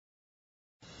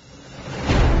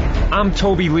I'm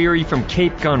Toby Leary from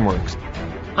Cape Gunworks.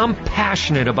 I'm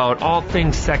passionate about all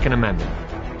things Second Amendment.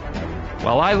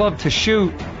 While I love to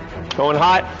shoot, going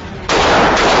hot.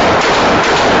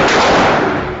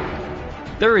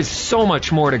 There is so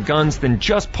much more to guns than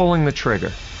just pulling the trigger.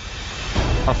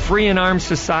 A free and armed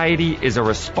society is a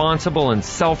responsible and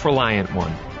self-reliant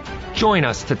one. Join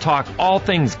us to talk all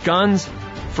things guns,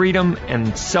 freedom,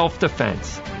 and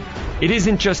self-defense. It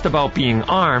isn't just about being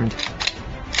armed.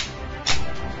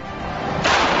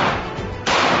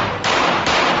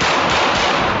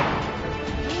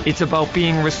 It's about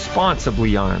being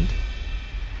responsibly armed.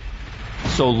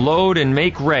 So load and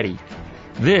make ready.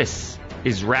 This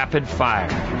is Rapid Fire.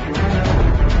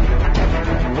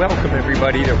 Welcome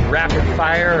everybody to Rapid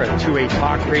Fire, a 2A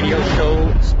talk radio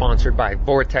show sponsored by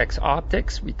Vortex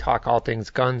Optics. We talk all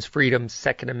things guns, freedom,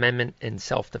 Second Amendment, and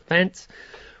self-defense.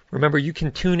 Remember, you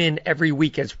can tune in every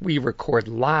week as we record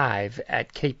live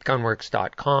at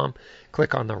capegunworks.com.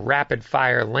 Click on the Rapid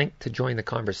Fire link to join the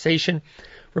conversation.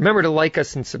 Remember to like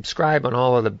us and subscribe on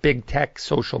all of the big tech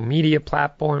social media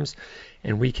platforms,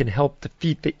 and we can help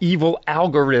defeat the evil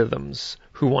algorithms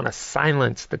who want to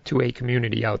silence the 2A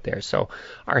community out there. So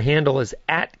our handle is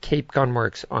at Cape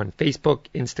Gunworks on Facebook,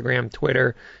 Instagram,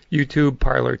 Twitter, YouTube,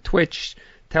 Parler, Twitch,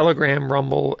 Telegram,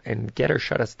 Rumble, and Getter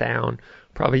shut us down.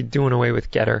 Probably doing away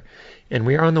with Getter. And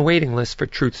we are on the waiting list for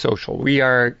Truth Social. We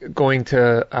are going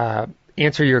to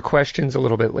answer your questions a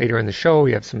little bit later in the show.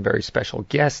 We have some very special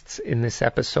guests in this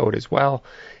episode as well.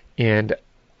 And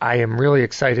I am really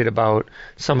excited about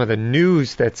some of the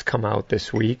news that's come out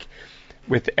this week.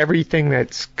 With everything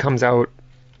that comes out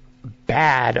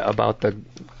bad about the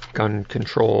gun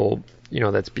control,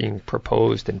 that's being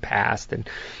proposed and passed, and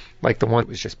like the one that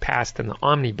was just passed in the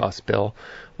omnibus bill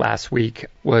last week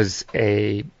was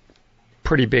a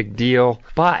pretty big deal.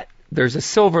 But there's a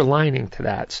silver lining to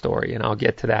that story, and I'll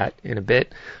get to that in a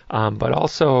bit. But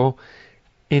also,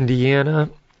 Indiana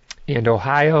and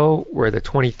Ohio were the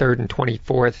 23rd and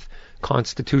 24th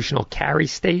constitutional carry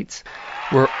states.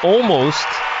 We're almost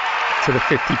to the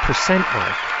 50%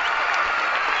 mark.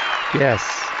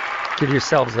 Yes. Give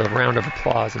yourselves a round of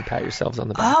applause and pat yourselves on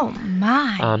the back. Oh,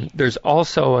 my. There's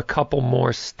also a couple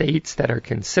more states that are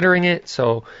considering it,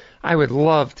 so I would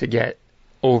love to get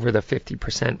over the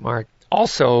 50% mark.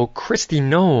 Also, Kristi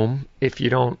Noem, if you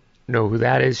don't know who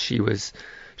that is, she's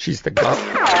the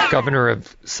governor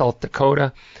of South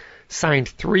Dakota, signed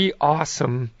 3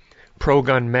 awesome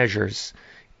pro-gun measures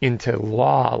into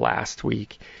law last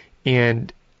week.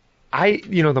 And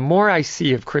the more I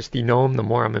see of Kristi Noem, the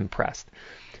more I'm impressed.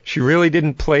 She really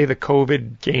didn't play the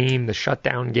COVID game, the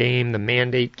shutdown game, the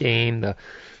mandate game, the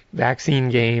vaccine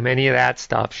game, any of that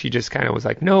stuff. She just kind of was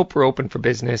like, nope, we're open for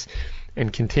business,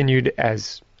 and continued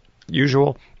as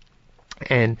usual.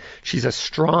 And she's a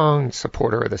strong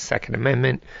supporter of the Second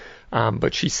Amendment.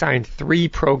 But she signed 3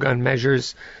 pro-gun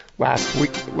measures last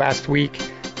week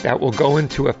that will go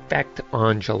into effect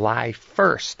on July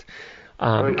 1st.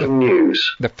 Breaking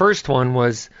news. The first one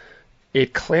was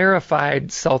it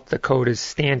clarified South Dakota's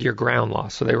stand your ground law.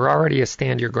 So they were already a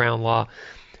stand your ground law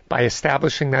by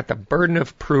establishing that the burden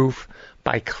of proof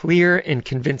by clear and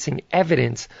convincing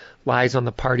evidence lies on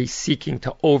the party seeking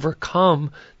to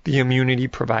overcome the immunity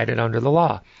provided under the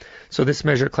law. So this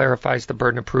measure clarifies the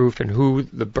burden of proof and who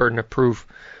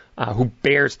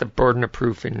bears the burden of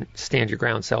proof in stand your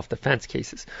ground self-defense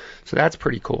cases. So that's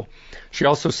pretty cool. She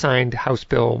also signed House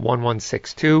Bill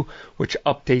 1162, which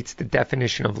updates the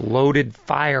definition of loaded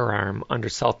firearm under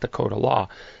South Dakota law.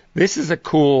 This is a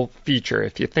cool feature,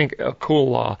 if you think a cool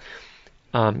law,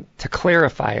 to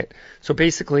clarify it. So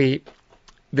basically,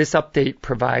 this update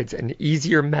provides an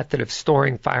easier method of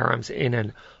storing firearms in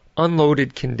an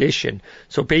unloaded condition.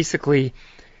 So basically,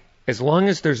 as long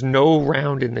as there's no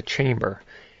round in the chamber,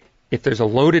 if there's a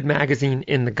loaded magazine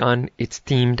in the gun, it's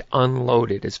deemed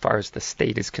unloaded as far as the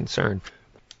state is concerned.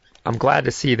 I'm glad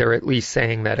to see they're at least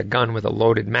saying that a gun with a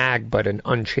loaded mag but an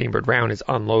unchambered round is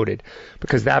unloaded,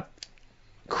 because that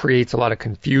creates a lot of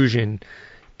confusion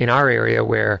in our area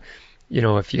where,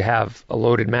 if you have a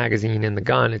loaded magazine in the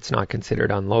gun, it's not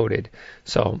considered unloaded.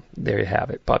 So there you have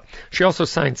it. But she also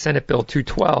signed Senate Bill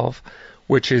 212,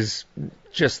 which is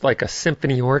just like a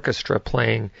symphony orchestra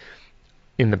playing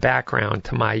in the background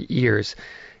to my ears,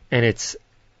 and it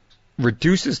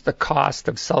reduces the cost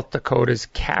of South Dakota's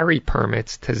carry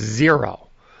permits to $0.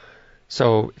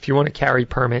 So if you want a carry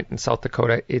permit in South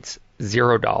Dakota, it's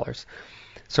 $0.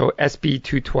 So SB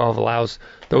 212 allows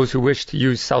those who wish to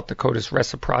use South Dakota's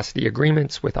reciprocity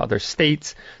agreements with other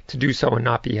states to do so and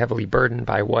not be heavily burdened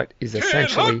by what is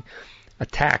essentially a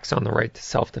tax on the right to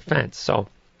self-defense. So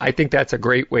I think that's a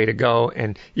great way to go.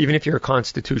 And even if you're a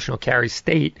constitutional carry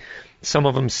state, some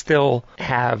of them still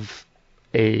have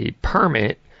a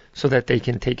permit so that they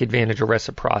can take advantage of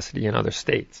reciprocity in other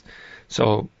states.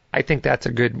 So I think that's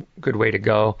a good way to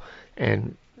go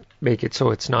and make it so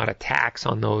it's not a tax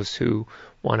on those who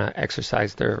want to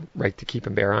exercise their right to keep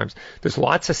and bear arms. There's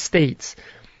lots of states,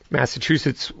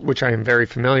 Massachusetts, which I am very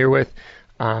familiar with,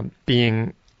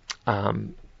 being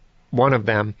one of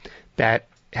them, that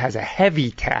has a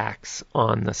heavy tax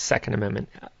on the Second Amendment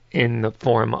in the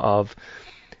form of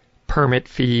permit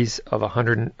fees of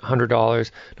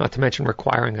 $100, not to mention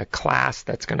requiring a class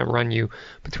that's going to run you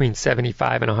between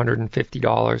 $75 and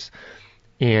 $150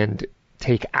 and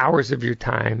take hours of your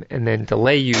time and then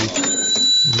delay you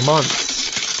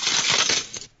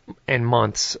months and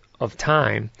months of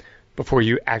time before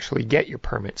you actually get your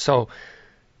permit. So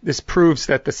this proves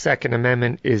that the Second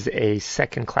Amendment is a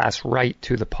second-class right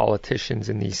to the politicians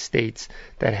in these states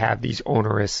that have these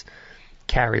onerous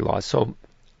carry laws. So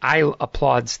I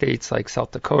applaud states like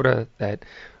South Dakota that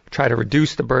try to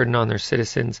reduce the burden on their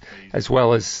citizens, as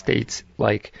well as states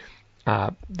like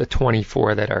the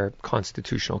 24 that are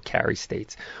constitutional carry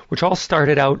states, which all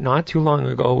started out not too long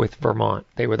ago with Vermont.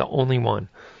 They were the only one.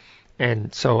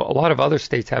 And so a lot of other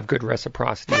states have good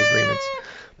reciprocity agreements.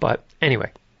 But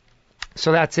anyway,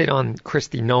 so that's it on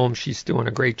Kristi Noem. She's doing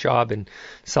a great job in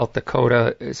South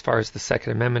Dakota as far as the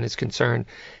Second Amendment is concerned,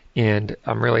 and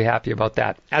I'm really happy about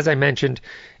that. As I mentioned,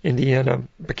 Indiana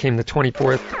became the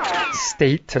 24th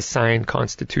state to sign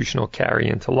constitutional carry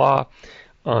into law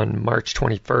on March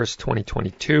 21st,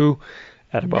 2022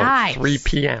 at about 3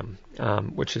 p.m.,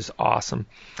 which is awesome.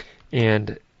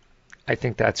 And I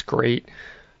think that's great.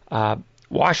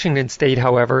 Washington State,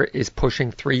 however, is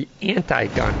pushing 3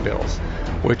 anti-gun bills,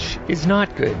 which is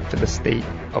not good for the state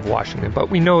of Washington. But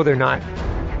we know they're not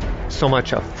so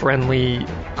much a friendly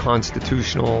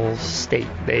constitutional state.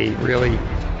 They really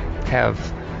have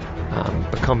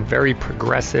become very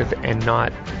progressive and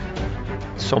not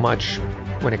so much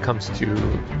when it comes to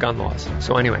gun laws.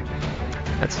 So anyway,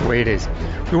 that's the way it is.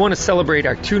 We want to celebrate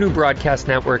our 2 new broadcast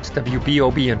networks,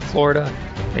 WBOB in Florida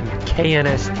and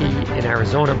KNST in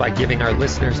Arizona, by giving our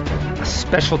listeners a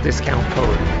special discount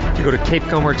code. You go to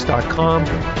CapeGunworks.com,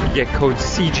 you get code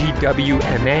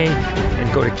CGWMA,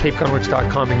 and go to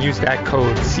CapeGunworks.com and use that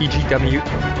code CGWMA.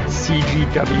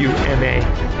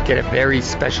 Get a very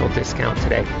special discount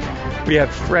today. We have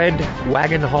Fred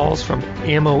Wagenhals from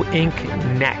Ammo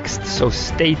Inc. next, so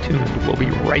stay tuned. We'll be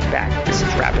right back. This is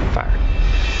Rapid Fire.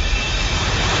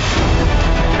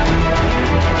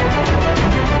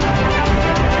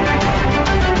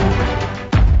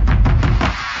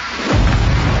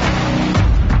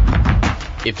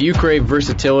 If you crave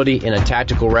versatility in a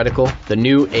tactical reticle, the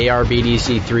new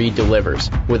AR-BDC-3 delivers,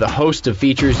 with a host of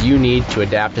features you need to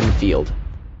adapt in the field.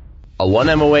 A 1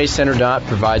 MOA center dot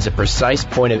provides a precise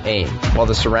point of aim, while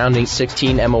the surrounding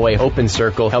 16 MOA open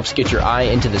circle helps get your eye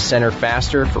into the center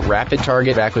faster for rapid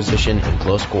target acquisition in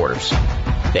close quarters.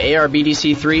 The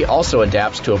AR-BDC-3 also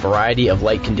adapts to a variety of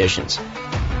light conditions.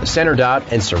 The center dot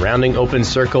and surrounding open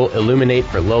circle illuminate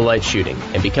for low light shooting,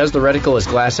 and because the reticle is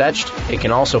glass etched, it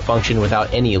can also function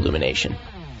without any illumination.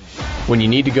 When you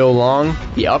need to go long,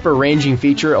 the upper ranging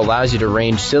feature allows you to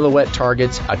range silhouette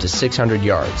targets out to 600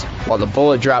 yards, while the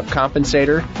bullet drop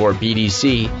compensator, or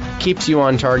BDC, keeps you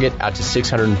on target out to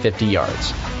 650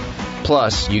 yards.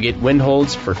 Plus, you get wind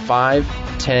holds for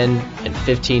 5, 10, and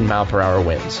 15 mile per hour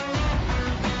winds.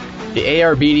 The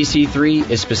AR-BDC-3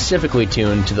 is specifically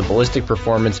tuned to the ballistic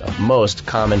performance of most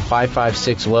common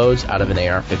 5.56 loads out of an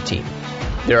AR-15.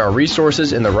 There are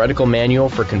resources in the reticle manual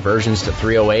for conversions to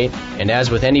 .308, and as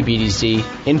with any BDC,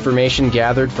 information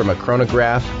gathered from a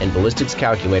chronograph and ballistics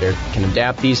calculator can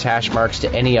adapt these hash marks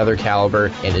to any other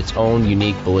caliber and its own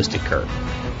unique ballistic curve.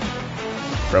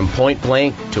 From point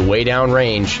blank to way down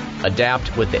range,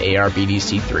 adapt with the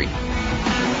AR-BDC-3.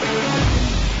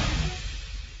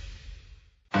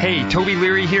 Hey, Toby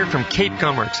Leary here from Cape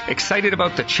Gunworks. Excited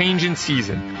about the change in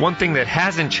season. One thing that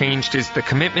hasn't changed is the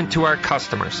commitment to our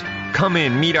customers. Come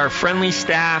in, meet our friendly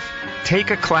staff, take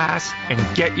a class,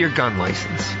 and get your gun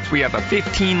license. We have a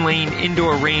 15-lane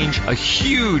indoor range, a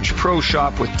huge pro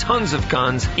shop with tons of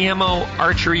guns, ammo,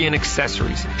 archery, and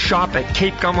accessories. Shop at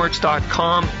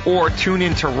CapeGunworks.com or tune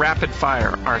in to Rapid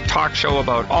Fire, our talk show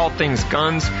about all things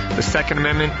guns, the Second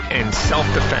Amendment, and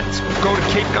self-defense. Go to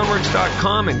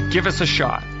CapeGunworks.com and give us a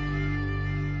shot.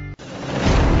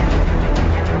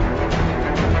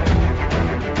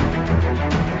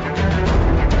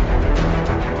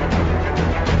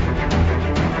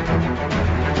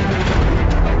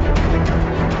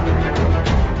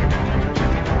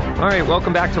 All right,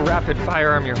 welcome back to Rapid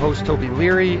Fire. I'm your host, Toby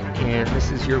Leary, and this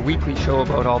is your weekly show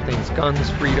about all things guns,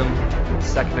 freedom,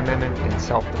 Second Amendment, and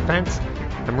self-defense.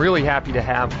 I'm really happy to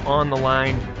have on the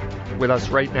line with us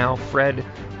right now Fred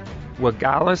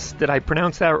Wagalis. Did I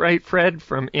pronounce that right, Fred,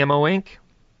 from Ammo Inc.?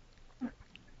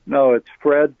 No, it's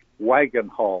Fred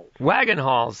Wagenhals.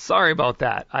 Wagenhals. Sorry about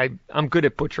that. I'm good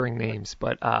at butchering names,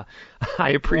 but I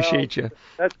appreciate you.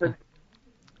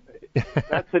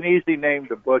 That's an easy name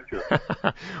to butcher.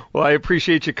 Well, I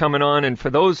appreciate you coming on. And for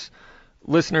those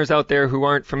listeners out there who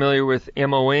aren't familiar with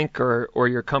Ammo Inc. or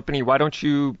your company, why don't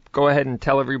you go ahead and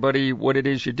tell everybody what it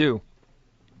is you do?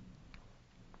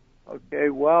 Okay,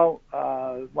 well,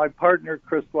 my partner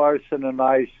Chris Larson and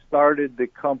I started the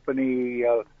company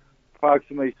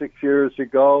approximately 6 years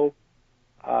ago.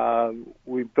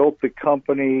 We built the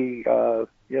company,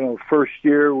 first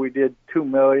year we did $2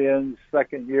 million,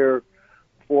 second year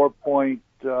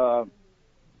 $4.8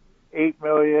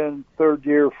 million, third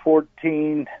year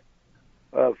 14,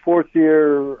 fourth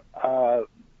year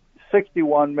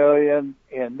 61 million,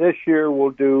 and this year we'll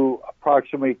do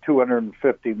approximately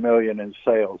 250 million in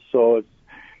sales. So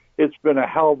it's been a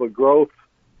hell of a growth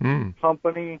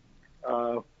company.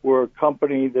 We're a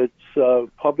company that's a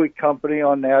public company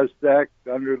on NASDAQ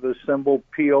under the symbol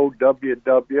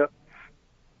POWW.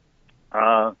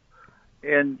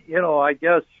 And, I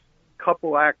guess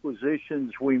couple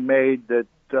acquisitions we made that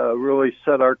really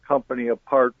set our company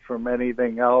apart from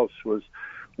anything else was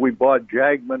we bought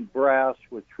Jagman Brass,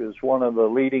 which was one of the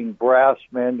leading brass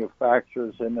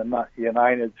manufacturers in the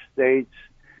United States,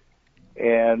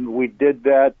 and we did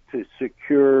that to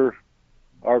secure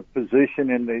our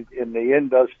position in the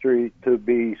industry to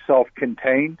be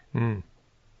self-contained.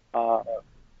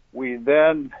 We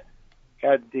then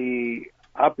had the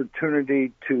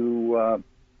opportunity to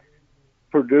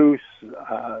produce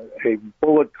a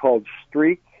bullet called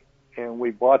Streak, and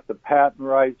we bought the patent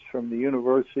rights from the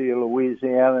University of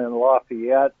Louisiana in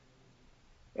Lafayette,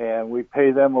 and we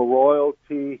pay them a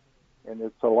royalty, and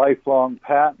it's a lifelong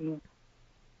patent,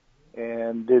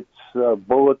 and it's a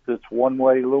bullet that's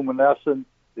one-way luminescent.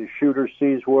 The shooter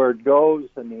sees where it goes,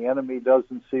 and the enemy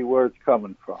doesn't see where it's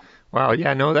coming from. Wow,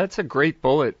 yeah, no, that's a great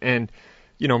bullet. And,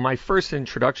 my first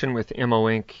introduction with Ammo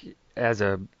Inc. as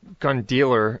a gun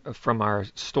dealer from our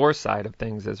store side of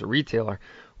things as a retailer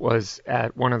was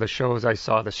at one of the shows. I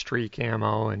saw the Streak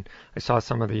ammo, and I saw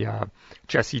some of the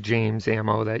Jesse James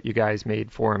ammo that you guys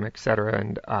made for him, etc.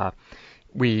 And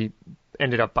we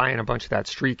ended up buying a bunch of that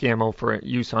Streak ammo for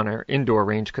use on our indoor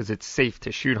range because it's safe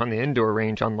to shoot on the indoor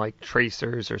range, unlike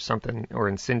tracers or something, or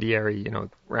incendiary,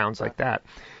 rounds like that.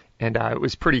 And it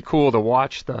was pretty cool to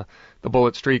watch the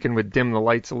bullet Streak, and would dim the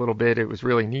lights a little bit. It was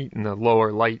really neat in the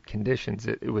lower light conditions.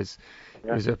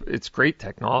 It's great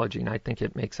technology, and I think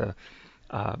it makes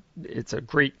it's a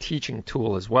great teaching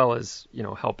tool as well as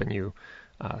helping you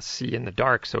see in the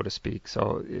dark, so to speak.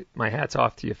 So my hat's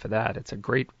off to you for that. It's a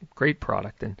great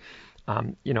product. And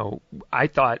I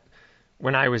thought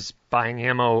when I was buying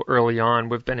ammo early on,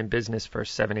 we've been in business for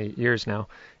 7-8 years now,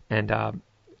 and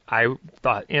I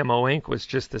thought Ammo Inc. was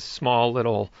just this small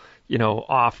little,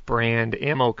 off-brand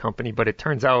ammo company, but it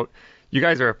turns out you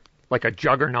guys are like a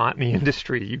juggernaut in the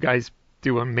industry. You guys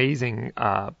do amazing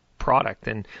product,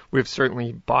 and we've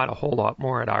certainly bought a whole lot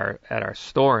more at our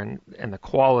store, and the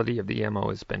quality of the ammo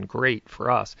has been great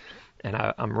for us, and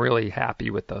I'm really happy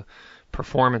with the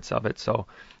performance of it. So,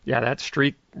 yeah, that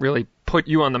Streak really put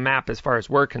you on the map as far as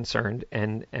we're concerned,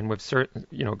 and we've certainly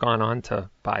gone on to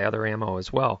buy other ammo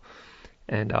as well.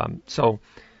 And so,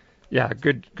 yeah,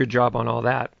 good job on all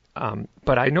that.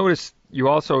 But I noticed you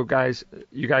guys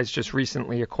just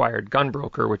recently acquired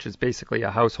Gunbroker, which is basically a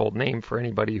household name for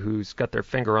anybody who's got their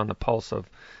finger on the pulse of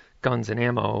guns and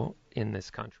ammo in this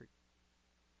country.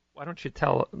 Why don't you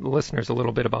tell the listeners a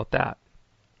little bit about that?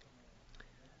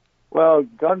 Well,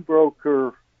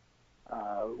 Gunbroker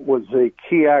was a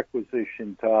key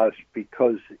acquisition to us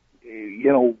because,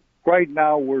 right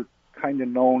now we're kind of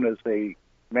known as a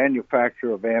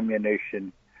manufacturer of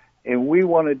ammunition, and we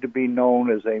wanted to be known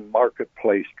as a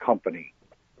marketplace company.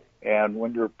 And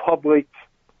when you're public,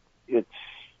 it's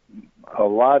a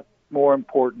lot more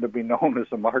important to be known as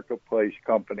a marketplace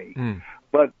company.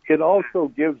 But it also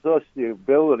gives us the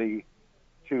ability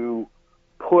to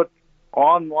put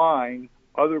online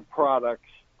other products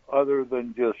other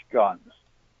than just guns.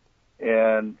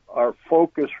 And our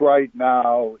focus right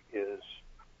now is,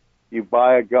 you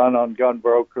buy a gun on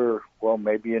Gunbroker, well,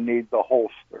 maybe you need the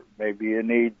holster, maybe you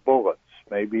need bullets,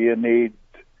 maybe you need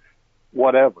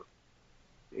whatever.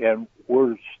 And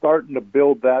we're starting to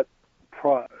build that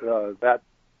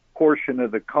portion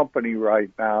of the company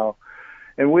right now,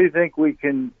 and we think we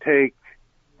can take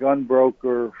gun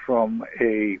broker from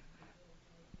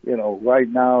right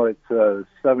now it's a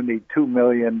 $72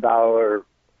 million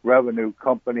revenue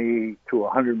company to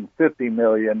 $150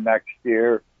 million next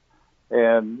year.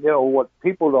 And, what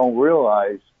people don't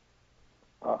realize,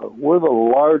 we're the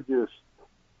largest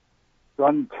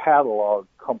gun catalog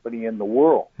company in the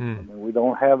world. I mean, we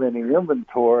don't have any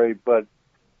inventory, but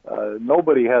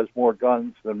nobody has more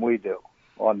guns than we do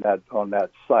on that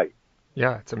site.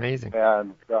 Yeah, it's amazing.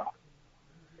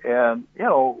 And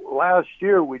last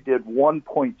year we did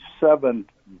 $1.7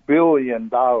 billion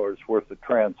worth of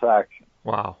transactions.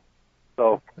 Wow.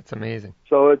 So that's amazing.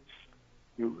 So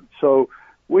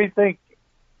we think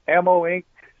Ammo Inc.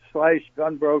 /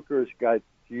 Gunbroker has got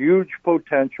huge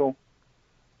potential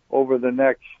over the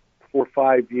next 4 or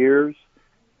 5 years.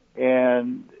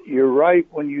 And you're right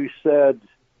when you said,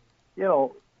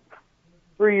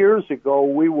 3 years ago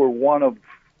we were one of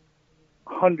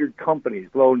 100 companies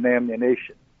loading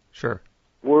ammunition. Sure.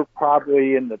 We're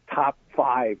probably in the top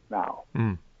 5 now.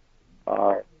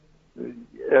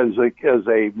 As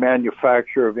a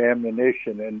manufacturer of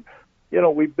ammunition. And,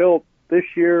 we built this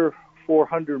year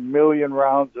 400 million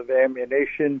rounds of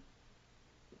ammunition.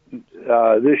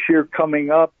 This year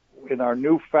coming up in our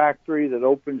new factory that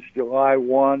opens July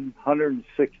 1,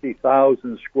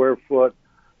 160,000 square foot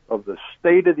of the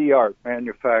state-of-the-art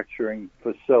manufacturing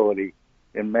facility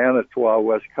in Manitowoc,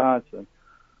 Wisconsin.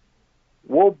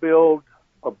 We'll build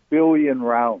 1 billion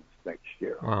rounds next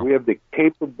year. Wow. We have the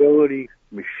capability,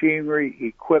 machinery,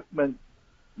 equipment,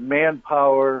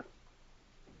 manpower,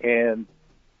 and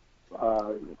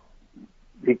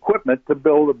equipment to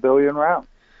build 1 billion rounds.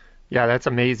 Yeah, that's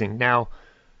amazing. Now,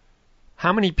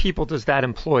 how many people does that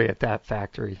employ at that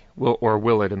factory?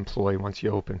 Will it employ once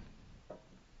you open?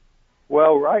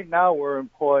 Well, right now we're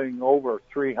employing over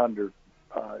 300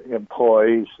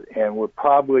 employees, and we'll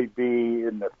probably be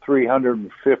in the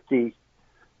 350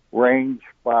 range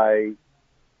by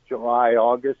July,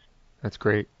 August. That's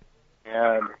great.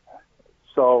 And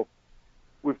so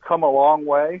we've come a long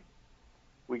way.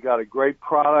 We got a great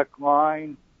product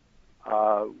line.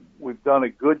 We've done a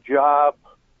good job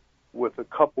with a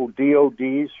couple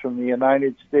DODs from the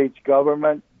United States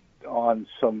government on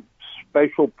some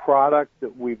special product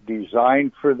that we've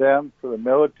designed for them, for the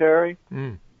military.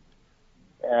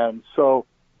 And so,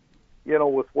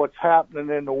 with what's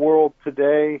happening in the world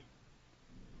today,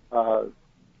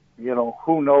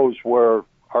 who knows where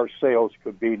our sales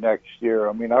could be next year.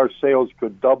 I mean, our sales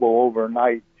could double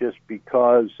overnight just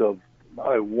because of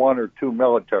 1 or 2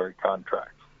 military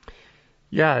contracts.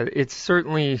 Yeah, it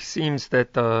certainly seems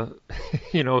that the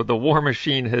war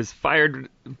machine has fired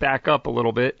back up a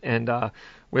little bit, and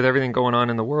with everything going on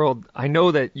in the world, I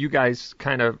know that you guys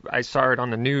I saw it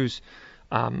on the news.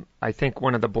 I think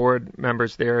one of the board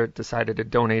members there decided to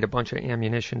donate a bunch of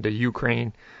ammunition to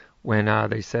Ukraine when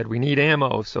they said we need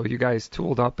ammo, so you guys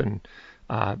tooled up and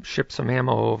shipped some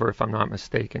ammo over, if I'm not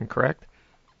mistaken, correct?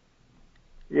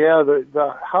 Yeah,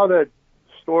 how that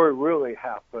story really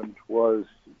happened was,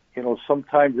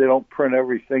 sometimes they don't print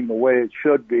everything the way it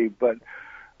should be, but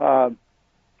my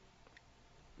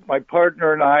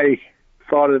partner and I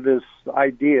thought of this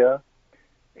idea,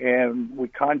 and we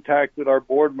contacted our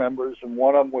board members, and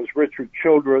one of them was Richard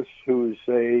Childress, who's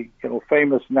a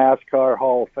famous NASCAR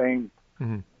Hall of Fame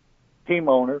team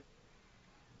owner.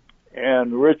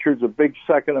 And Richard's a big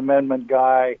Second Amendment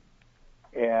guy,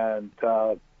 and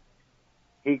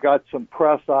he got some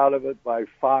press out of it by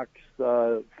Fox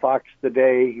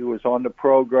Today. He was on the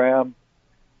program,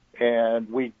 and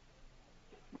we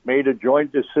made a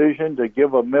joint decision to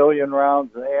give 1 million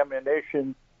rounds of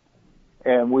ammunition,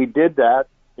 and we did that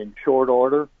in short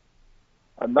order.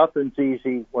 Nothing's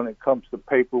easy when it comes to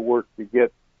paperwork to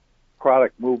get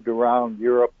product moved around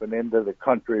Europe and into the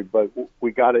country, but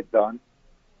we got it done.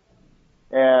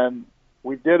 And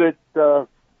we did it for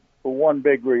one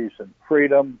big reason: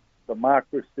 freedom,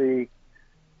 democracy.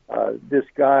 This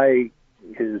guy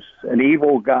is an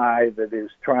evil guy that is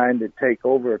trying to take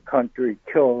over a country,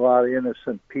 kill a lot of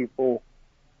innocent people.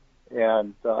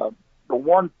 And the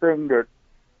one thing that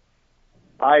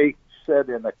I said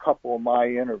in a couple of my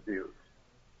interviews,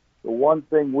 the one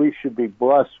thing we should be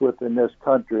blessed with in this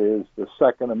country is the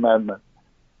Second Amendment.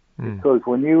 Because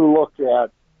when you look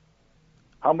at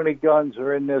how many guns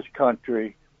are in this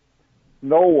country,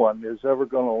 no one is ever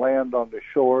going to land on the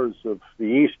shores of the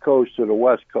East Coast or the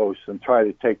West Coast and try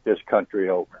to take this country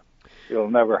over.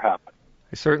 It'll never happen.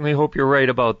 I certainly hope you're right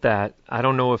about that. I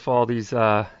don't know if all these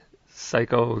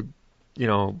psycho,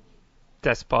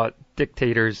 despot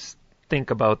dictators think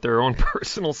about their own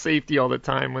personal safety all the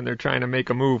time when they're trying to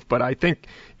make a move, but I think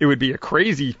it would be a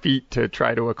crazy feat to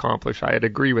try to accomplish. I'd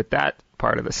agree with that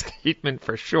part of the statement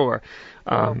for sure.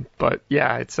 But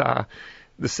yeah, it's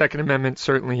the Second Amendment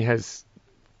certainly has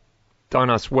done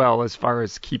us well as far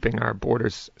as keeping our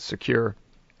borders secure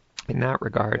in that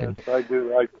regard. Yes, I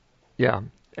do. Yeah,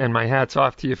 and my hat's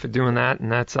off to you for doing that, and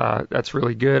that's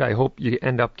really good. I hope you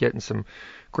end up getting some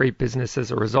great business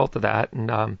as a result of that.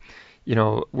 And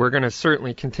we're going to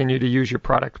certainly continue to use your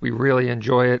product. We really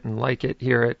enjoy it and like it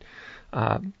here at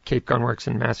Cape Gunworks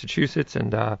in Massachusetts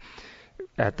and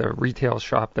at the retail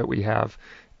shop that we have.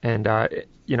 And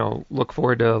look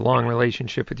forward to a long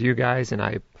relationship with you guys. And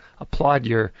I applaud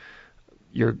your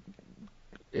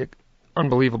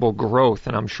unbelievable growth,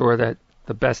 and I'm sure that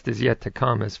the best is yet to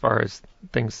come as far as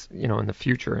things, in the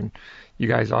future. And you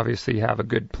guys obviously have a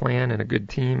good plan and a good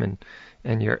team,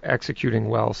 and you're executing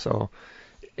well. So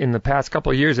in the past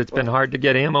couple of years, it's been hard to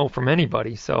get ammo from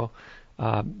anybody. So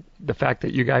the fact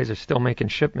that you guys are still making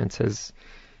shipments has,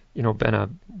 been a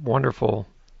wonderful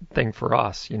thing for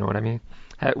us. You know what I mean?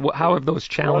 How have those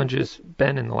challenges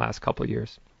been in the last couple of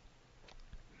years?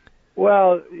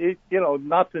 Well,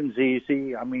 nothing's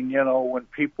easy. I mean, when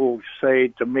people say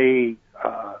to me,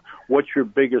 what's your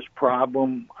biggest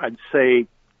problem? I'd say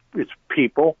it's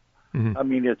people. Mm-hmm. I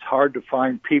mean, it's hard to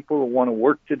find people who want to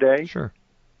work today. Sure.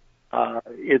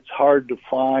 It's hard to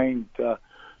find,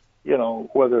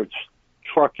 whether it's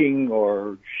trucking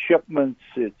or shipments,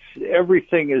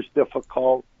 everything is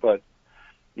difficult. But,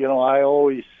 I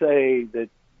always say that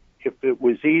if it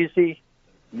was easy,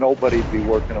 nobody'd be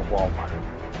working at Walmart.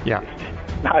 Yeah.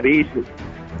 It's not easy.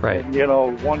 Right.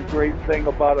 And, one great thing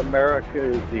about America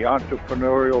is the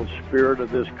entrepreneurial spirit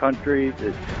of this country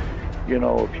that,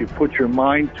 if you put your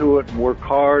mind to it and work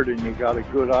hard and you got a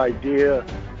good idea,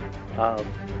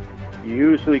 you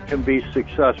usually can be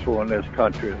successful in this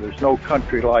country. There's no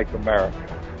country like America.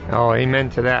 Oh, amen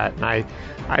to that. And I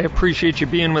appreciate you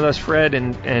being with us, Fred,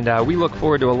 and we look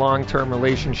forward to a long-term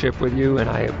relationship with you, and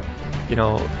I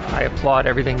applaud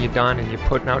everything you've done, and you're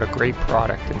putting out a great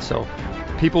product. And so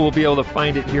people will be able to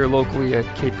find it here locally at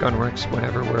Cape Gunworks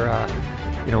whenever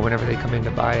whenever they come in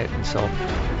to buy it. And so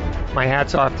my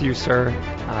hat's off to you, sir.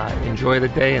 Enjoy the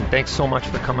day, and thanks so much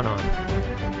for coming on.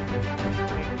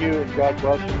 Thank you, and God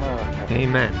bless America.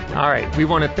 Amen. All right. We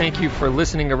want to thank you for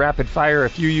listening to Rapid Fire.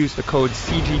 If you use the code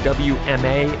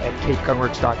CGWMA at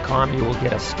CapeGunworks.com, you will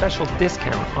get a special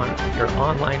discount on your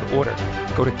online order.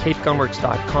 Go to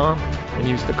CapeGunworks.com and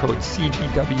use the code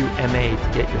CGWMA to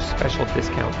get your special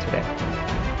discount today.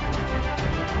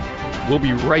 We'll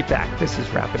be right back. This is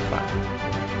Rapid Fire.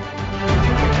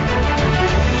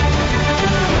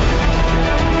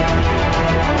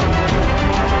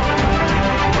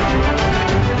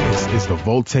 Is the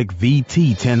Voltec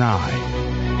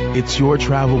VT10i. It's your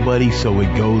travel buddy, so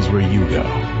it goes where you go.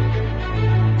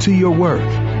 To your work,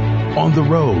 on the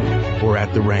road, or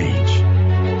at the range.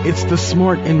 It's the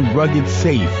smart and rugged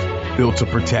safe built to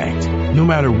protect, no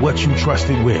matter what you trust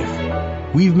it with.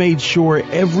 We've made sure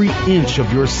every inch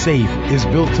of your safe is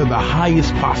built to the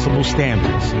highest possible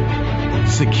standards.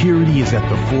 Security is at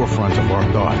the forefront of our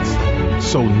thoughts,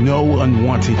 so no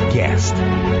unwanted guest.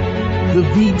 The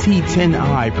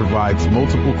VT10i provides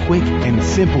multiple quick and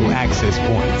simple access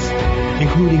points,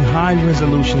 including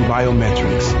high-resolution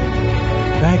biometrics,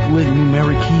 backlit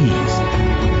numeric keys,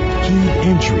 key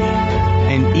entry,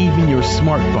 and even your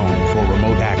smartphone for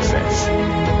remote access.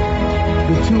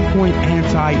 The 2-point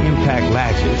anti-impact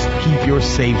latches keep your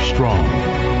safe strong,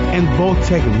 and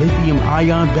Voltec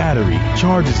lithium-ion battery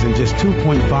charges in just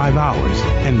 2.5 hours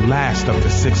and lasts up to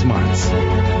 6 months,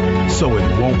 so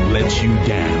it won't let you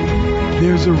down.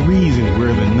 There's a reason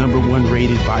we're the #1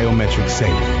 rated biometric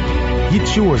safe.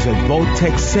 Get yours at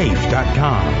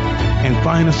VoltecSafe.com and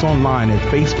find us online at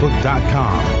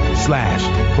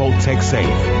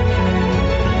Facebook.com/VoltecSafe.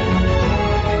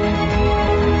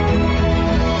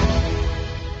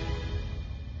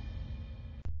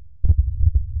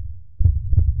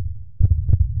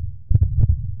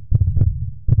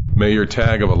 May your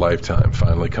tag of a lifetime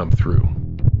finally come through.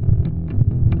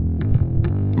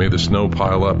 May the snow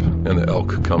pile up and the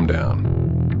elk come down.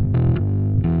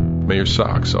 May your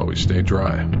socks always stay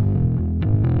dry.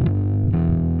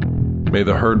 May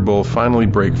the herd bull finally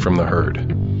break from the herd.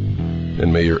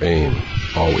 And may your aim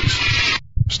always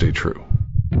stay true.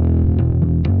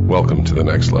 Welcome to the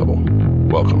next level.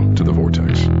 Welcome to the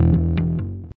Vortex.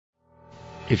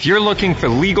 If you're looking for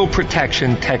legal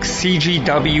protection, text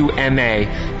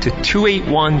CGWMA to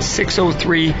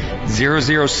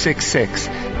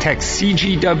 281-603-0066. Text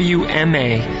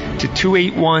CGWMA to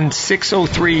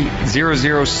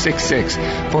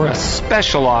 281-603-0066 for a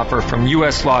special offer from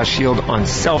U.S. Law Shield on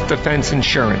self-defense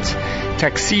insurance.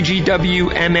 Text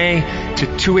CGWMA to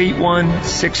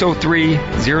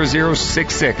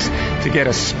 281-603-0066 to get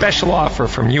a special offer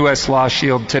from U.S. Law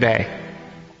Shield today.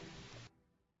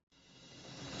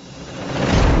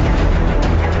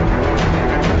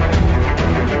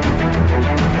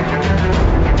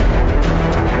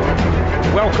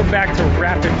 Welcome back to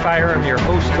Rapid Fire. I'm your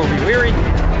host, Toby Leary,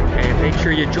 and make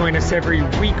sure you join us every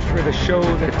week for the show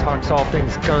that talks all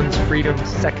things guns, freedom,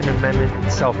 Second Amendment,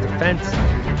 and self-defense.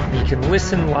 You can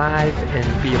listen live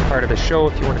and be a part of the show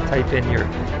if you want to type in your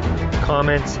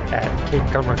comments at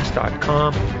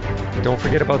capegunworks.com. And don't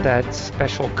forget about that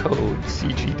special code,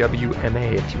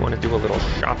 CGWMA, if you want to do a little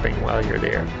shopping while you're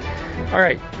there. All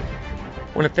right.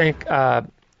 I want to thank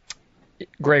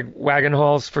Greg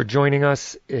Wagenhals for joining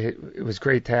us. It was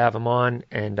great to have him on,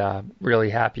 and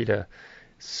really happy to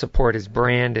support his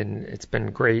brand, and it's been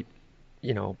great,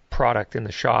 product in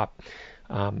the shop.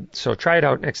 So try it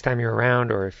out next time you're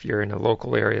around, or if you're in a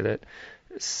local area that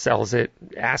sells it,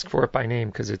 ask for it by name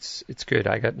because it's good.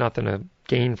 I got nothing to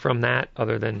gain from that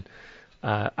other than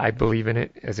I believe in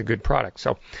it as a good product.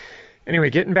 So anyway,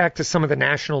 getting back to some of the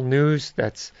national news,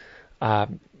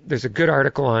 there's a good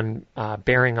article on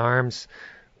Bearing Arms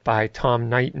by Tom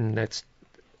Knighton that's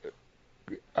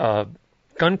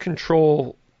gun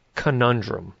control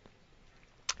conundrum.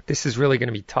 This is really going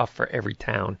to be tough for every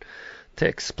town to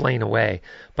explain away.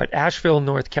 But Asheville,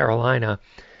 North Carolina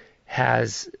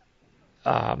has,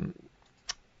 it's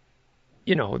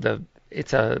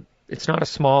not a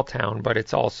small town, but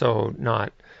it's also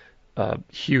not a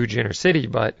huge inner city.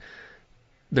 But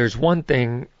there's one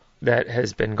thing that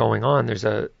has been going on. There's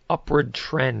a upward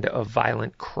trend of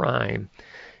violent crime,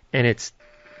 and it's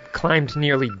climbed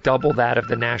nearly double that of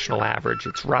the national average.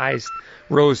 It's rose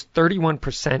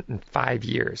 31% in 5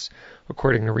 years,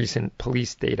 according to recent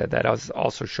police data that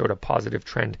also showed a positive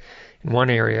trend. In one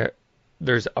area,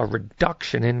 there's a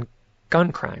reduction in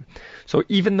gun crime. So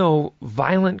even though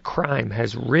violent crime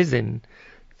has risen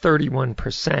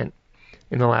 31%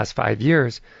 in the last 5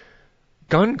 years,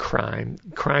 gun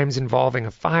crimes involving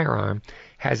a firearm,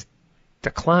 has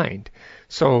declined.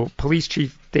 So Police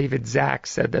Chief David Zach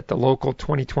said that the local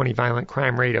 2020 violent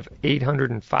crime rate of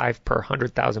 805 per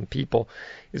 100,000 people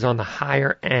is on the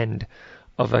higher end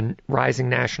of a rising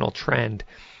national trend,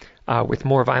 with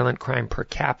more violent crime per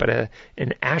capita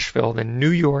in Asheville than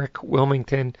New York,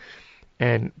 Wilmington,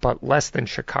 but less than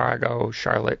Chicago,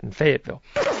 Charlotte, and Fayetteville.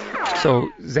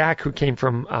 So Zach, who came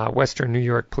from Western New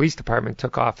York Police Department,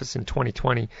 took office in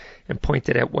 2020 and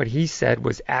pointed at what he said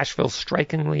was Asheville's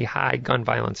strikingly high gun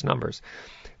violence numbers.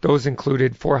 Those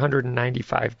included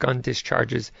 495 gun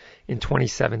discharges in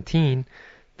 2017,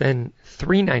 then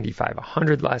 395,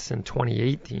 100 less in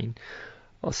 2018,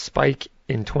 a spike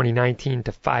in 2019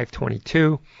 to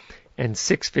 522, and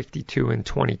 652 in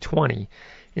 2020.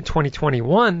 In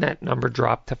 2021, that number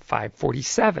dropped to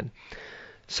 547.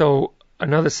 So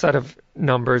another set of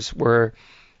numbers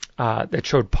that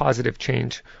showed positive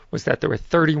change was that there were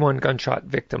 31 gunshot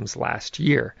victims last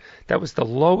year. That was the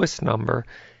lowest number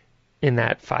in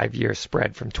that 5-year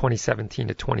spread from 2017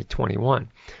 to 2021,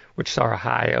 which saw a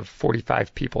high of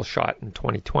 45 people shot in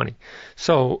 2020.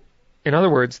 So, in other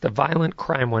words, the violent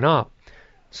crime went up,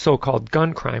 so-called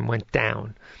gun crime went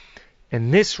down.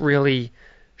 And this really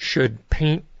should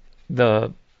paint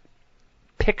the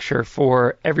picture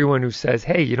for everyone who says,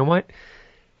 hey, you know what?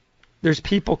 There's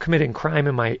people committing crime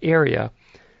in my area.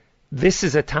 This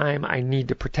is a time I need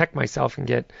to protect myself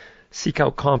and seek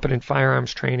out competent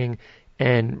firearms training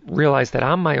and realize that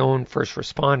I'm my own first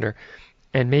responder,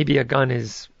 and maybe a gun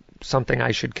is something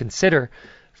I should consider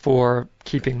for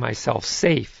keeping myself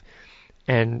safe.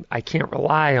 And I can't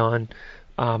rely on,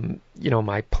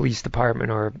 my police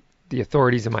department or the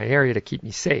authorities in my area to keep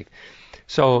me safe.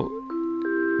 So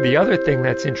the other thing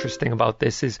that's interesting about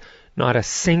this is not a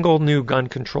single new gun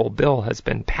control bill has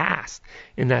been passed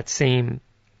in that same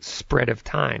spread of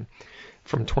time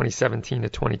from 2017 to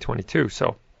 2022.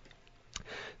 So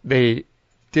they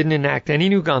didn't enact any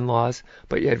new gun laws,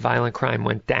 but yet violent crime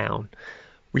went down.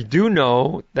 We do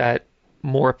know that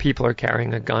more people are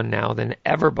carrying a gun now than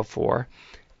ever before,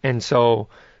 and so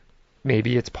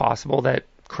maybe it's possible that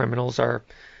criminals are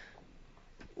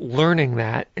learning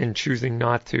that and choosing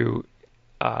not to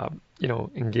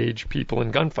engage people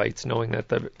in gunfights, knowing that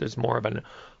there's more of an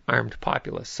armed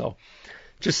populace. So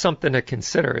just something to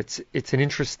consider. It's an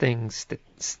interesting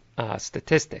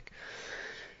statistic.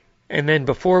 And then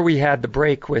before we had the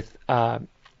break with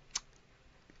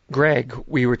Greg,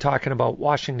 we were talking about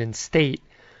Washington State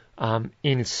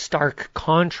in stark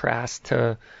contrast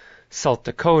to South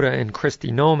Dakota and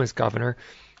Kristi Noem as governor.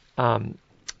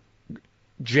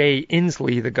 Jay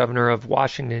Inslee, the governor of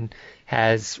Washington,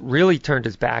 has really turned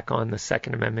his back on the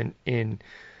Second Amendment in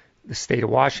the state of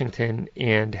Washington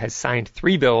and has signed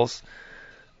 3 bills.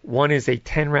 One is a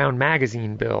 10-round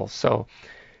magazine bill. So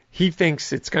he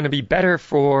thinks it's going to be better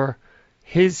for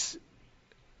his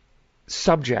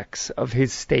subjects of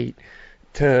his state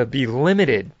to be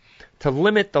limited, to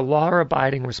limit the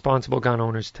law-abiding responsible gun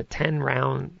owners to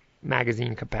 10-round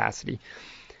magazine capacity.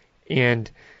 And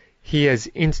he has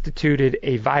instituted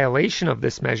a violation of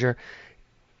this measure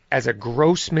as a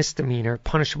gross misdemeanor,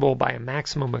 punishable by a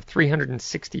maximum of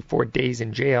 364 days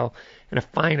in jail and a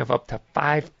fine of up to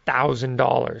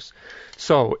 $5,000.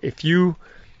 So if you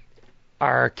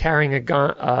are carrying a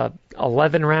gun,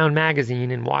 11-round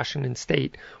magazine in Washington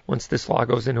State, once this law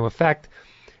goes into effect,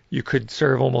 you could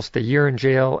serve almost a year in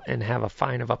jail and have a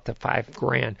fine of up to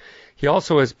 $5,000. He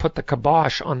also has put the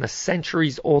kibosh on the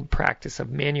centuries-old practice of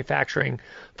manufacturing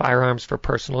firearms for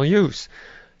personal use,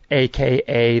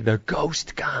 a.k.a. the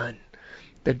ghost gun,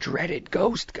 the dreaded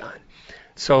ghost gun.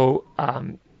 So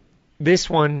this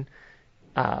one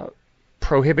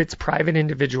prohibits private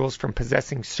individuals from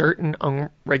possessing certain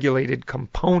unregulated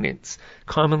components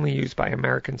commonly used by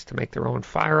Americans to make their own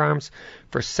firearms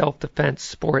for self-defense,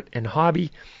 sport, and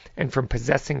hobby, and from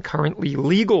possessing currently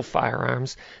legal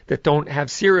firearms that don't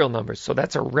have serial numbers. So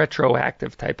that's a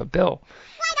retroactive type of bill.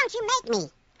 Why don't you make me?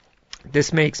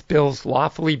 This makes bills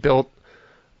lawfully built.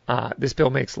 This bill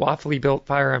makes lawfully built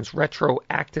firearms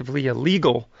retroactively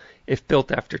illegal if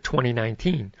built after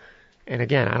 2019. And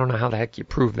again, I don't know how the heck you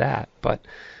prove that, but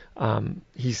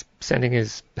he's sending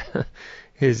his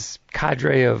his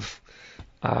cadre of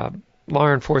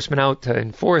law enforcement out to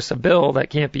enforce a bill that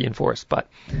can't be enforced. But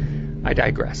I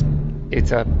digress.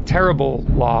 It's a terrible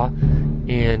law,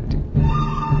 and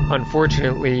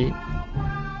unfortunately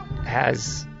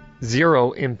has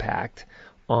zero impact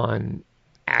on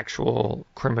actual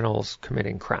criminals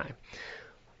committing crime.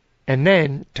 And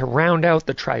then, to round out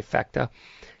the trifecta,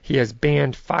 he has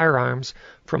banned firearms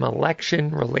from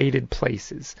election-related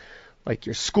places, like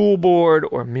your school board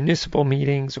or municipal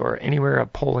meetings or anywhere a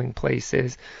polling place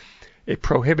is. It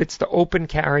prohibits the open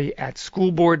carry at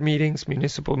school board meetings,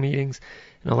 municipal meetings,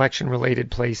 and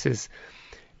election-related places.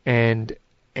 And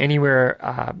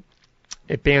anywhere,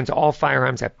 it bans all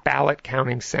firearms at ballot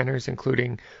counting centers,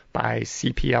 including by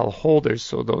CPL holders,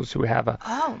 so those who have a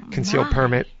concealed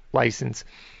permit license.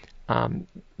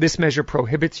 This measure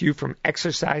prohibits you from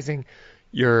exercising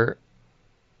your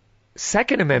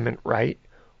Second Amendment right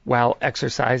while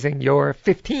exercising your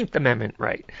 15th Amendment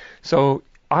right. So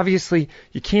obviously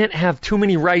you can't have too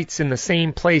many rights in the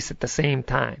same place at the same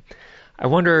time. I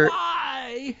wonder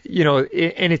why,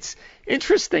 and it's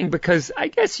interesting because I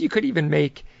guess you could even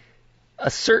make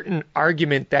a certain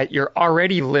argument that you're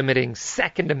already limiting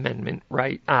Second Amendment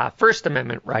right, First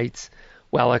Amendment rights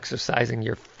while exercising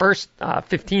your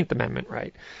 15th Amendment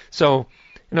right. So,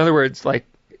 in other words, like,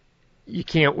 you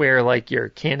can't wear, like, your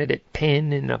candidate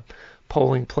pin in a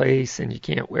polling place, and you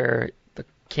can't wear the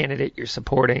candidate you're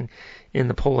supporting in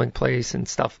the polling place and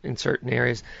stuff in certain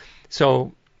areas.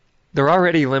 So, they're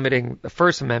already limiting the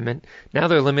First Amendment. Now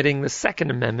they're limiting the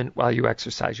Second Amendment while you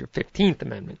exercise your 15th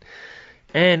Amendment.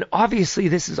 And obviously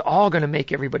this is all going to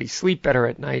make everybody sleep better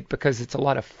at night because it's a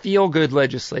lot of feel-good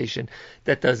legislation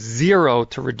that does zero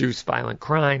to reduce violent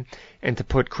crime and to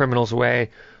put criminals away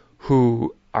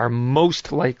who are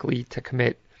most likely to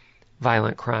commit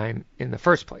violent crime in the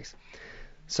first place.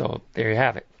 So there you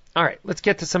have it. All right, let's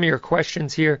get to some of your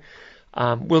questions here.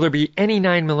 Will there be any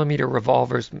 9mm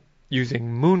revolvers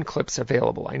using moon clips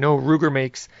available? I know Ruger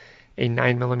makes a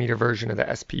 9mm version of the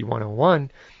SP101,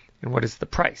 and what is the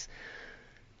price?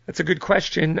 That's a good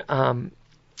question.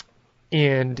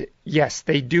 And yes,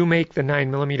 they do make the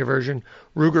 9mm version.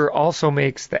 Ruger also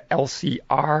makes the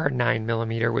LCR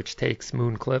 9mm, which takes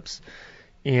moon clips.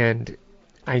 And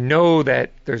I know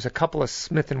that there's a couple of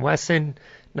Smith & Wesson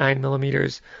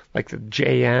 9mm, like the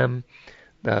JM,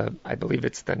 I believe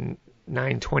it's the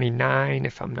 929,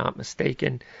 if I'm not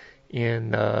mistaken,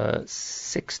 and the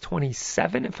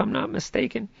 627, if I'm not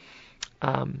mistaken,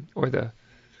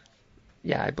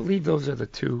 I believe those are the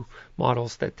two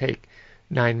models that take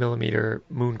 9mm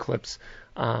moon clips.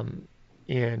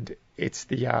 And it's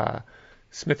the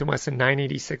Smith & Wesson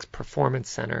 986 Performance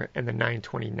Center and the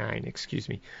 929, excuse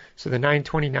me. So the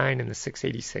 929 and the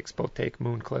 686 both take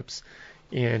moon clips.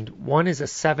 And one is a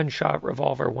 7-shot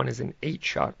revolver, one is an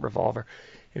 8-shot revolver.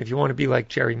 And if you want to be like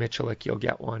Jerry Michalik, you'll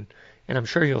get one. And I'm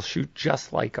sure you'll shoot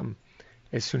just like them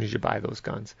as soon as you buy those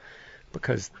guns,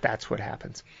 because that's what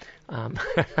happens.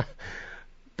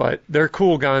 But they're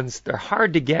cool guns. They're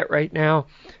hard to get right now.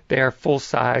 They are full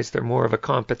size. They're more of a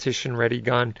competition-ready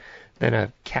gun than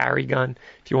a carry gun.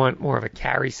 If you want more of a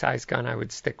carry-size gun, I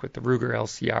would stick with the Ruger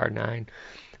LCR 9.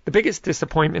 The biggest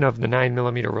disappointment of the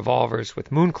 9mm revolvers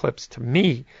with moon clips to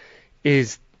me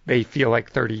is they feel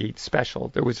like .38 Special.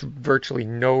 There was virtually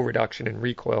no reduction in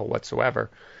recoil whatsoever.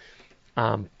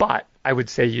 But I would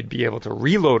say you'd be able to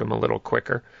reload them a little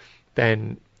quicker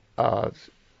than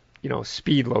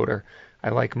speed loader. I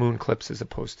like moon clips as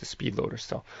opposed to speed loaders.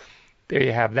 So there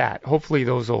you have that. Hopefully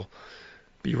those will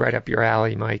be right up your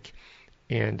alley, Mike,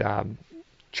 and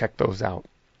check those out.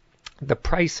 The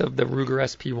price of the Ruger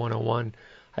SP101,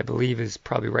 I believe, is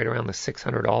probably right around the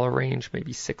 $600 range,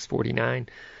 maybe $649.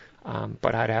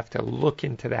 But I'd have to look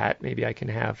into that. Maybe I can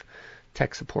have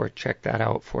tech support check that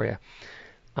out for you.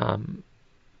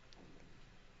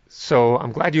 So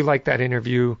I'm glad you liked that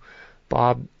interview,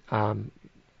 Bob.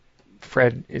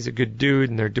 Fred is a good dude,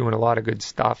 and they're doing a lot of good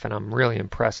stuff, and I'm really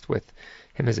impressed with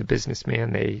him as a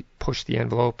businessman. They push the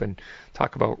envelope and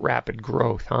talk about rapid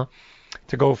growth, huh?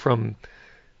 To go from,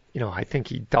 I think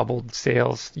he doubled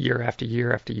sales year after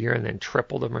year after year, and then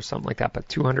tripled them or something like that, but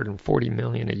 $240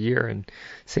 million a year in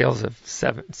sales of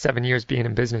seven years being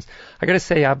in business. I got to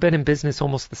say, I've been in business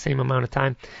almost the same amount of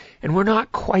time, and we're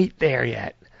not quite there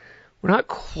yet. We're not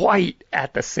quite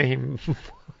at the same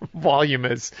volume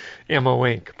as Ammo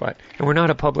Inc., and we're not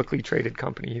a publicly traded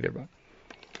company either. But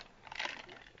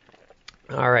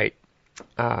all right,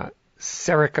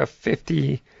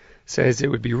 Serica50 says it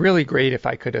would be really great if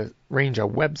I could arrange a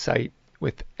website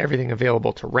with everything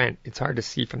available to rent. It's hard to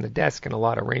see from the desk, and a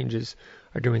lot of ranges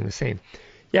are doing the same.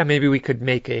 Yeah, maybe we could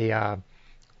make a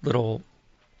little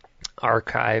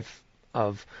archive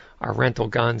of our rental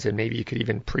guns, and maybe you could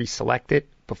even pre-select it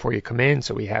before you come in,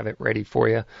 so we have it ready for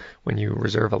you when you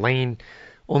reserve a lane.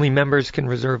 Only members can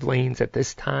reserve lanes at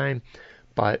this time,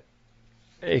 but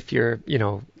if you're,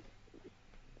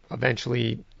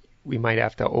 eventually we might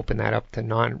have to open that up to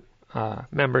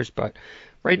non-members, but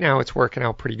right now it's working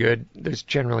out pretty good. There's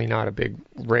generally not a big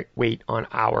wait on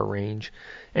our range.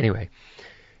 Anyway,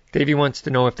 Davey wants to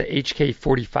know if the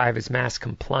HK45 is mass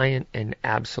compliant, and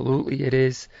absolutely it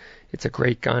is. It's a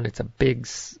great gun. It's a big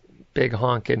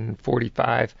honkin'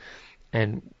 45,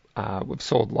 and we've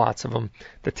sold lots of them.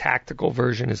 The tactical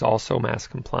version is also mass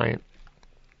compliant.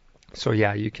 So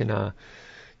yeah, you can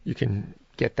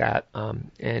get that.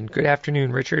 And good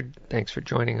afternoon, Richard. Thanks for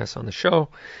joining us on the show.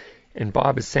 And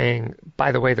Bob is saying,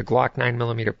 by the way, the Glock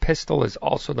 9mm pistol is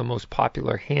also the most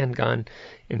popular handgun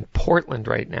in Portland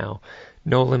right now.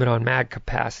 No limit on mag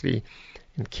capacity,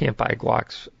 and can't buy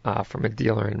Glocks from a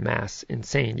dealer in Mass.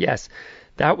 Insane. Yes,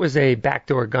 that was a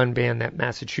backdoor gun ban that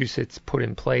Massachusetts put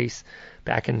in place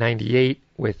back in '98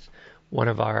 with one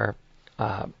of our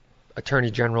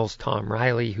attorney generals, Tom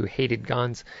Riley, who hated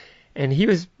guns. And he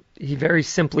very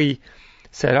simply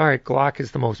said, all right, Glock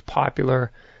is the most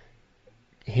popular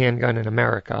handgun in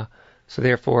America. So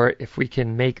therefore, if we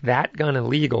can make that gun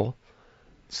illegal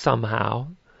somehow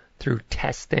through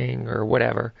testing or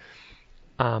whatever,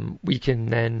 we can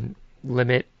then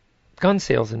limit gun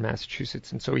sales in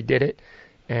Massachusetts. And so he did it,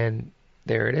 and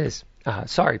there it is.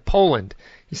 Poland.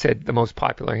 He said the most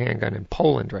popular handgun in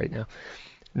Poland right now.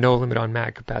 No limit on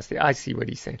mag capacity. I see what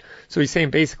he's saying. So he's saying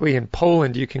basically in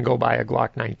Poland you can go buy a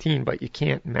Glock 19, but you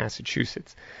can't in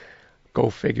Massachusetts. Go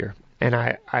figure. And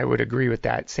I would agree with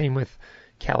that. Same with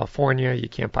California. You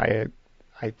can't buy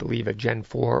I believe a Gen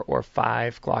 4 or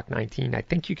 5 Glock 19. I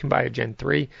think you can buy a Gen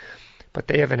 3, but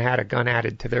they haven't had a gun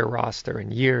added to their roster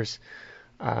in years.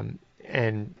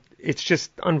 And it's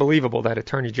just unbelievable that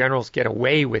attorney generals get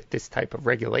away with this type of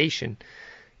regulation.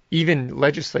 Even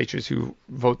legislatures who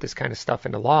vote this kind of stuff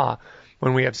into law,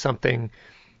 when we have something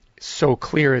so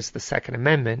clear as the Second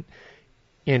Amendment,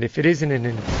 and if it isn't an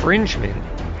infringement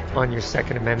on your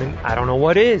Second Amendment, I don't know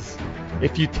what is.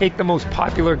 If you take the most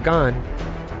popular gun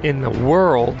in the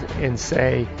world and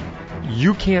say,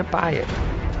 you can't buy it,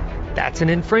 that's an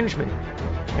infringement.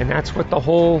 And that's what the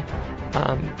whole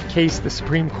case the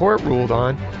Supreme Court ruled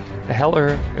on, the Heller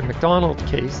and McDonald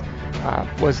case,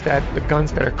 was that the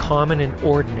guns that are common and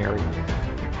ordinary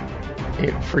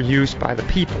for use by the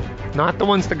people, not the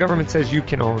ones the government says you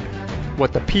can own,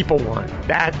 what the people want,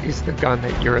 that is the gun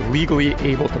that you're legally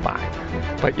able to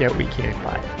buy, but yet we can't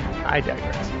buy it. I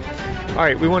digress. All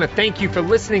right, we want to thank you for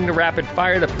listening to Rapid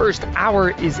Fire. The first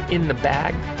hour is in the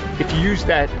bag. If you use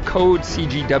that code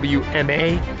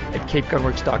CGWMA at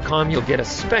CapeGunworks.com, you'll get a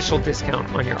special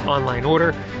discount on your online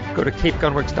order. Go to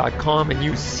capegunworks.com and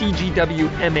use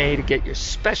CGWMA to get your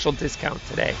special discount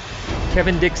today.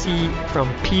 Kevin Dixie from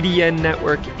PDN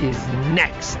Network is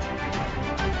next.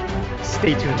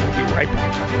 Stay tuned. We'll be right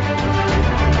back.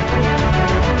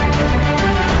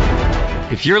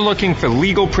 If you're looking for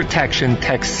legal protection,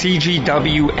 text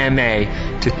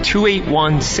CGWMA to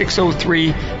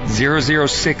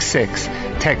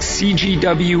 281-603-0066. Text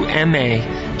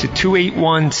CGWMA to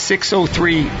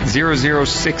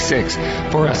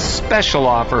 281-603-0066 for a special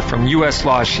offer from U.S.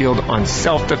 Law Shield on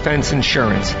self-defense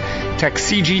insurance. Text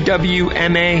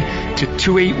CGWMA to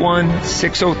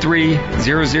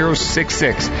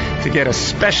 281-603-0066 to get a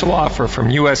special offer from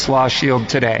U.S. Law Shield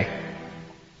today.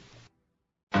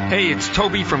 Hey, it's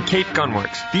Toby from Cape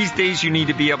Gunworks. These days you need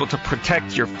to be able to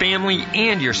protect your family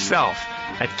and yourself.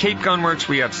 At Cape Gunworks,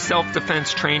 we have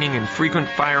self-defense training and frequent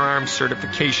firearms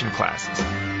certification classes.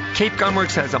 Cape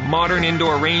Gunworks has a modern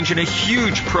indoor range and a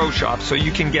huge pro shop so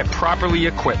you can get properly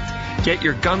equipped. Get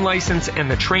your gun license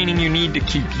and the training you need to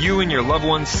keep you and your loved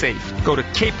ones safe. Go to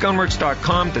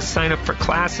capegunworks.com to sign up for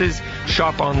classes,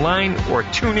 shop online, or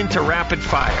tune into Rapid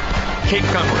Fire. Cape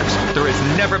Gunworks, there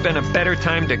has never been a better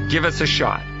time to give us a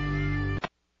shot.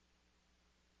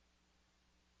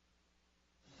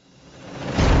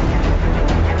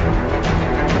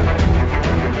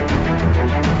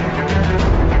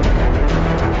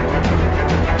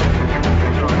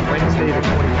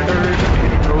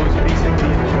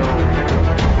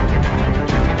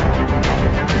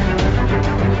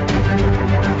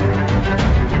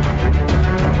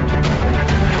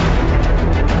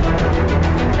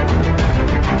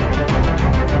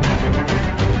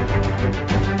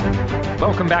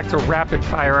 Welcome back to Rapid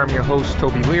Fire. I'm your host,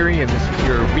 Toby Leary, and this is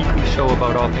your weekly show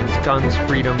about all things guns,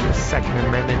 freedom, the Second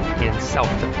Amendment, and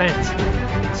self-defense.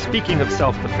 Speaking of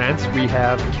self-defense, we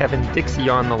have Kevin Dixie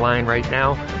on the line right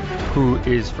now, who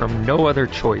is from No Other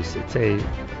Choice. It's a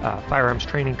firearms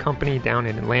training company down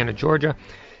in Atlanta, Georgia,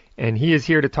 and he is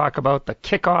here to talk about the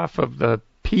kickoff of the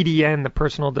PDN, the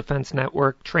Personal Defense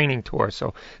Network training tour.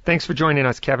 So thanks for joining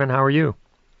us, Kevin. How are you?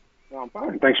 I'm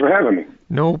fine. Thanks for having me.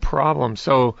 No problem.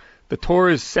 So the tour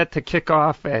is set to kick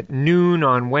off at noon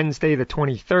on Wednesday the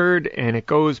 23rd, and it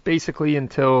goes basically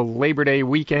until Labor Day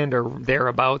weekend or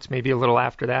thereabouts, maybe a little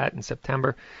after that in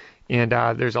September. And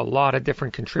there's a lot of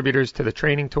different contributors to the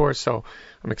training tour, so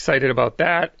I'm excited about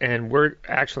that. And we're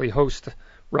actually host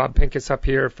Rob Pincus up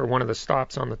here for one of the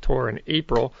stops on the tour in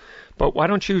April. But why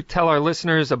don't you tell our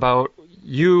listeners about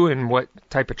you and what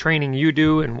type of training you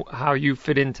do and how you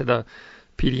fit into the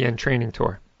PDN training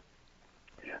tour?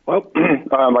 Well,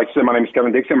 like I said, my name is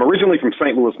Kevin Dixie. I'm originally from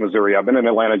St. Louis, Missouri. I've been in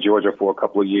Atlanta, Georgia for a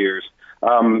couple of years.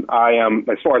 I am,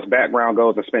 as far as background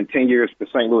goes, I spent 10 years at the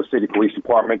St. Louis City Police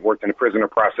Department, worked in the Prisoner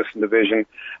Processing Division,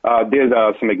 did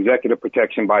some executive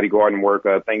protection, bodyguarding work,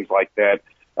 things like that,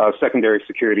 secondary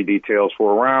security details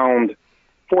for around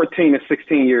 14 to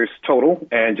 16 years total,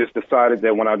 and just decided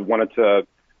that when I wanted to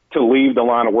leave the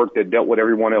line of work that dealt with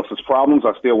everyone else's problems,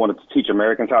 I still wanted to teach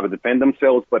Americans how to defend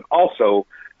themselves, but also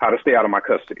how to stay out of my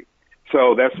custody.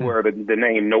 So that's where the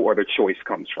name No Other Choice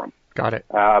comes from. Got it.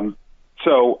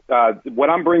 So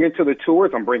what I'm bringing to the tour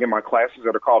is I'm bringing my classes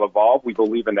that are called Evolve. We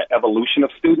believe in the evolution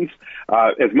of students.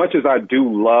 As much as I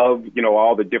do love,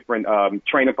 all the different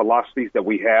training philosophies that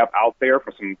we have out there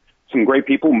for some great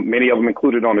people, many of them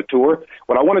included on the tour.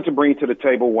 What I wanted to bring to the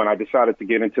table when I decided to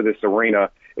get into this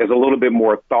arena is a little bit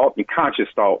more thought and conscious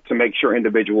thought to make sure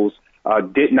individuals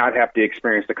did not have to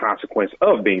experience the consequence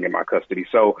of being in my custody.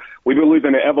 So we believe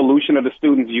in the evolution of the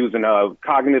students using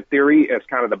cognitive theory as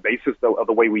kind of the basis of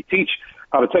the way we teach,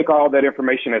 how to take all that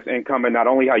information that's incoming, not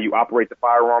only how you operate the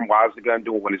firearm, why is the gun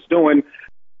doing what it's doing,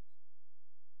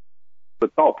 the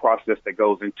thought process that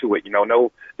goes into it.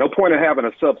 No point of having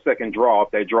a sub-second draw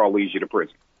if that draw leads you to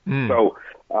prison. So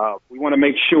we want to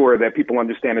make sure that people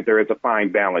understand that there is a fine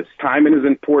balance. Timing is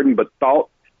important, but thought,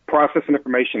 processing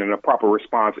information, and a proper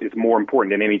response is more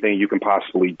important than anything you can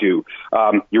possibly do.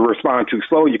 You respond too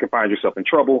slow, you can find yourself in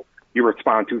trouble. You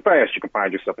respond too fast, you can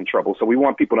find yourself in trouble. So we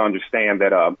want people to understand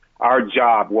that our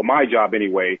job, well, my job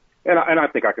anyway, and I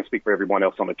think I can speak for everyone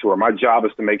else on the tour, my job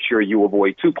is to make sure you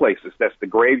avoid two places. That's the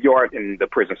graveyard and the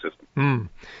prison system.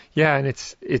 Yeah, and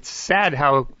it's sad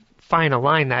how fine a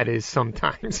line that is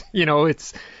sometimes.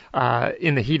 It's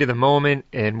in the heat of the moment,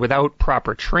 and without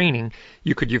proper training,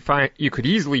 you could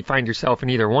easily find yourself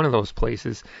in either one of those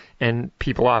places, and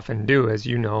people often do, as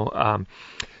you know.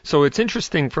 So it's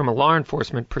interesting from a law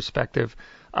enforcement perspective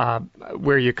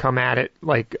where you come at it,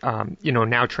 like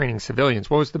now training civilians.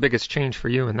 What was the biggest change for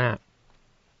you in that?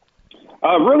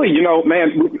 Really,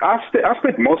 man, I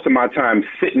spent most of my time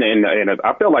sitting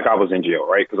I felt like I was in jail,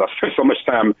 right? Because I spent so much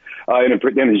time in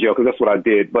jail because that's what I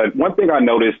did. But one thing I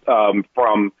noticed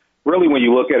from really when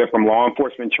you look at it from law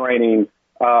enforcement training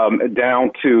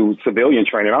down to civilian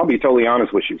training, I'll be totally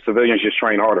honest with you, civilians just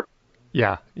train harder.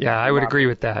 Yeah, I would agree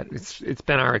with that. It's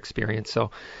been our experience,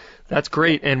 so that's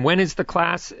great. And when is the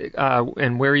class,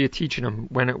 and where are you teaching them?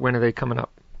 When are they coming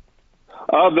up?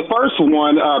 The first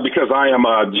one, because I am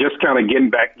just kind of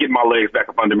getting my legs back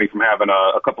up under me from having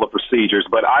a couple of procedures,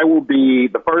 but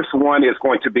the first one is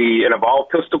going to be an Evolve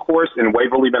pistol course in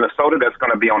Waverly, Minnesota. That's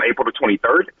going to be on April the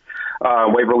 23rd.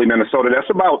 Waverly, Minnesota. It's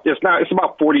about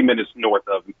 40 minutes north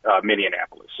of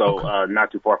Minneapolis, so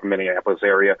not too far from Minneapolis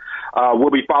area. We'll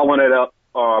be following it up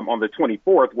on the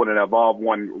 24th with an Evolve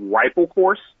 1 rifle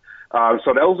course.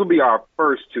 So those will be our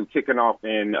first two, kicking off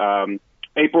in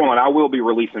April, and I will be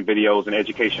releasing videos and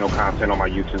educational content on my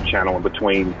YouTube channel in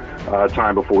between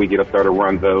time before we get up there to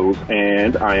run those,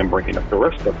 and I am bringing up the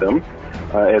rest of them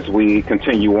as we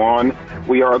continue on.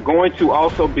 We are going to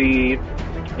also be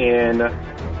in,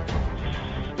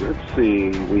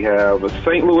 we have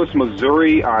St. Louis,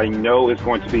 Missouri. I know it's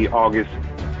going to be August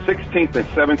 16th and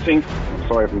 17th. I'm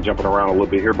sorry if I'm jumping around a little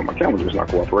bit here, but my calendar is not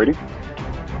cooperating.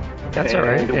 That's all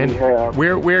right. And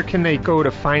where can they go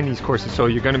to find these courses? So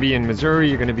you're going to be in Missouri,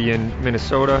 you're going to be in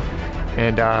Minnesota,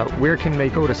 and where can they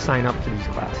go to sign up for these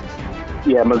classes?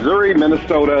 Yeah, Missouri,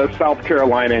 Minnesota, South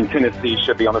Carolina, and Tennessee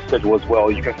should be on the schedule as well.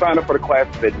 You can sign up for the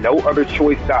classes at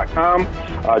nootherchoice.com.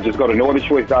 Just go to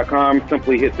nootherchoice.com,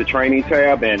 simply hit the training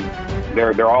tab, and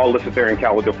they're all listed there in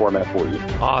calendar format for you.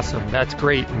 Awesome. That's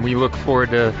great. And we look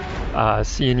forward to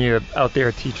seeing you out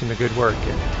there teaching the good work.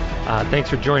 And thanks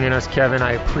for joining us, Kevin.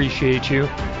 I appreciate you.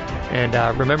 And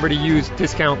remember to use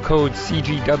discount code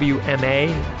CGWMA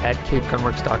at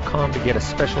CapeGunworks.com to get a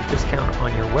special discount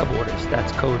on your web orders.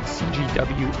 That's code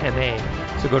CGWMA.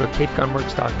 So go to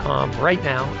CapeGunworks.com right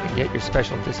now and get your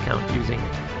special discount using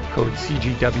code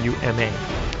CGWMA.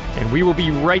 And we will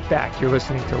be right back. You're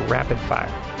listening to Rapid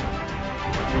Fire.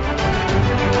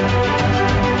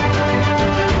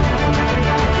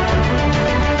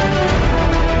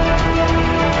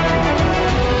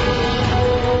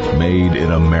 Made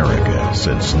in America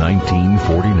since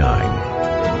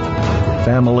 1949.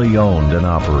 Family owned and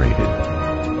operated.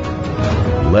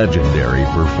 Legendary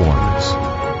performance.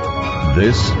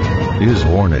 This is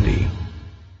Hornady.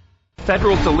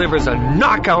 Federal delivers a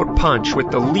knockout punch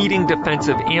with the leading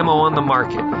defensive ammo on the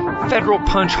market. Federal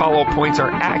Punch hollow points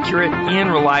are accurate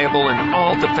and reliable in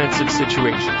all defensive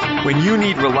situations. When you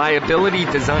need reliability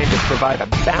designed to provide a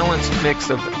balanced mix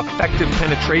of effective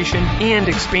penetration and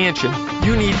expansion,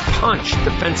 you need Punch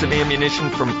defensive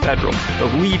ammunition from Federal, the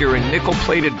leader in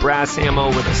nickel-plated brass ammo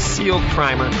with a sealed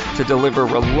primer to deliver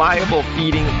reliable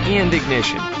feeding and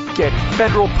ignition. Get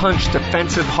Federal Punch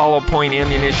defensive hollow point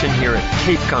ammunition here at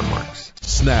Cape Gunworks.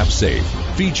 Snap Safe,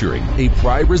 featuring a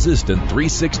pry-resistant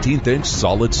 3/16-inch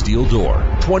solid steel door,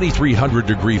 2300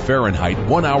 degree Fahrenheit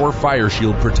 1-hour fire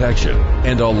shield protection,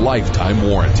 and a lifetime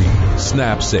warranty.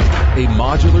 Snap Safe, a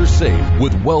modular safe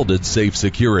with welded safe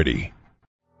security.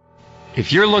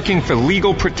 If you're looking for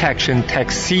legal protection,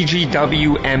 text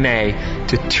CGWMA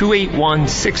to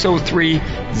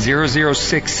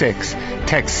 281-603-0066.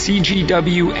 Text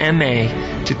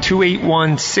CGWMA to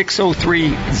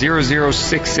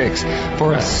 281-603-0066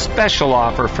 for a special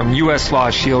offer from U.S. Law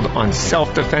Shield on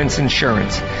self-defense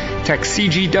insurance. Text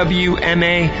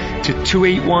CGWMA to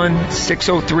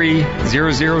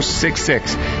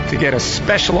 281-603-0066 to get a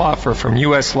special offer from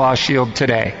U.S. Law Shield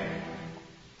today.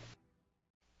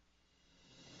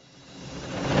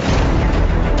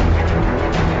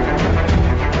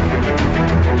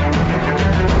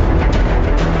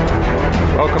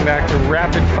 Welcome back to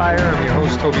Rapid Fire. I'm your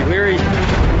host, Toby Leary.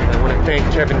 I want to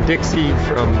thank Kevin Dixie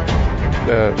from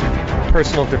the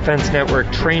Personal Defense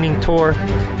Network training tour.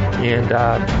 And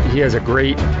he has a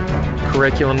great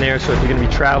curriculum there. So if you're going to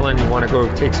be traveling, you want to go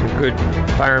take some good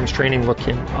firearms training, look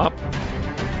him up.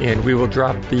 And we will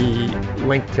drop the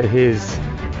link to his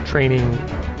training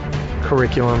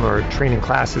curriculum or training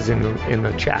classes in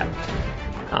the chat.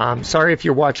 Sorry if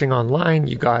you're watching online,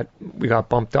 we got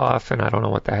bumped off, and I don't know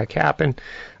what the heck happened.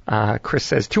 Chris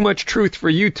says, too much truth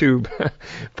for YouTube.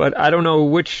 But I don't know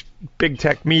which big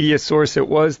tech media source it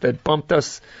was that bumped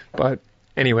us. But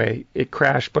anyway, it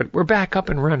crashed, but we're back up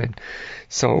and running.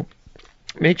 So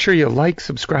make sure you like,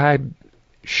 subscribe,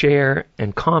 share,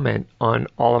 and comment on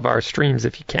all of our streams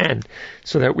if you can,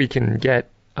 so that we can get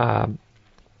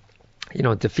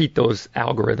defeat those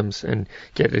algorithms and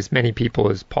get as many people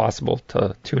as possible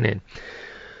to tune in.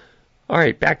 All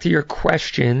right, back to your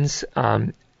questions.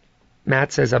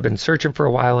 Matt says, I've been searching for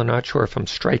a while and not sure if I'm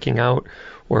striking out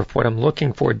or if what I'm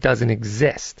looking for doesn't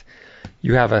exist.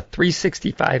 You have a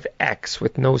 365X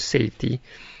with no safety,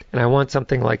 and I want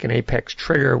something like an Apex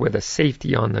trigger with a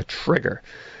safety on the trigger.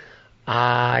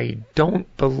 I don't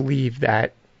believe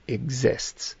that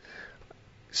exists.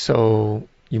 So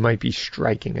you might be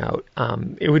striking out.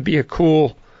 It would be a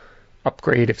cool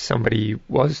upgrade if somebody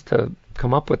was to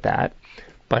come up with that,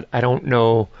 but I don't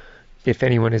know if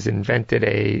anyone has invented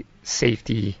a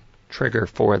safety trigger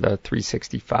for the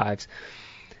 365s.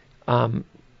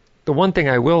 The one thing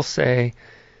I will say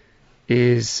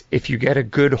is if you get a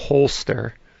good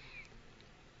holster,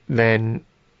 then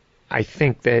I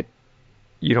think that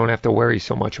you don't have to worry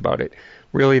so much about it.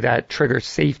 Really, that trigger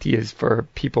safety is for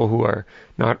people who are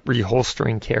not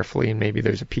reholstering carefully, and maybe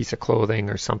there's a piece of clothing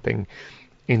or something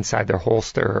inside their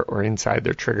holster or inside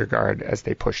their trigger guard as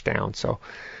they push down. So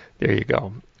there you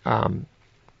go.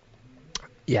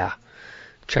 Yeah,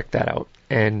 check that out.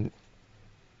 And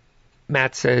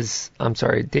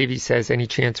Davey says, any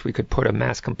chance we could put a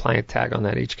mass compliant tag on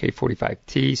that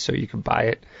HK45T so you can buy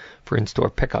it for in-store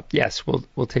pickup? Yes,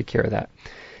 we'll take care of that.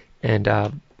 And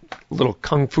little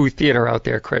Kung Fu Theater out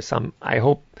there, Chris. I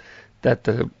hope that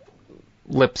the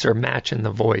lips are matching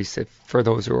the voice for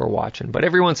those who are watching. But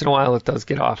every once in a while it does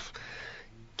get off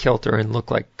kilter and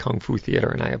look like Kung Fu Theater,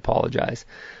 and I apologize.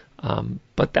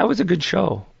 But that was a good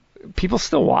show. People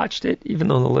still watched it, even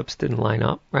though the lips didn't line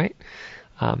up, right?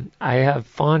 I have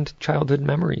fond childhood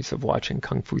memories of watching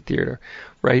Kung Fu Theater,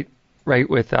 right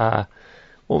with, what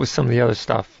was some of the other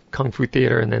stuff? Kung Fu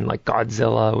Theater, and then like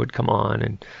Godzilla would come on,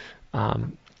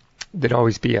 and there'd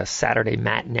always be a Saturday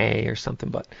matinee or something.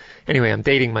 But anyway, I'm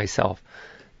dating myself.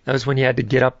 That was when you had to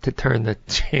get up to turn the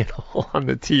channel on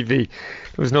the TV.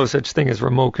 There was no such thing as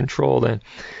remote control then.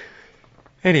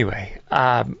 Anyway,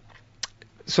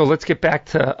 so let's get back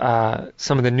to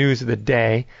some of the news of the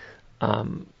day.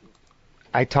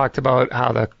 I talked about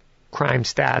how the crime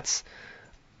stats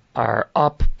are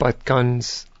up, but gun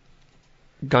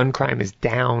crime is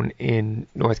down in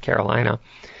North Carolina.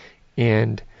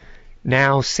 And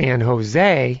now San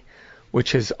Jose,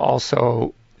 which is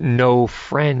also no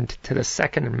friend to the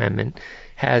Second Amendment,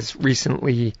 has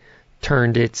recently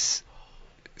turned its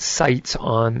sights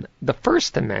on the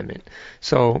First Amendment.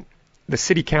 So the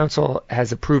City Council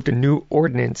has approved a new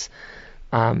ordinance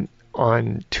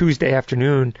on Tuesday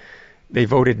afternoon. They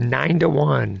voted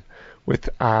 9-1 with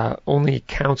only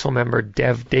Council Member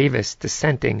Dev Davis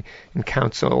dissenting and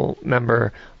Council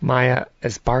Member Maya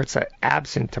Esparza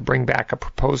absent to bring back a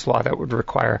proposed law that would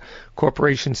require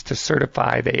corporations to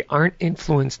certify they aren't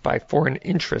influenced by foreign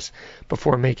interests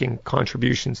before making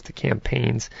contributions to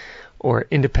campaigns or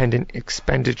independent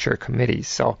expenditure committees.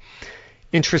 So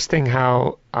interesting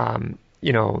how,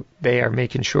 they are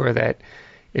making sure that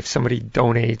if somebody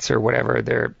donates or whatever,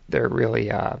 they're really,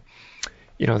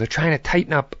 they're trying to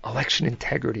tighten up election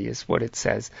integrity is what it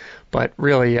says. But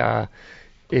really,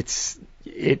 it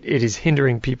is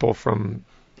hindering people from,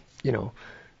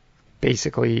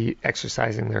 basically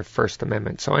exercising their First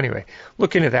Amendment. So anyway,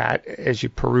 look into that as you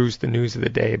peruse the news of the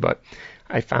day. But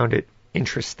I found it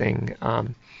interesting,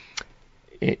 along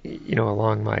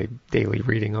my daily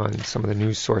reading on some of the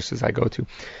news sources I go to.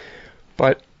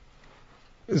 But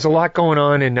there's a lot going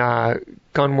on in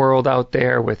gun world out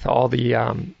there with all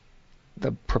the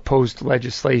proposed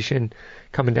legislation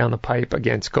coming down the pipe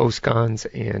against ghost guns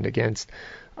and against,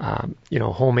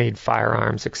 homemade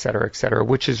firearms, et cetera,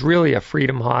 which is really a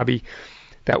freedom hobby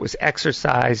that was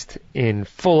exercised in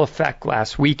full effect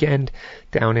last weekend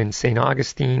down in St.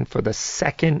 Augustine for the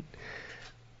second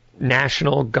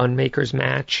National Gunmakers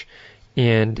Match.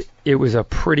 And it was a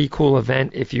pretty cool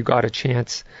event. If you got a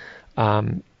chance,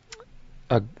 to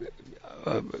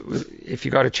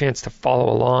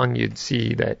follow along, you'd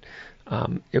see that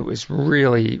it was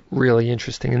really, really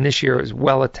interesting. And this year it was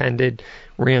well attended,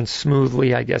 ran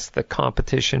smoothly. I guess the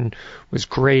competition was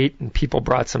great, and people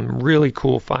brought some really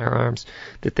cool firearms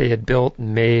that they had built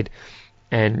and made.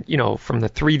 And, from the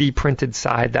 3D printed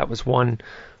side, that was one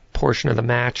portion of the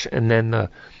match. And then the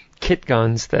kit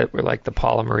guns that were like the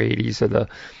Polymer 80s or the,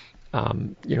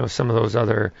 some of those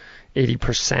other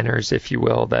 80%ers, if you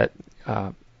will, that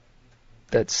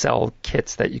sell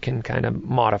kits that you can kind of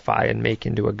modify and make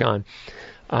into a gun.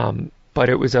 But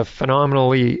it was a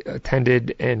phenomenally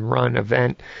attended and run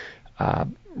event.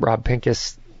 Rob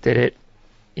Pincus did it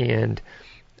and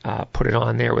put it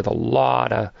on there with a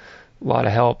lot of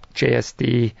help.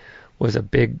 JSD was a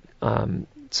big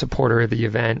supporter of the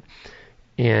event.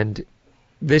 And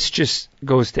this just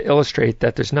goes to illustrate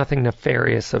that there's nothing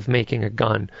nefarious of making a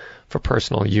gun for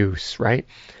personal use, right?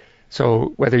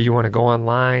 So whether you want to go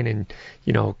online and,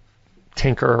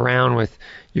 tinker around with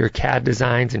your CAD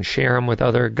designs and share them with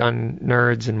other gun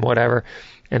nerds and whatever,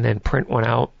 and then print one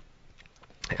out.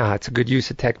 It's a good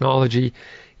use of technology,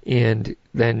 and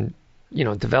then,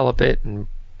 develop it and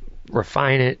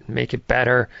refine it and make it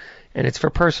better. And it's for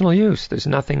personal use. There's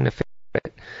nothing to fix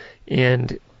it.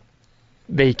 And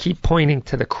they keep pointing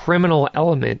to the criminal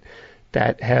element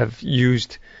that have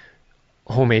used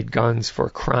homemade guns for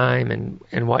crime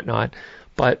and whatnot.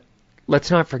 But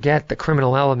let's not forget the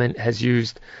criminal element has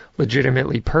used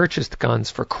legitimately purchased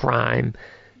guns for crime,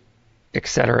 et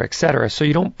cetera, et cetera. So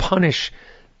you don't punish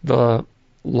the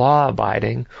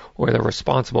law-abiding or the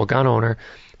responsible gun owner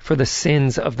for the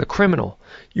sins of the criminal.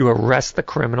 You arrest the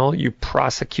criminal, you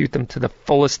prosecute them to the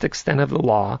fullest extent of the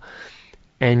law,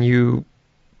 and you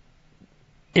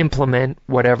implement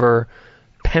whatever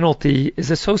penalty is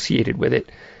associated with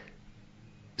it.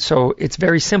 So it's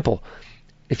very simple.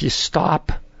 If you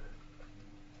stop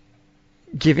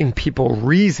giving people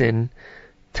reason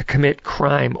to commit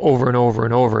crime over and over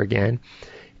and over again,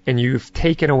 and you've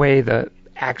taken away the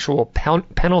actual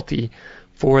penalty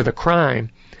for the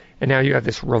crime, and now you have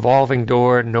this revolving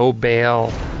door, no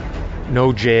bail,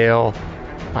 no jail,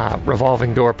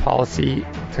 revolving door policy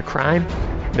to crime,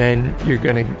 then you're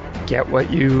going to get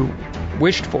what you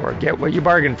wished for, get what you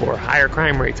bargained for, higher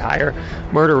crime rates, higher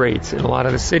murder rates in a lot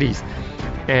of the cities.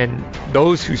 And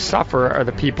those who suffer are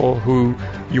the people who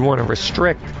you want to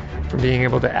restrict from being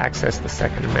able to access the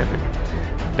Second Amendment.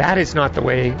 That is not the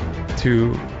way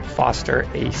to foster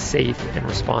a safe and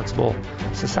responsible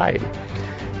society,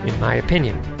 in my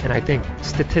opinion. And I think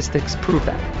statistics prove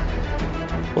that.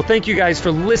 Well, thank you guys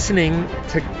for listening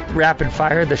to Rapid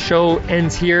Fire. The show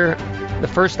ends here, the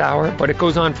first hour, but it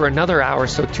goes on for another hour,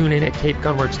 so tune in at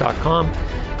capegunworks.com.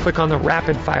 Click on the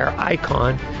Rapid Fire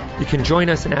icon. You can join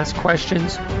us and ask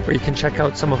questions, or you can check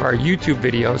out some of our YouTube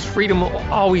videos. Freedom will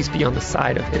always be on the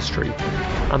side of history.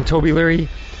 I'm Toby Leary.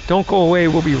 Don't go away.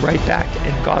 We'll be right back,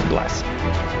 and God bless.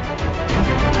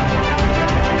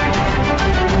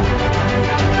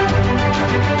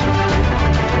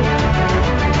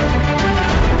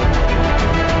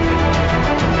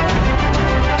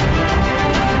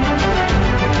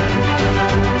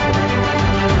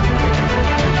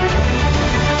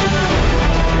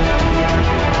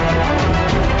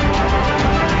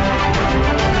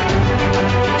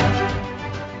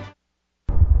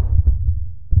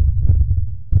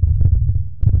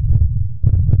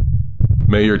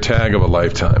 May your tag of a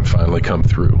lifetime finally come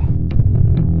through.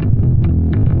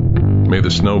 May the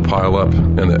snow pile up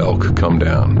and the elk come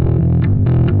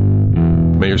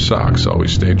down. May your socks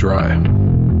always stay dry.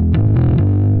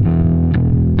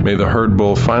 May the herd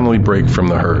bull finally break from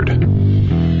the herd.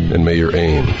 And may your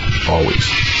aim always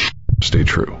stay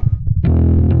true.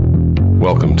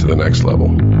 Welcome to the next level.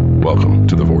 Welcome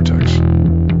to the Vortex.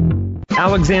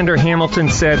 Alexander Hamilton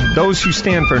said, "Those who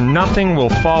stand for nothing will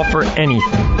fall for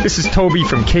anything." This is Toby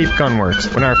from Cape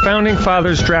Gunworks. When our founding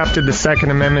fathers drafted the Second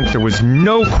Amendment, there was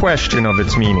no question of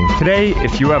its meaning. Today,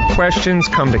 if you have questions,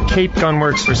 come to Cape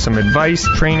Gunworks for some advice,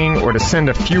 training, or to send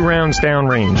a few rounds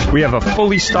downrange. We have a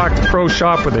fully stocked pro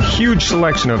shop with a huge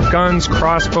selection of guns,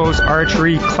 crossbows,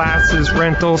 archery, classes,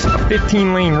 rentals, a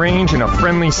 15-lane range, and a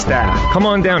friendly staff. Come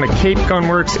on down to Cape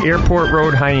Gunworks, Airport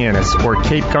Road, Hyannis, or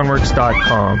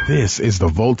capegunworks.com. This is the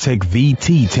Voltec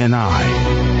VT10i.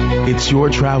 It's your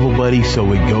travel buddy,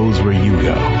 so it goes where you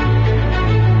go.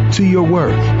 To your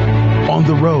work, on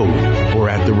the road, or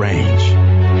at the range.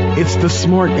 It's the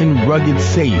smart and rugged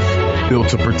safe built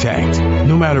to protect,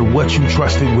 no matter what you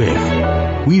trust it with.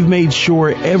 We've made sure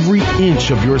every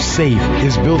inch of your safe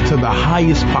is built to the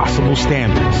highest possible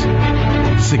standards.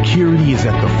 Security is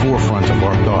at the forefront of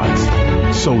our thoughts,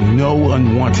 so no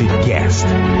unwanted guest.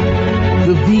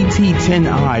 The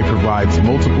VT10i provides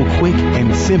multiple quick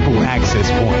and simple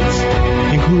access points,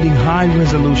 including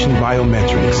high-resolution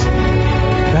biometrics,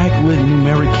 backlit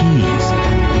numeric keys,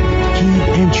 key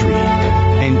entry,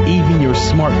 and even your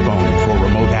smartphone for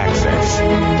remote access.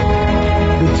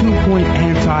 The 2-point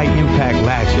anti-impact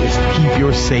latches keep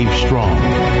your safe strong,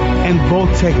 and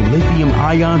Voltec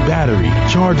lithium-ion battery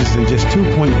charges in just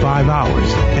 2.5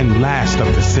 hours and lasts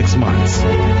up to 6 months,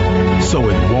 so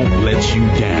it won't let you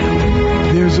down.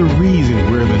 There's a reason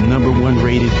we're the #1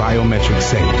 rated biometric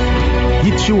safe.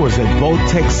 Get yours at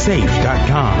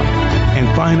VoltecSafe.com and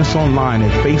find us online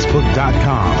at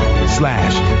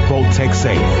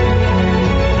Facebook.com/VoltecSafe.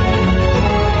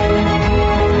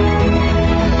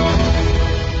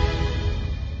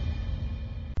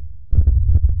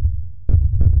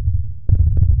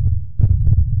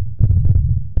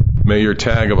 May your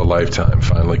tag of a lifetime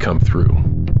finally come through.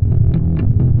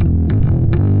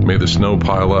 May the snow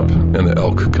pile up and the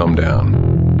elk come down.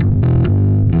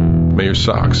 May your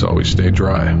socks always stay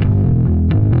dry. May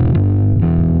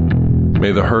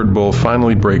the herd bull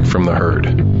finally break from the herd.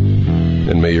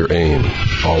 And may your aim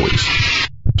always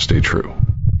stay true.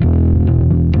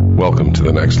 Welcome to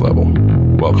the next level.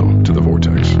 Welcome to the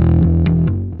Vortex.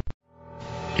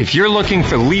 If you're looking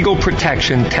for legal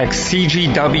protection, text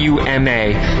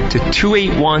CGWMA to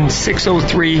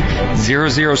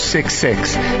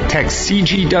 281-603-0066. Text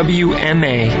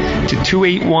CGWMA to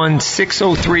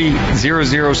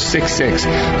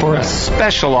 281-603-0066 for a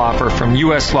special offer from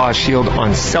U.S. Law Shield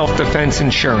on self-defense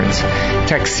insurance.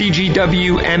 Text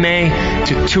CGWMA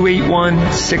to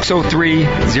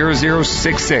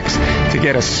 281-603-0066 to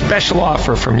get a special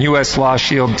offer from U.S. Law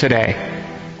Shield today.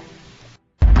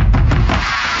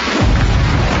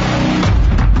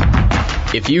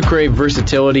 If you crave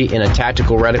versatility in a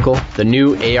tactical reticle, the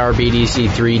new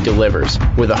ARBDC3 delivers,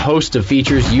 with a host of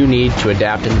features you need to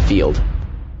adapt in the field.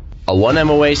 A 1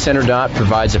 MOA center dot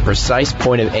provides a precise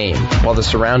point of aim, while the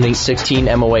surrounding 16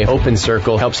 MOA open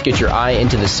circle helps get your eye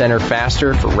into the center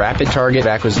faster for rapid target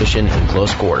acquisition in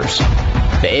close quarters.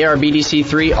 The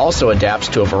ARBDC3 also adapts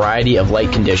to a variety of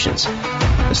light conditions.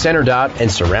 The center dot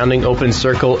and surrounding open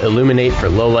circle illuminate for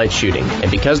low light shooting, and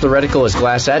because the reticle is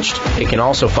glass etched, it can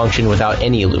also function without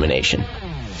any illumination.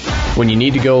 When you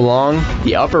need to go long,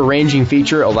 the upper ranging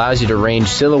feature allows you to range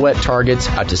silhouette targets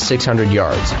up to 600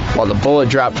 yards, while the bullet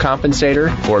drop compensator,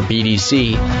 or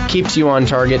BDC, keeps you on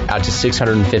target out to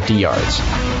 650 yards.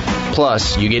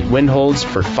 Plus, you get wind holds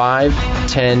for 5,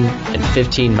 10, and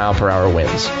 15 mile per hour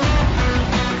winds.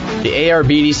 The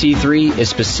ARBDC3 is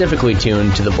specifically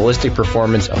tuned to the ballistic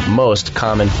performance of most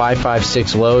common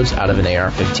 5.56 loads out of an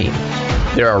AR-15.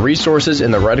 There are resources in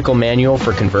the reticle manual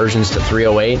for conversions to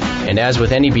 308, and as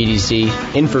with any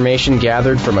BDC, information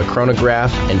gathered from a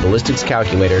chronograph and ballistics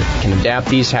calculator can adapt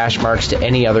these hash marks to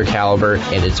any other caliber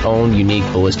and its own unique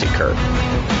ballistic curve.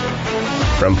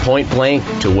 From point blank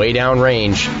to way down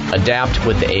range, adapt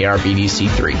with the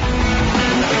ARBDC3.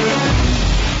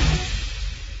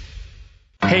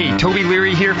 Hey, Toby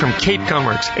Leary here from Cape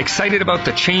Gunworks. Excited about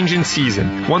the change in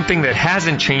season. One thing that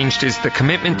hasn't changed is the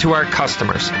commitment to our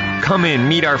customers. Come in,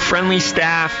 meet our friendly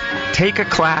staff, take a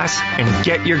class, and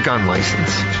get your gun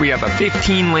license. We have a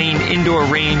 15-lane indoor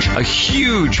range, a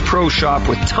huge pro shop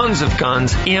with tons of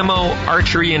guns, ammo,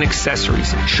 archery, and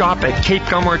accessories. Shop at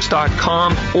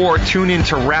CapeGunworks.com or tune in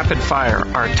to Rapid Fire,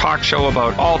 our talk show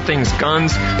about all things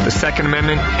guns, the Second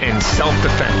Amendment, and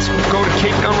self-defense. Go to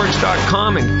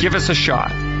CapeGunworks.com and give us a shot.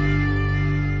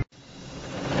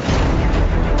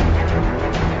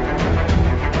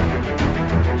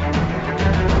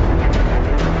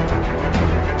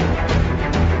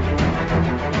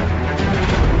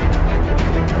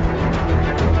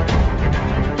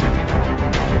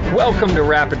 Welcome to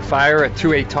Rapid Fire, a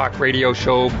 2A Talk radio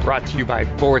show brought to you by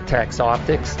Vortex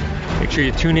Optics. Make sure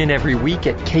you tune in every week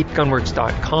at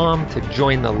CapeGunworks.com to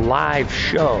join the live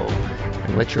show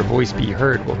and let your voice be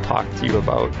heard. We'll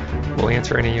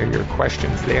answer any of your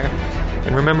questions there.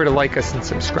 And remember to like us and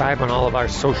subscribe on all of our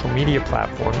social media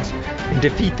platforms and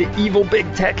defeat the evil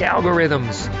big tech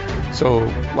algorithms. So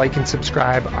like and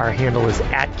subscribe. Our handle is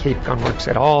at Cape Gunworks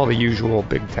at all the usual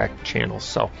big tech channels.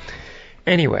 So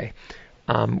anyway,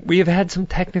 we have had some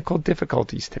technical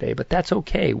difficulties today, but that's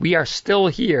okay. We are still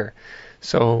here.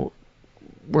 So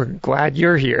we're glad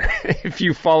you're here. If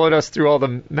you followed us through all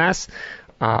the mess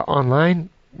online,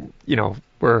 you know,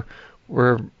 we're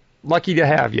lucky to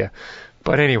have you.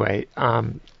 But anyway,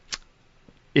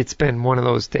 it's been one of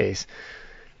those days.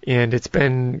 And it's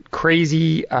been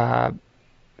crazy,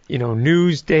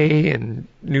 news day and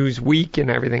news week and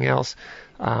everything else.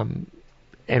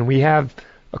 And we have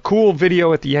a cool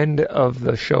video at the end of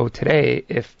the show today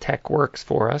if tech works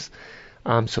for us.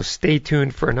 So stay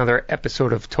tuned for another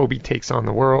episode of Toby Takes on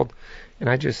the World. And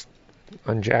I just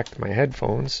unjacked my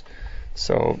headphones.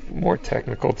 So more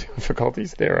technical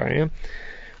difficulties. There I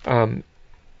am.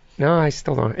 No, I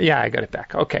still don't. Yeah, I got it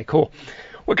back. Okay, cool.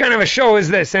 What kind of a show is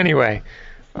this anyway?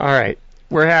 All right.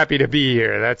 We're happy to be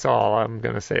here. That's all I'm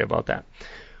going to say about that.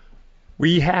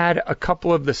 We had a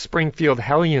couple of the Springfield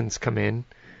Hellions come in.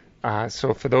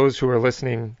 So for those who are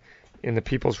listening in the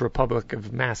People's Republic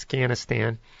of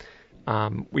Afghanistan,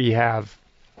 we have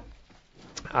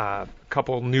a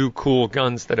couple new cool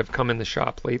guns that have come in the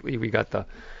shop lately. We got the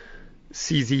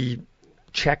CZ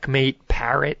Checkmate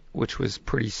Parrot, which was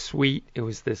pretty sweet. It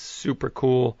was this super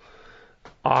cool,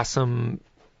 awesome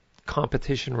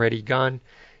competition-ready gun.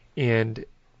 And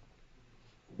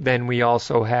then we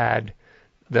also had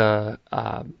the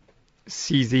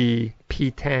CZ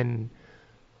P10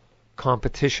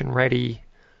 competition-ready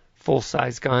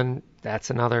full-size gun. That's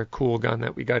another cool gun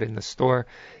that we got in the store.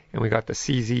 And we got the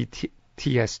CZ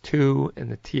TS2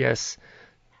 and the TS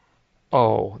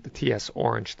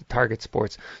Orange, the Target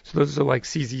Sports. So those are like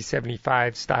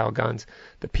CZ75 style guns.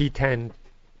 The P10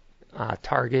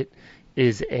 Target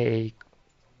is a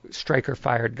striker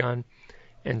fired gun.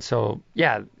 And so,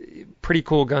 yeah, pretty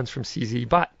cool guns from CZ.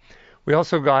 But we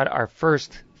also got our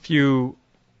first few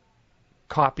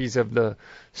copies of the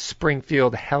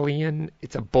Springfield Hellion.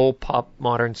 It's a bullpup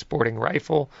modern sporting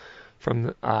rifle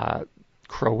from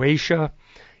Croatia.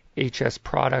 HS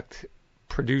Product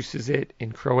produces it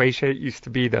in Croatia. It used to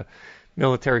be the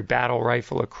military battle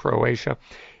rifle of Croatia.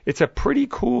 It's a pretty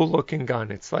cool looking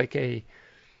gun. It's like I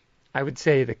would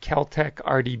say the Keltec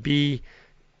RDB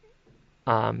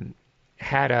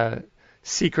had a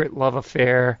secret love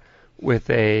affair with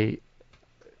a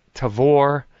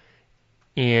Tavor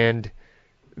and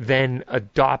then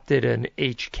adopted an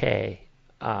HK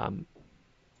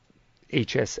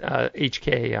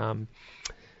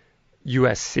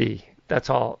USC. That's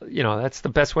all, that's the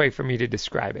best way for me to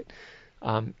describe it.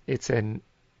 It's an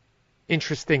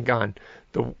interesting gun.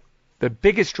 The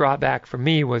biggest drawback for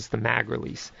me was the mag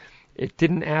release. It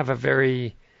didn't have a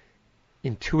very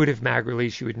intuitive mag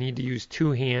release. You would need to use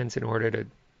two hands in order to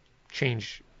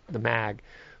change the mag.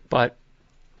 But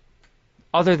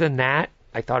other than that,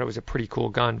 I thought it was a pretty cool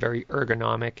gun, very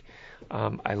ergonomic.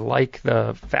 I like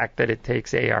the fact that it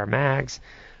takes AR mags.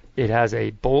 It has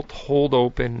a bolt hold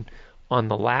open on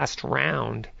the last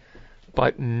round,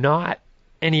 but not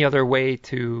any other way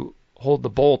to hold the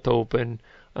bolt open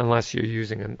unless you're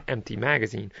using an empty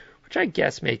magazine, which I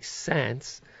guess makes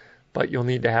sense, but you'll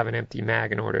need to have an empty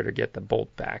mag in order to get the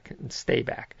bolt back and stay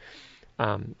back.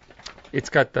 It's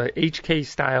got the HK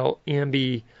style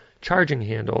ambi charging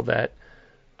handle that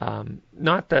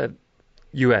not the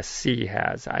USC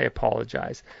has. I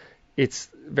apologize. It's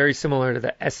very similar to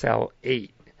the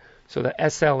SL8. So the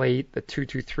SL8, the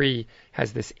 223,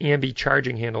 has this ambi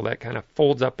charging handle that kind of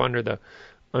folds up under the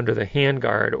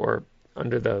handguard or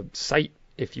under the sight,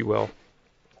 if you will.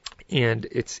 And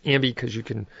it's ambi because you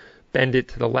can bend it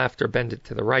to the left or bend it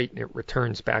to the right, and it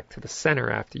returns back to the center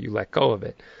after you let go of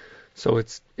it. So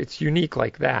it's unique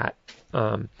like that.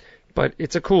 But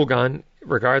it's a cool gun.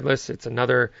 Regardless, it's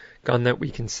another gun that we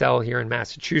can sell here in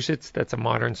Massachusetts. That's a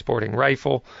modern sporting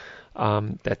rifle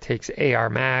that takes AR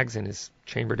mags and is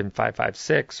chambered in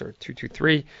 5.56 or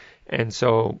 2.23. And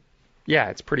so, yeah,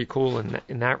 it's pretty cool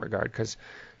in that regard because,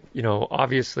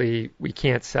 obviously we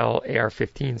can't sell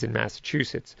AR-15s in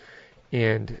Massachusetts.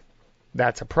 And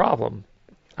that's a problem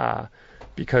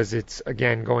because it's,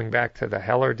 again, going back to the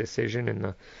Heller decision and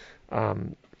the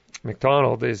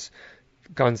McDonald is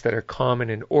guns that are common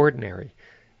and ordinary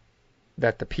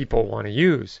that the people want to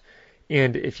use.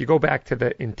 And if you go back to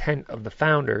the intent of the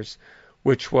founders,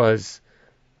 which was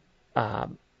to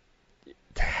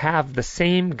have the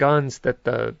same guns that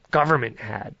the government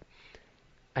had.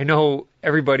 I know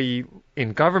everybody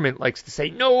in government likes to say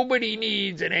nobody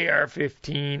needs an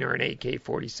AR-15 or an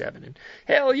AK-47. And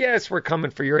hell yes, we're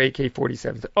coming for your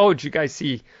AK-47s. Oh, did you guys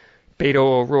see Beto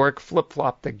O'Rourke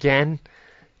flip-flopped again?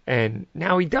 And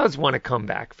now he does want to come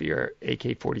back for your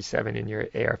AK-47 and your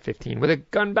AR-15 with a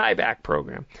gun buyback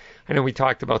program. I know we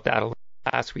talked about that a little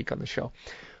last week on the show.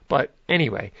 But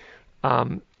anyway,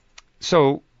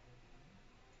 so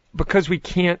because we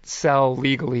can't sell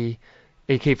legally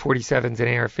AK-47s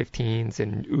and AR-15s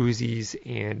and Uzis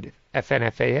and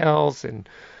FNFALs and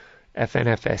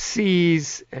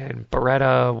FNFSCs and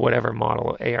Beretta, whatever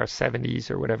model, AR-70s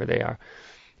or whatever they are,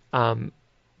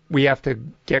 we have to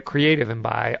get creative and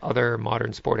buy other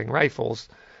modern sporting rifles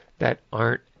that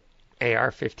aren't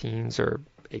AR-15s or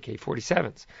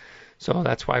AK-47s. So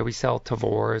that's why we sell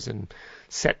Tavors and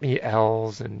Setme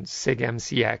Ls and Sig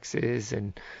MCXs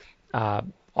and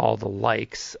all the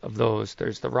likes of those.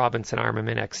 There's the Robinson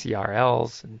Armament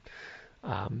XCRLs and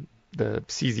the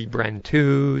CZ Bren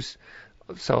 2s.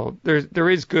 So there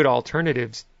is good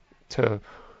alternatives to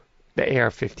the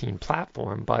AR-15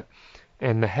 platform,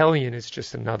 and the Hellion is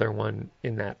just another one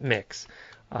in that mix.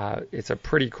 It's a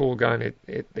pretty cool gun.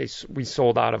 We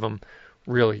sold out of them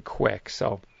really quick.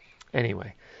 So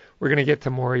anyway, we're going to get to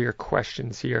more of your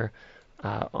questions here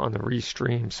on the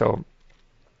restream. So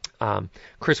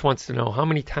Chris wants to know, how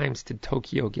many times did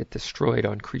Tokyo get destroyed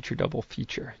on Creature Double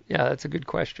Feature? Yeah, that's a good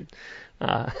question.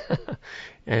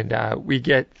 And we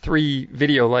get 3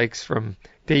 video likes from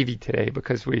Davey today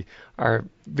because our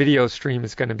video stream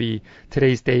is going to be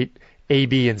today's date A,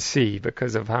 B, and C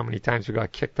because of how many times we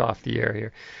got kicked off the air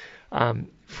here.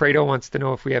 Fredo wants to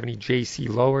know if we have any JC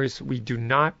lowers. We do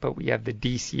not, but we have the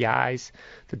DCIs,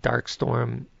 the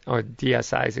Darkstorm, or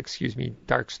DSIs, excuse me,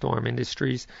 Darkstorm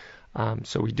Industries.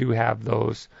 So we do have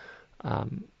those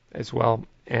as well.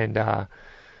 And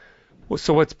Well,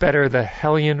 so what's better, the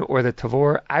Hellion or the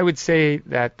Tavor? I would say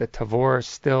that the Tavor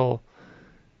still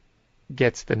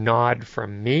gets the nod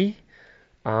from me,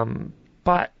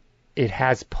 but it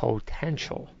has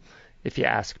potential, if you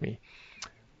ask me.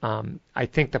 I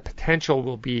think the potential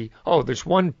will be, there's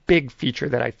one big feature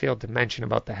that I failed to mention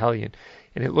about the Hellion,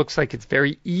 and it looks like it's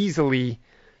very easily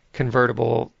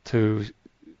convertible to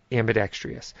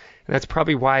ambidextrous. And that's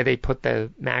probably why they put the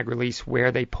mag release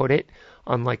where they put it,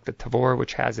 unlike the Tavor,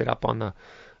 which has it up on the,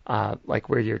 like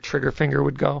where your trigger finger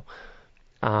would go.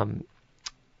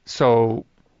 So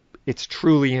it's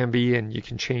truly ambi, and you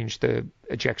can change the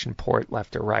ejection port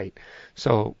left or right.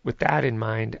 So with that in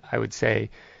mind, I would say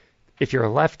if you're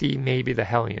a lefty, maybe the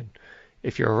Hellion.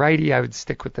 If you're a righty, I would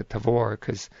stick with the Tavor,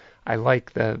 because I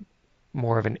like the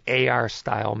more of an AR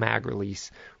style mag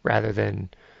release rather than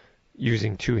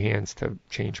using two hands to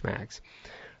change mags.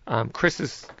 Chris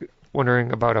is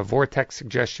wondering about a Vortex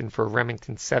suggestion for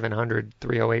Remington 700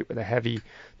 308 with a heavy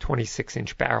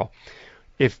 26-inch barrel.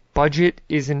 If budget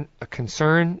isn't a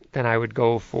concern, then I would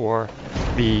go for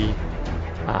the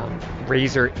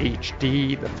Razor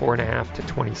HD, the 4.5 to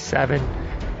 27.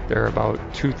 They're about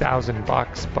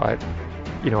 $2,000, but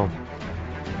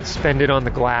spend it on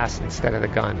the glass instead of the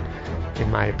gun.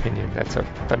 In my opinion, that's a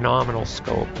phenomenal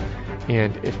scope.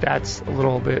 And if that's a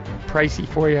little bit pricey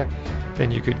for you,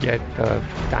 then you could get the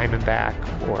Diamondback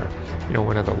or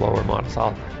one of the lower models.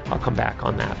 I'll come back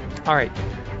on that. All right.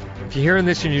 If you're hearing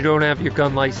this and you don't have your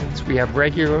gun license, we have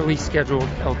regularly scheduled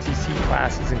LTC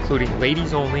classes, including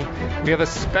ladies only. We have a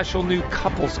special new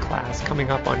couples class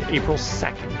coming up on April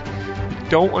 2nd. You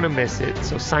don't want to miss it,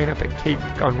 so sign up at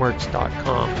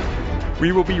capegunworks.com.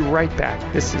 We will be right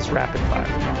back. This is Rapid Fire.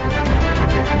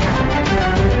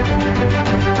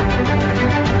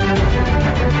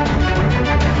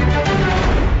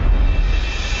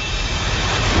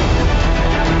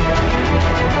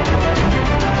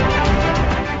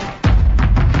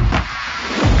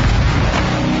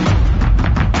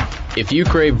 If you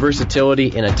crave versatility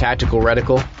in a tactical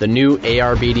reticle, the new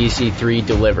AR-BDC-3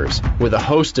 delivers, with a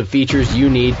host of features you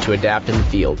need to adapt in the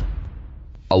field.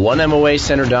 A 1 MOA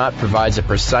center dot provides a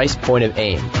precise point of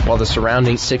aim, while the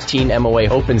surrounding 16 MOA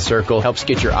open circle helps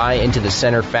get your eye into the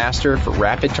center faster for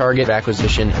rapid target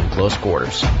acquisition in close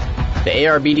quarters. The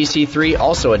AR-BDC-3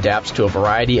 also adapts to a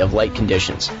variety of light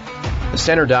conditions. The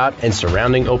center dot and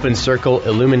surrounding open circle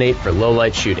illuminate for low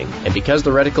light shooting, and because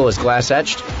the reticle is glass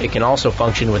etched, it can also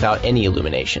function without any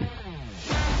illumination.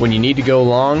 When you need to go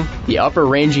long, the upper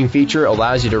ranging feature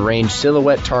allows you to range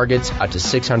silhouette targets out to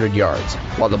 600 yards,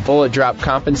 while the bullet drop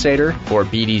compensator, or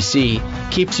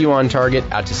BDC, keeps you on target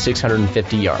out to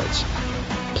 650 yards.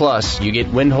 Plus, you get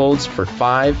wind holds for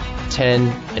 5, 10,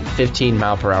 and 15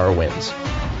 mile per hour winds.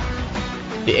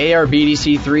 The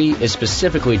AR-BDC-3 is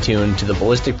specifically tuned to the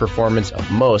ballistic performance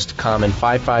of most common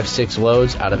 5.56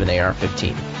 loads out of an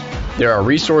AR-15. There are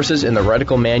resources in the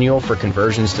reticle manual for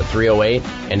conversions to 308,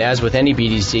 and as with any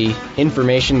BDC,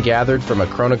 information gathered from a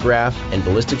chronograph and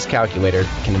ballistics calculator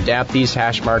can adapt these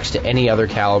hash marks to any other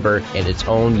caliber and its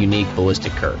own unique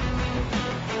ballistic curve.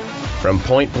 From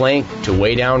point blank to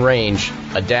way down range,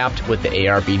 adapt with the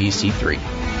AR-BDC-3.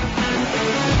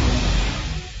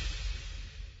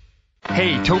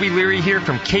 Hey, Toby Leary here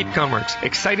from Cape Gunworks.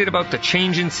 Excited about the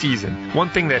change in season. One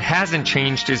thing that hasn't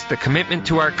changed is the commitment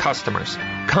to our customers.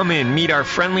 Come in, meet our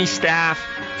friendly staff,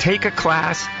 take a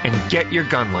class, and get your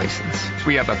gun license.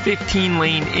 We have a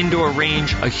 15-lane indoor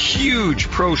range, a huge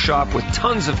pro shop with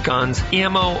tons of guns,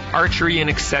 ammo, archery, and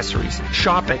accessories.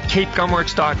 Shop at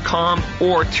capegunworks.com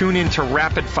or tune in to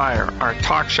Rapid Fire, our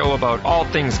talk show about all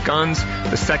things guns,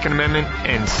 the Second Amendment,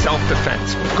 and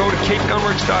self-defense. Go to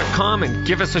capegunworks.com and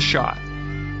give us a shot.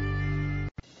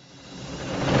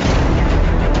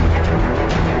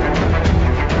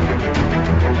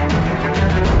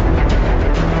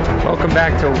 Welcome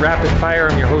back to Rapid Fire.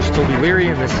 I'm your host, Toby Leary,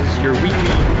 and this is your weekly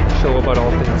show about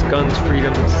all things guns,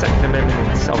 freedom, Second Amendment,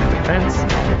 and self-defense.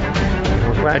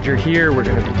 We're glad you're here. We're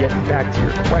going to be getting back to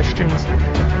your questions.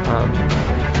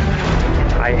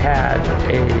 I had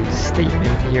a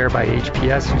statement here by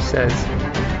HPS who says,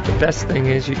 the best thing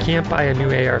is you can't buy a new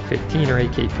AR-15 or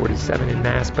AK-47 in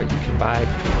mass, but you can buy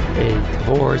a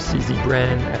Tavor, CZ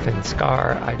Bren, FN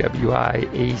Scar, IWI,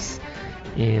 Ace,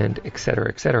 and et cetera,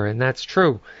 et cetera. And that's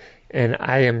true. And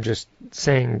I am just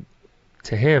saying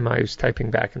to him, I was typing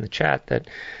back in the chat that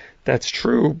that's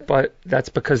true, but that's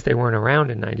because they weren't around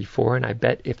in 94, and I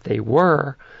bet if they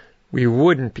were, we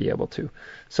wouldn't be able to.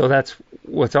 So that's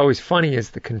what's always funny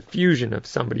is the confusion of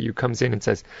somebody who comes in and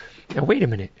says, now wait a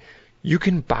minute, you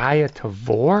can buy a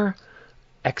Tavor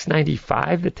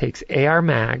X95 that takes AR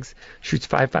mags, shoots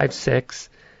 5.56,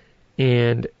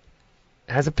 and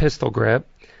has a pistol grip.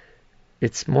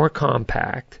 It's more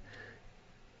compact,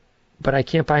 but I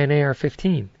can't buy an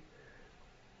AR-15.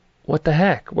 What the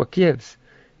heck? What gives?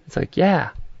 It's like, yeah,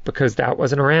 because that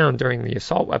wasn't around during the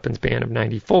assault weapons ban of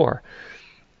 94.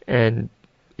 And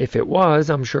if it was,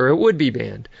 I'm sure it would be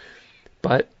banned.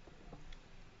 But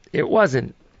it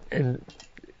wasn't. And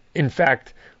in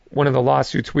fact, one of the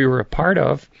lawsuits we were a part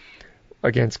of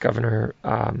against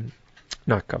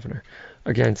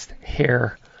against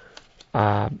Hare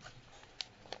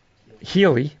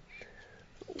Healy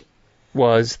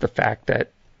was the fact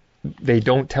that they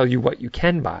don't tell you what you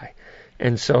can buy.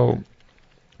 And so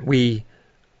we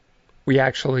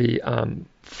actually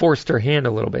forced her hand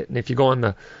a little bit. And if you go on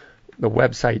the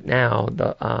website now,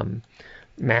 the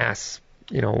mass.gov,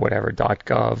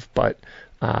 but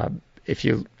if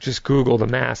you just Google the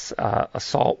mass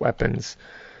assault weapons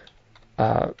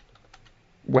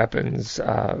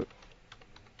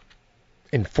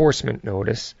enforcement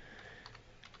notice,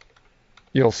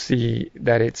 you'll see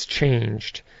that it's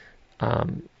changed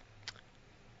to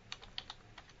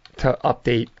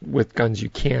update with guns you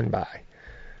can buy.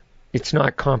 It's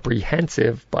not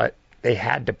comprehensive, but they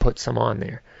had to put some on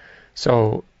there.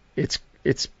 So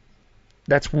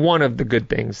that's one of the good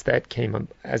things that came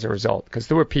as a result, because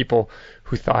there were people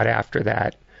who thought after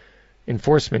that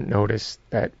enforcement notice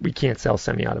that we can't sell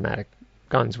semi-automatic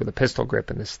guns with a pistol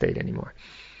grip in this state anymore.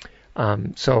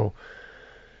 So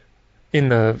in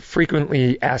the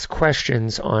frequently asked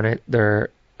questions on it,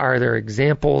 are there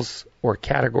examples or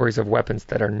categories of weapons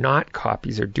that are not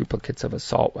copies or duplicates of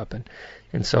assault weapon?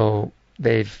 And so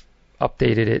they've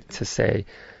updated it to say,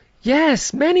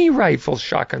 yes, many rifles,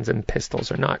 shotguns, and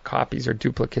pistols are not copies or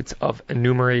duplicates of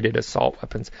enumerated assault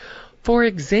weapons. For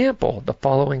example, the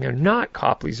following are not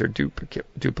copies or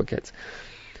duplicates.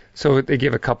 So they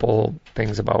give a couple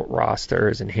things about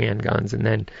rosters and handguns, and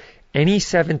then any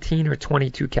 17 or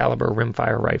 22 caliber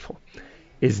rimfire rifle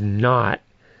is not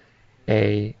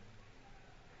a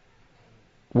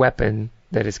weapon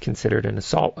that is considered an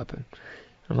assault weapon.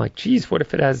 I'm like, geez, what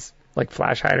if it has like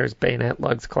flash hiders, bayonet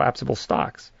lugs, collapsible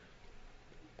stocks?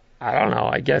 I don't know.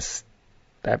 I guess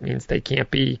that means they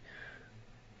can't be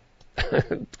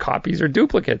copies or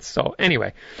duplicates. So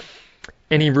anyway,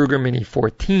 any Ruger Mini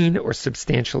 14 or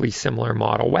substantially similar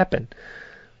model weapon.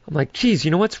 I'm like, geez,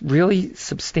 you know what's really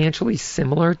substantially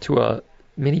similar to a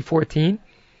Mini 14?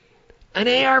 An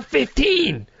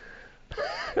AR-15.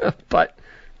 But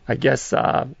I guess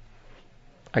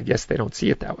they don't see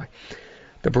it that way.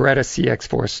 The Beretta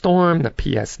CX4 Storm, the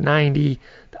PS90,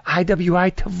 the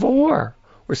IWI Tavor,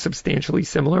 or substantially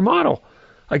similar model.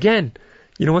 Again,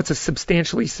 you know what's a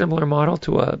substantially similar model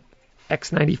to a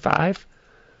X95?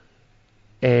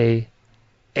 A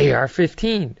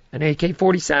AR-15, an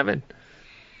AK-47.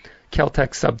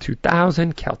 Kel-Tec Sub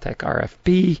 2000, Kel-Tec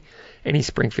RFB, any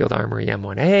Springfield Armory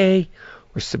M1A,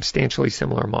 or substantially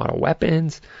similar model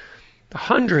weapons. The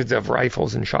hundreds of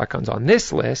rifles and shotguns on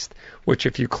this list, which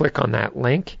if you click on that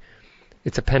link,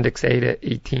 it's Appendix A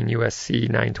to 18 U.S.C.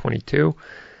 922.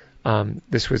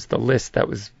 This was the list that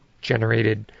was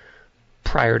generated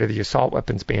prior to the assault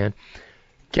weapons ban.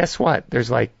 Guess what?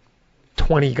 There's like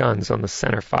 20 guns on the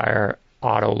centerfire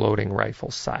auto-loading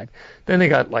rifle side. Then they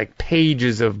got like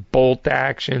pages of bolt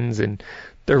actions, and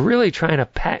they're really trying to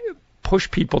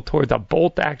push people towards a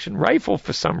bolt action rifle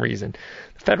for some reason.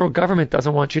 The federal government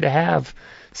doesn't want you to have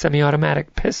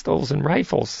semi-automatic pistols and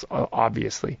rifles,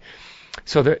 obviously.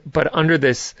 So, but under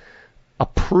this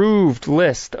approved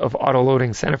list of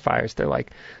auto-loading centerfires, they're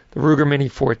like the Ruger Mini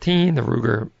 14, the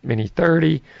Ruger Mini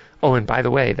 30. Oh, and by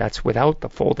the way, that's without the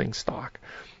folding stock.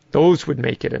 Those would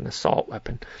make it an assault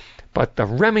weapon. But the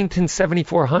Remington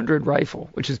 7400 rifle,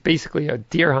 which is basically a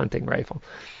deer hunting rifle,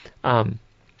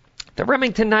 the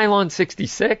Remington Nylon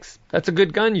 66, that's a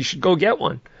good gun. You should go get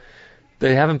one.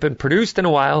 They haven't been produced in a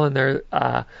while, and they're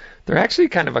actually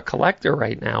kind of a collector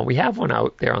right now. We have one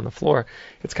out there on the floor.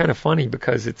 It's kind of funny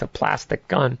because it's a plastic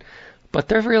gun, but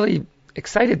they're really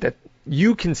excited that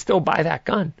you can still buy that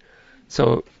gun.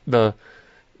 So those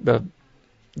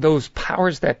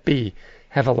powers that be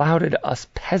have allowed us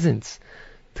peasants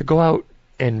to go out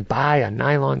and buy a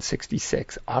Nylon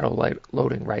 66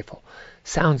 auto-loading rifle.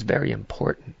 Sounds very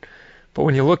important. But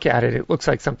when you look at it, it looks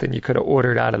like something you could have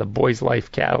ordered out of the Boys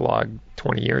Life catalog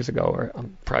 20 years ago, or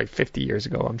probably 50 years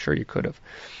ago. I'm sure you could have.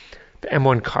 The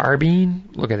M1 carbine,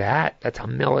 look at that. That's a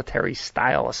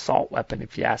military-style assault weapon,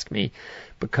 if you ask me,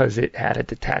 because it had a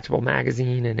detachable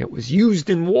magazine and it was used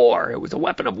in war. It was a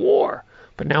weapon of war.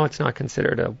 But now it's not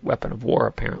considered a weapon of war,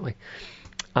 apparently.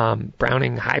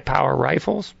 Browning high-power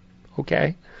rifles,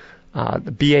 okay.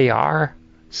 The BAR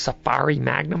Safari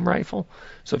Magnum rifle.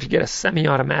 So if you get a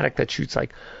semi-automatic that shoots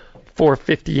like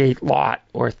 458 lot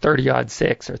or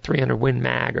 30-06 or 300 Win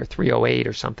Mag or 308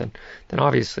 or something, then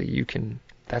obviously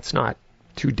that's not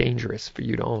too dangerous for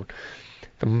you to own.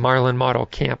 The Marlin Model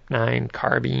Camp 9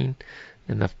 carbine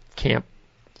and the Camp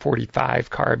 45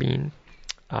 carbine,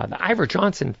 the Ivor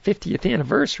Johnson 50th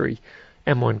anniversary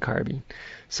M1 carbine.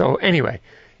 So anyway,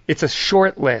 it's a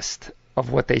short list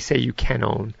of what they say you can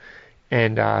own,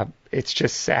 and it's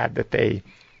just sad that they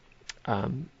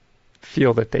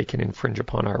feel that they can infringe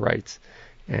upon our rights,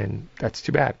 and that's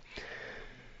too bad.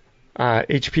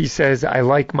 HP says, I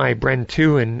like my Bren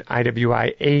 2 and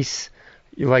IWI Ace.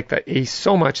 You like the Ace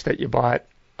so much that you bought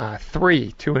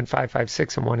 3, 2 in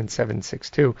 5.56 and 1 in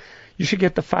 7.62. You should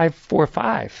get the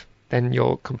 5.45. Then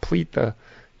you'll complete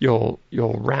you'll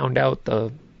round out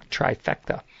the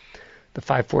trifecta. The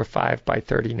 5.45 by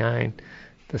 39,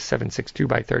 the 7.62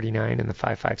 by 39, and the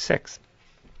 5.56.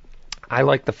 I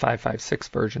like the 5.56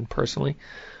 version personally,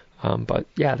 but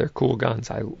yeah, they're cool guns.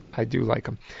 I do like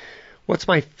them. What's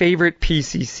my favorite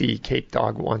PCC? Cape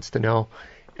Dog wants to know,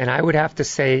 and I would have to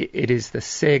say it is the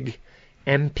SIG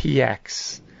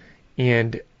MPX.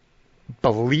 And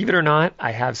believe it or not,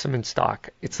 I have some in stock.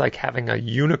 It's like having a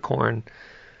unicorn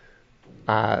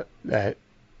that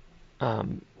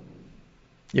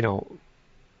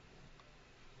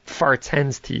farts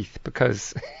hen's teeth,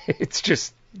 because it's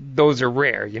just, those are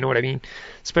rare, you know what I mean?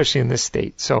 Especially in this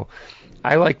state. So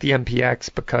I like the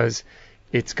MPX because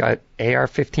it's got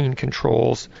AR-15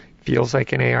 controls, feels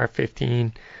like an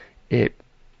AR-15. It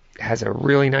has a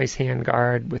really nice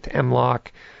handguard with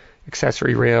M-LOK,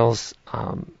 accessory rails,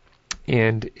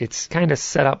 and it's kind of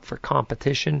set up for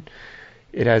competition.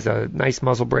 It has a nice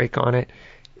muzzle brake on it.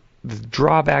 The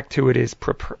drawback to it is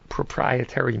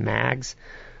proprietary mags,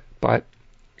 but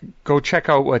go check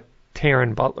out what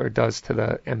Taron Butler does to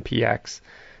the MPX.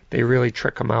 They really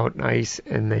trick them out nice,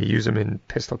 and they use them in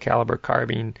pistol caliber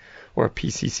carbine or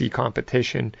PCC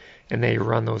competition, and they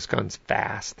run those guns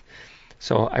fast.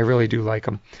 So I really do like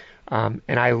them. And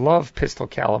I love pistol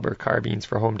caliber carbines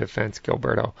for home defense,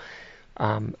 Gilberto.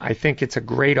 I think it's a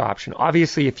great option.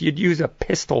 Obviously, if you'd use a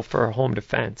pistol for home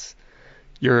defense,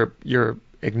 you're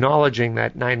acknowledging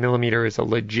that 9mm is a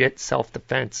legit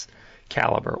self-defense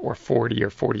caliber, or 40 or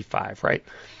 45, right?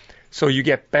 So you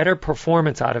get better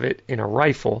performance out of it in a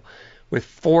rifle with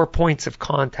 4 points of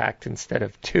contact instead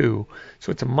of 2.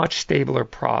 So it's a much stabler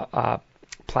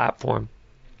platform.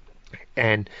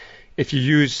 And if you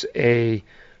use a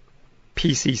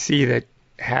PCC that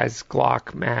has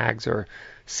Glock mags or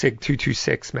SIG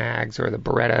 226 mags or the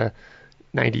Beretta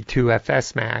 92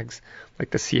 FS mags, like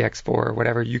the CX4 or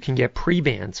whatever, you can get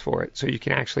pre-bands for it. So you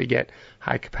can actually get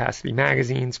high-capacity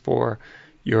magazines for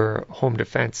your home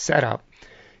defense setup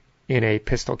in a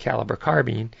pistol caliber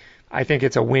carbine. I think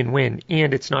it's a win-win,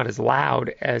 and it's not as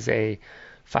loud as a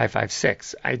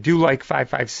 5.56. I do like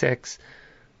 5.56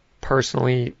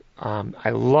 personally. I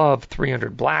love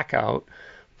 300 Blackout,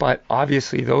 but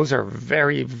obviously those are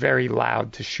very, very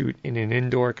loud to shoot in an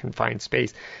indoor confined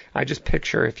space. I just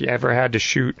picture if you ever had to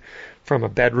shoot from a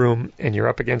bedroom and you're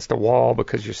up against a wall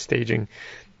because you're staging,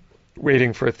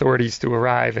 waiting for authorities to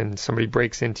arrive, and somebody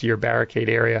breaks into your barricade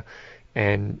area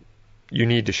and you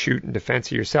need to shoot in defense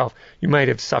of yourself, you might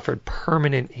have suffered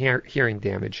permanent hearing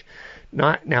damage.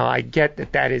 Now, I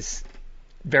get that is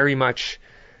very much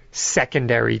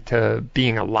secondary to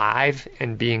being alive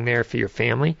and being there for your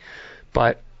family,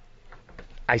 but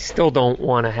I still don't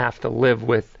want to have to live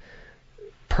with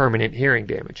permanent hearing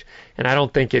damage. And I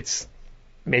don't think it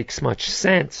makes much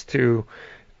sense to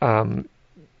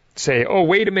say, oh,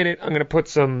 wait a minute, I'm going to put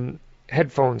some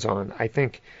headphones on. I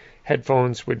think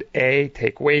headphones would, A,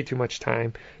 take way too much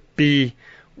time, B,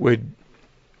 would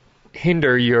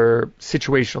hinder your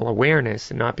situational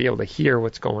awareness and not be able to hear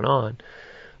what's going on.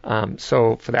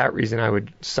 So for that reason, I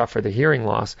would suffer the hearing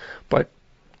loss. But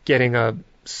getting a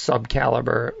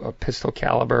sub-caliber, a pistol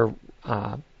caliber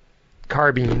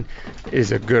carbine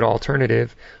is a good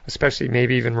alternative, especially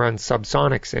maybe even run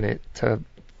subsonics in it to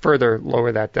further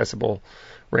lower that decibel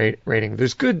rating.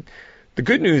 The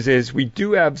good news is we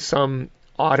do have some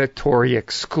auditory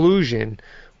exclusion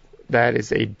that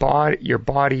is your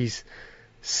body's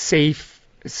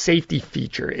safety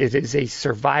feature. It is a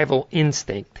survival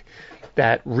instinct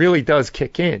that really does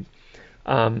kick in.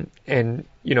 And,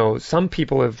 some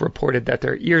people have reported that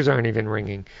their ears aren't even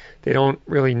ringing. They don't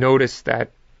really notice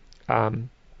that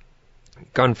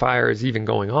gunfire is even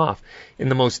going off. In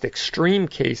the most extreme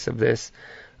case of this,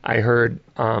 I heard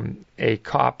a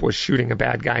cop was shooting a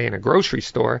bad guy in a grocery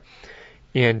store,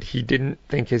 and he didn't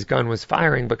think his gun was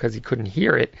firing because he couldn't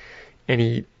hear it, and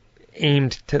he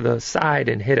aimed to the side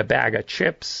and hit a bag of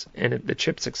chips, and the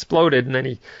chips exploded, and then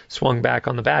he swung back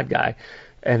on the bad guy.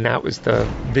 And that was the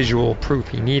visual proof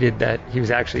he needed that he was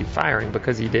actually firing,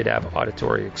 because he did have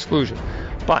auditory exclusion.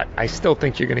 But I still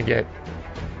think you're going to get,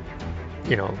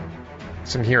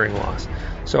 some hearing loss.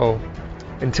 So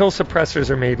until suppressors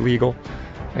are made legal,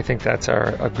 I think that's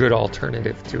a good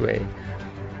alternative to a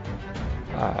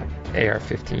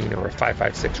AR-15 or a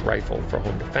 5.56 rifle for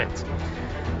home defense.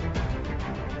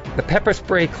 The pepper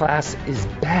spray class is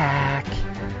back.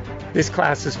 This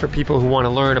class is for people who want to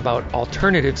learn about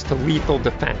alternatives to lethal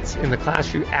defense. In the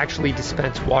class, you actually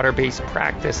dispense water-based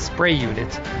practice spray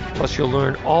units, plus you'll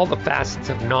learn all the facets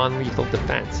of non-lethal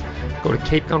defense. Go to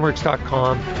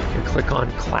CapeGunworks.com and click on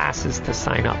classes to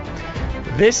sign up.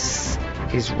 This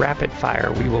is Rapid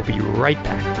Fire. We will be right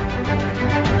back.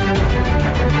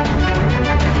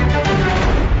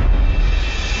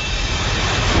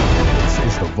 This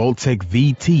is the Voltec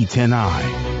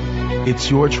VT10i.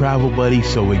 It's your travel buddy,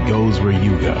 so it goes where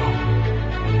you go.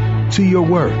 To your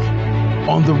work,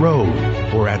 on the road,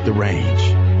 or at the range.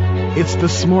 It's the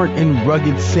smart and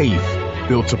rugged safe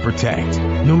built to protect,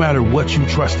 no matter what you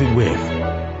trust it with.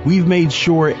 We've made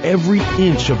sure every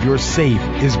inch of your safe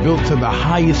is built to the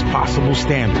highest possible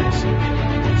standards.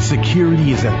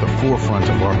 Security is at the forefront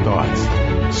of our thoughts,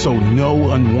 so no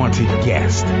unwanted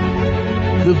guest.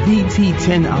 The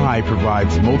VT10i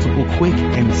provides multiple quick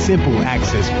and simple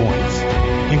access points,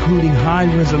 including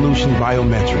high-resolution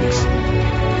biometrics,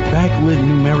 backlit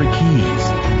numeric keys,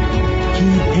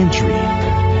 keyed entry,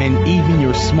 and even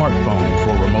your smartphone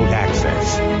for remote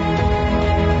access.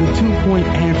 The 2-point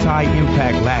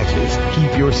anti-impact latches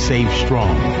keep your safe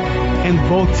strong, and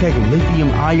Voltec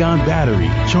lithium-ion battery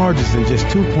charges in just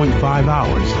 2.5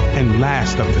 hours and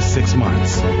lasts up to 6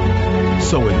 months,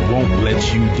 so it won't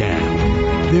let you down.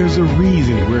 There's a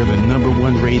reason we're the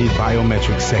 #1 rated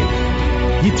biometric safe.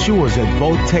 Get yours at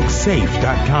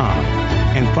VoltecSafe.com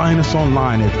and find us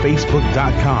online at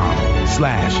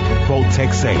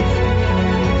Facebook.com/VoltecSafe.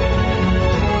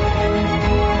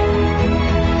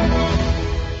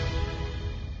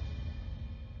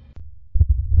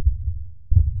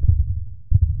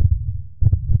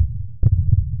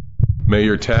 May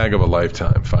your tag of a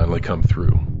lifetime finally come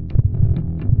through.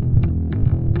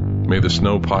 May the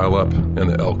snow pile up and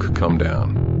the elk come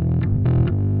down.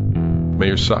 May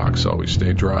your socks always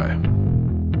stay dry.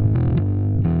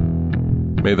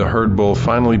 May the herd bull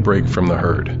finally break from the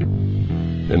herd.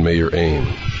 And may your aim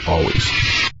always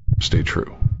stay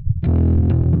true.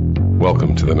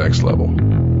 Welcome to the next level.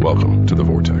 Welcome to the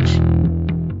Vortex.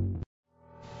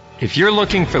 If you're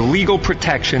looking for legal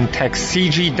protection, text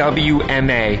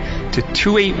CGWMA to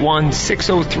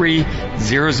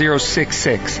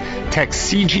 281-603-0066.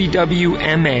 Text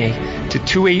CGWMA to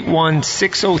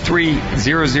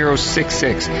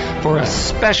 281-603-0066 for a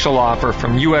special offer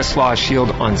from U.S. Law Shield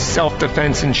on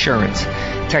self-defense insurance.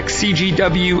 Text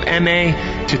CGWMA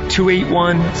to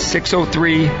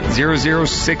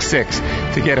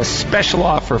 281-603-0066 to get a special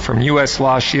offer from U.S.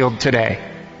 Law Shield today.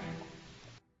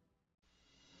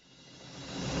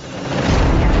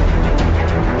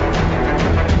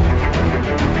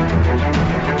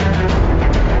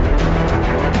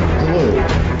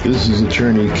 This is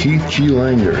attorney Keith G.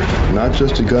 Langer, not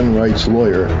just a gun rights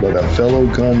lawyer, but a fellow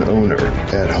gun owner,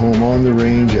 at home on the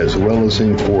range as well as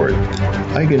in court.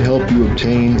 I can help you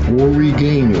obtain or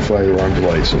regain your firearms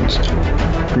license,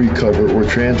 recover or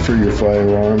transfer your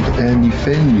firearms, and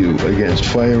defend you against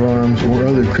firearms or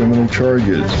other criminal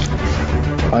charges.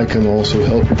 I can also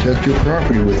help protect your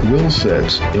property with will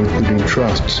sets, including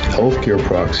trusts, healthcare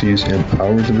proxies, and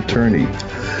powers of attorney,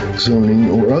 zoning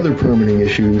or other permitting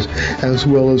issues, as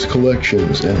well as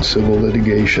collections and civil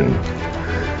litigation.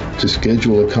 To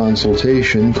schedule a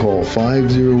consultation, call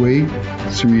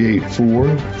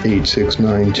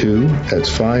 508-384-8692. That's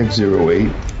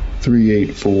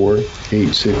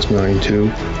 508-384-8692.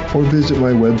 Or visit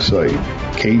my website,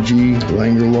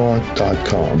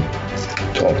 kglangerlaw.com.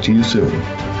 Talk to you soon.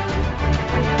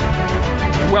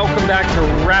 Welcome back to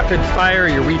Rapid Fire,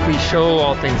 your weekly show,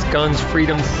 all things guns,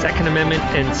 freedom, Second Amendment,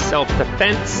 and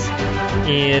self-defense.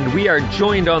 And we are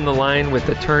joined on the line with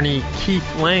attorney Keith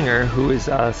Langer, who is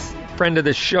a friend of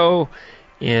the show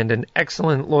and an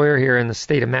excellent lawyer here in the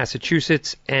state of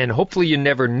Massachusetts. And hopefully you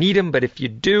never need him, but if you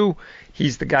do,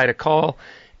 he's the guy to call.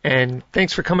 And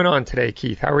thanks for coming on today,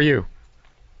 Keith. How are you?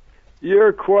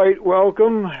 You're quite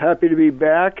welcome. Happy to be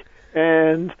back.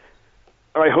 And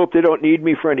I hope they don't need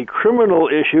me for any criminal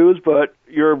issues, but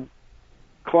your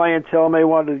clientele may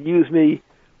want to use me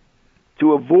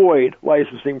to avoid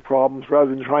licensing problems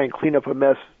rather than try and clean up a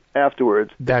mess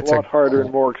afterwards. That's a lot harder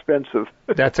and more expensive.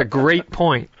 That's a great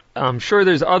point. I'm sure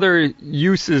there's other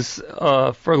uses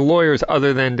for lawyers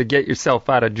other than to get yourself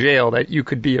out of jail that you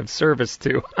could be of service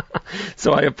to.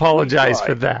 So I apologize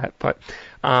for that. But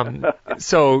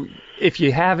so if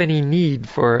you have any need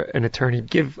for an attorney,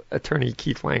 give attorney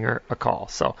Keith Langer a call.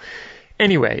 So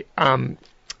anyway,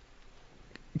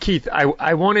 Keith,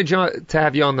 I wanted to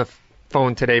have you on the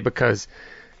phone today because,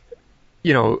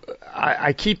 you know,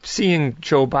 I keep seeing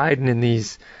Joe Biden in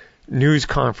these news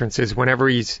conferences whenever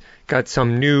he's got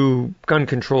some new gun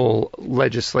control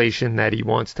legislation that he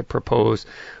wants to propose,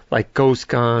 like ghost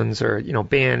guns or, you know,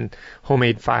 ban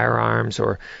homemade firearms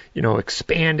or, you know,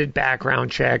 expanded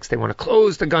background checks. They want to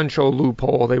close the gun show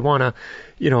loophole. They want to,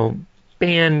 you know,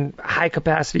 ban high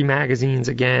capacity magazines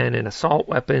again and assault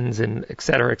weapons and et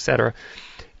cetera, et cetera.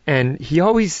 And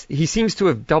he seems to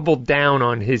have doubled down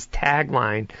on his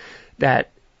tagline that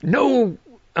no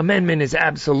amendment is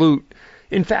absolute.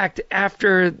 In fact,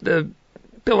 after the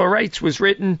Bill of Rights was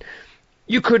written,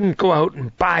 you couldn't go out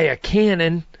and buy a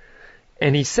cannon.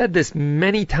 And he said this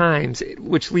many times,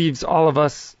 which leaves all of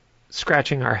us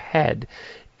scratching our head.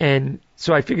 And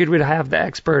so I figured we'd have the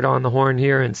expert on the horn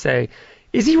here and say,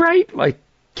 is he right? Like,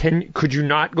 could you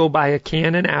not go buy a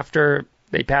cannon after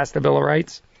they passed the Bill of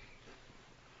Rights?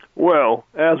 Well,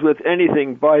 as with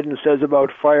anything Biden says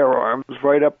about firearms,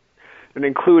 right up and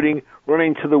including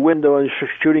running to the window and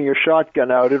shooting your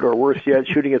shotgun out it, or worse yet,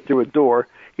 shooting it through a door,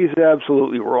 he's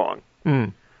absolutely wrong.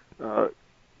 Mm.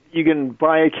 You can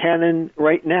buy a cannon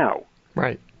right now.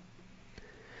 Right.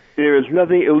 There is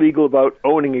nothing illegal about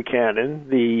owning a cannon.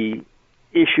 The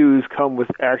issues come with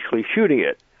actually shooting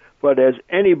it. But as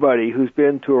anybody who's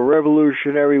been to a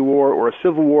Revolutionary War or a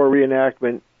Civil War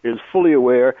reenactment is fully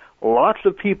aware, lots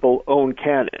of people own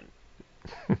cannon.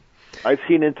 I've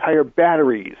seen entire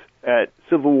batteries at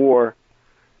Civil War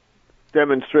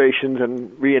demonstrations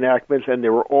and reenactments, and they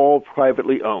were all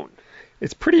privately owned.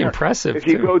 It's pretty impressive. If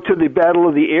you go to the Battle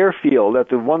of the Airfield at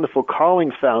the wonderful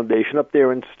Collings Foundation up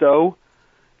there in Stowe,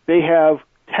 they have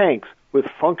tanks with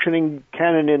functioning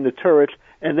cannon in the turrets,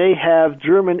 and they have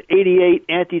German 88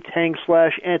 anti-tank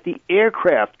 /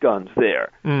 anti-aircraft guns there.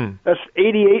 Mm. That's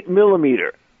 88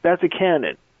 millimeter. That's a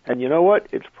cannon. And you know what?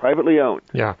 It's privately owned.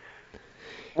 Yeah.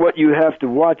 What you have to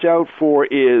watch out for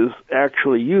is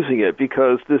actually using it,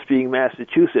 because this being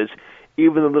Massachusetts,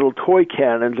 even the little toy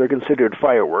cannons are considered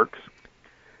fireworks.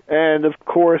 And, of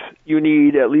course, you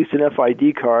need at least an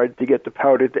FID card to get the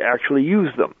powder to actually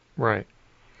use them. Right.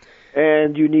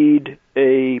 And you need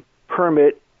a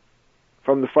permit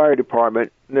from the fire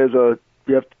department. And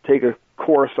you have to take a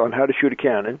course on how to shoot a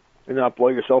cannon and not blow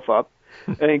yourself up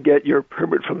and get your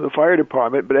permit from the fire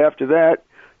department. But after that,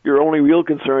 your only real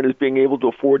concern is being able to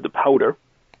afford the powder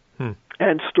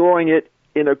and storing it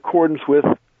in accordance with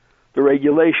the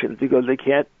regulations, because you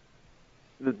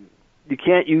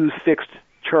can't use fixed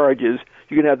charges.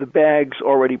 You can have the bags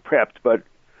already prepped, but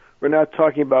we're not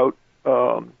talking about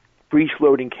breech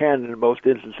loading cannon in most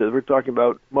instances. We're talking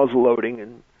about muzzle loading,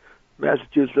 and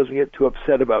Massachusetts doesn't get too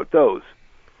upset about those.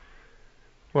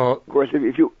 Well, of course,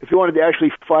 if you wanted to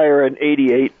actually fire an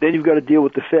 88, then you've got to deal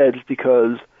with the feds,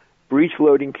 because breech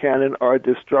loading cannon are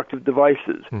destructive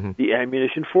devices. Mm-hmm. The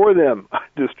ammunition for them are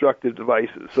destructive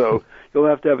devices. So you'll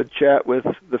have to have a chat with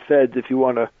the feds if you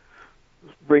want to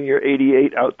bring your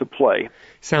 88 out to play.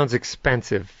 Sounds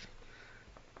expensive.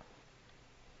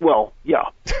 Well, yeah.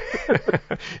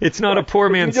 It's not a poor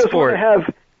man's sport.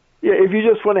 If you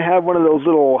just want to have one of those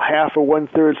little 1/2 or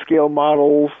 1/3 scale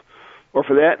models, or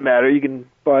for that matter, you can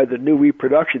buy the new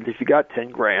reproductions if you got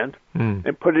 $10,000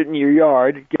 and put it in your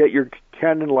yard, get your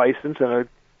cannon license and a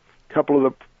couple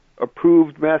of the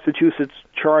approved Massachusetts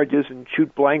charges, and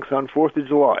shoot blanks on 4th of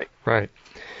July. Right.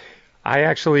 I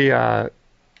actually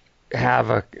have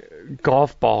a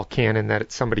golf ball cannon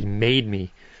that somebody made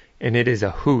me, and it is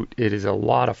a hoot. It is a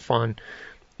lot of fun.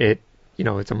 It's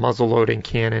a muzzle loading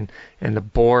cannon, and the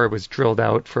bore was drilled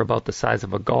out for about the size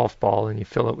of a golf ball, and you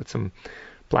fill it with some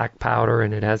black powder,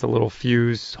 and it has a little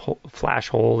flash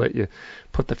hole that you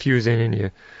put the fuse in, and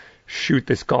you shoot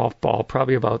this golf ball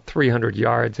probably about 300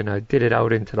 yards, and I did it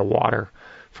out into the water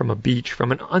from a beach,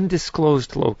 from an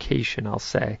undisclosed location, I'll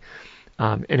say.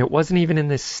 And it wasn't even in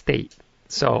this state.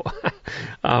 So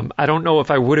I don't know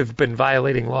if I would have been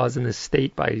violating laws in this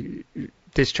state by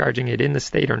discharging it in the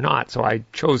state or not, so I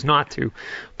chose not to.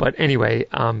 But anyway,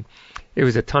 it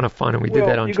was a ton of fun, and we did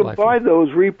that on July 4th. You can buy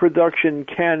those reproduction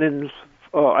cannons.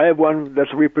 I have one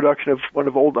that's a reproduction of one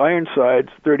of Old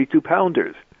Ironside's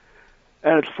 32-pounders,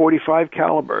 and it's 45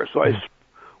 caliber. So I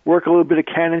work a little bit of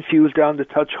cannon fuse down the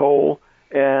touch hole,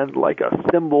 and like a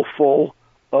thimble full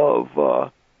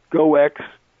of GoX,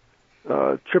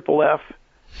 Triple F,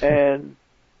 and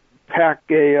pack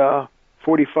a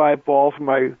 .45 ball from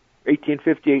my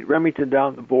 1858 Remington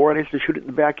down the bore, and I used to shoot it in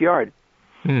the backyard.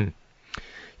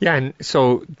 Yeah, and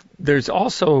so there's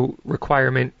also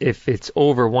requirement if it's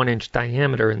over 1 inch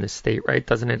diameter in the state, right?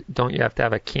 Don't you have to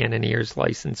have a Cannoneer's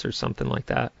license or something like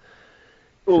that?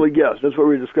 Well, yes, that's what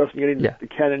we were discussing, getting the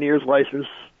Cannoneer's license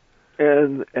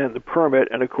and the permit.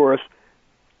 And, of course,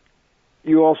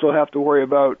 you also have to worry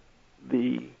about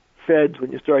the feds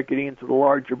when you start getting into the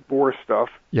larger bore stuff.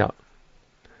 Yeah.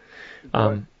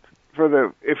 For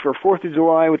 4th of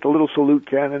July with the little salute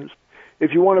cannons,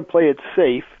 if you want to play it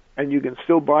safe and you can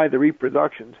still buy the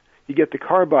reproductions, you get the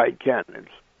carbide cannons.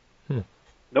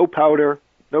 No powder,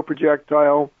 no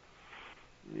projectile.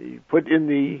 You put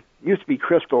in used to be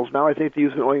crystals. Now I think they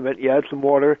use an ointment. You add some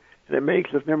water, and it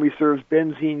makes, if memory serves,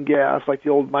 benzene gas like the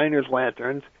old miner's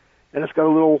lanterns, and it's got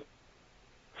a little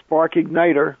spark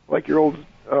igniter like your old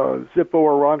Zippo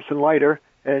or Ronson lighter,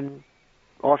 and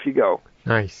off you go.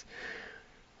 Nice.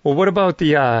 Well, what about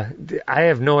the I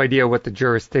have no idea what the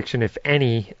jurisdiction, if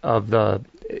any, of the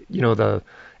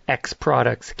X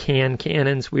Products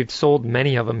cannons. We've sold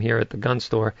many of them here at the gun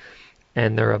store,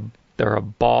 and they're a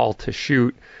ball to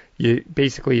shoot.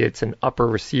 Basically, it's an upper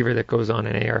receiver that goes on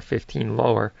an AR-15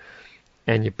 lower,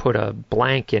 and you put a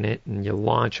blank in it, and you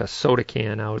launch a soda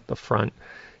can out the front.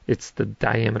 It's the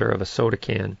diameter of a soda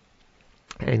can,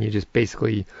 and you just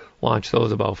basically launch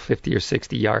those about 50 or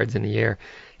 60 yards in the air.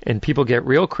 And people get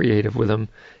real creative with them,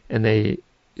 and they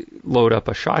load up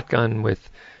a shotgun with,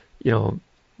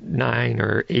 9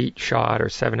 or 8 shot or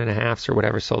 7.5s or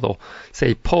whatever. So they'll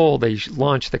say pull, they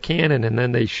launch the cannon, and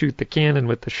then they shoot the cannon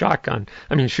with the shotgun.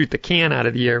 Shoot the can out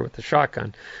of the air with the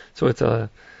shotgun. So it's a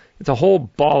whole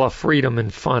ball of freedom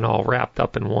and fun all wrapped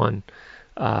up in one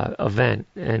event.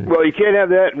 And well, you can't have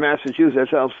that in Massachusetts. That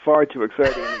sounds far too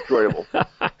exciting and enjoyable.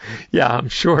 Yeah, I'm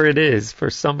sure it is for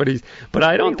somebody's, but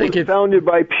I don't think it's founded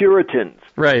by Puritans,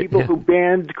 right? People who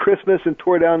banned Christmas and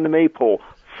tore down the maypole.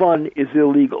 Fun is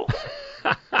illegal.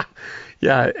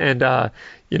 Yeah, and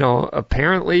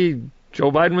apparently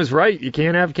Joe Biden was right. You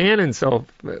can't have cannons. So,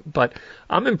 but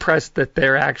I'm impressed that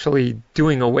they're actually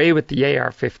doing away with the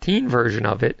AR-15 version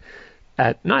of it.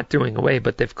 Not doing away,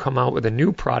 but they've come out with a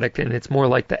new product, and it's more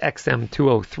like the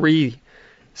XM203.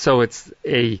 So it's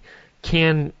a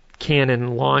cannon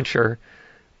launcher,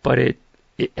 but it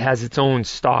has its own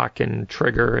stock and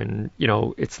trigger, and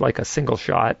it's like a single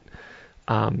shot.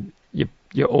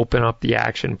 You open up the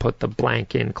action, put the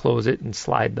blank in, close it, and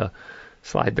slide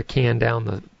the can down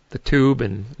the tube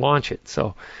and launch it.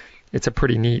 So it's a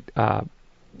pretty neat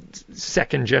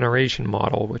second generation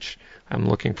model, which I'm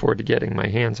looking forward to getting my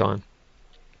hands on.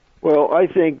 Well, I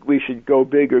think we should go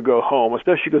big or go home,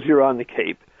 especially because you're on the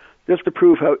Cape. Just to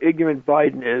prove how ignorant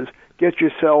Biden is, get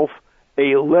yourself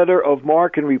a letter of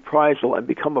marque and reprisal and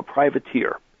become a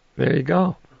privateer. There you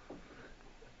go.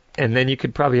 And then you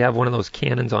could probably have one of those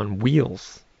cannons on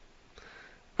wheels.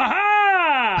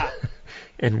 Ha-ha!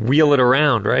 And wheel it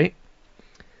around, right?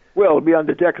 Well, it'll be on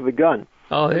the deck of the gun.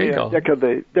 Oh, there you go. Deck of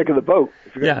the boat,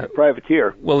 if you're going to be a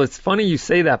privateer. Well, it's funny you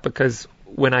say that, because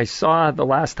when I saw the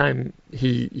last time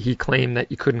he claimed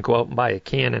that you couldn't go out and buy a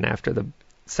cannon after the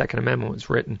Second Amendment was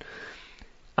written,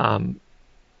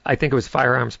 I think it was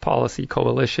Firearms Policy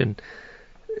Coalition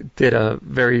did a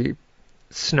very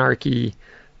snarky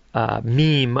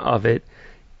meme of it,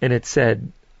 and it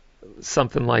said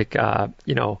something like,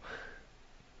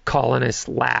 colonists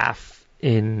laugh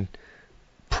in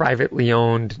privately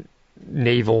owned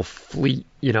naval fleet,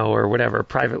 or whatever,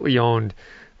 privately owned,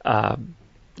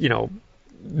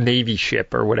 Navy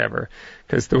ship or whatever,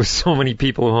 because there was so many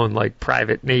people who owned like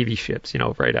private Navy ships,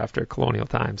 right after colonial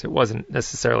times. It wasn't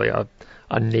necessarily a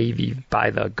Navy by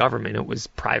the government. It was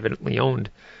privately owned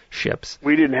ships.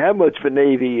 We didn't have much of a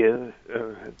Navy. The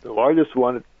largest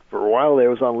one for a while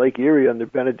there was on Lake Erie under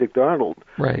Benedict Arnold.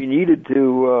 Right. We needed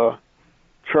to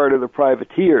charter the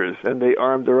privateers, and they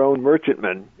armed their own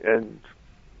merchantmen and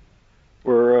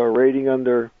were raiding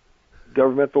under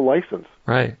governmental license.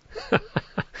 Right.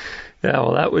 Yeah,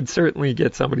 well, that would certainly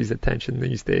get somebody's attention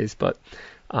these days. But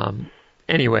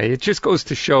anyway, it just goes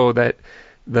to show that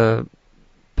the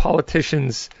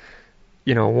politicians,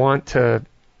 want to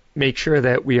make sure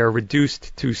that we are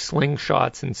reduced to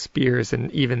slingshots and spears,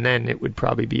 and even then it would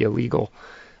probably be illegal,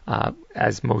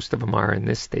 as most of them are in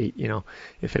this state.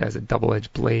 If it has a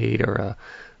double-edged blade or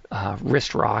a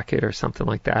wrist rocket or something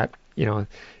like that,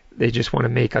 they just want to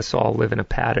make us all live in a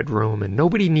padded room, and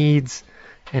nobody needs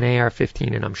an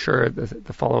AR-15, and I'm sure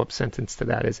the follow-up sentence to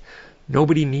that is,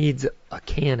 nobody needs a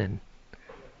cannon.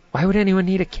 Why would anyone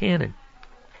need a cannon?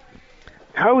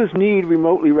 How is need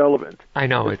remotely relevant? I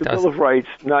know, it's it does. the Bill of Rights,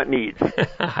 not needs.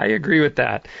 I agree with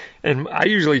that. And I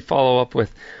usually follow up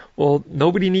with, Well,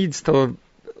 nobody needs to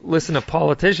listen to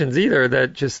politicians either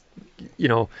that just,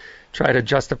 try to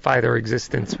justify their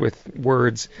existence with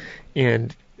words.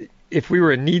 And if we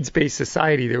were a needs-based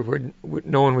society,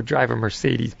 no one would drive a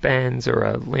Mercedes-Benz or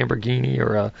a Lamborghini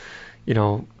or a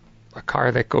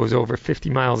car that goes over 50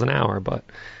 miles an hour. But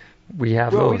we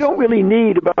have those. We don't really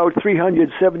need about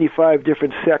 375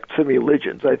 different sects and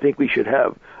religions. I think we should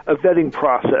have a vetting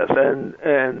process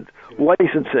and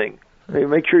licensing.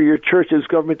 Make sure your church is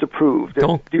government approved.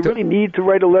 Do you really need to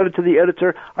write a letter to the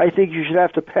editor? I think you should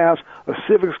have to pass a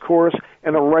civics course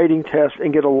and a writing test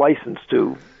and get a license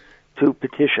to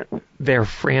petition. They're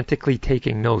frantically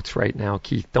taking notes right now,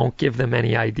 Keith. Don't give them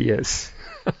any ideas.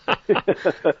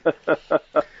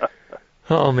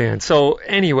 Oh, man. So,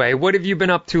 anyway, what have you been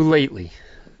up to lately?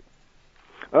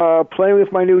 Playing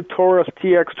with my new Taurus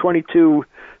TX22,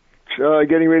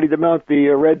 getting ready to mount the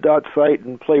Red Dot sight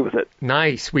and play with it.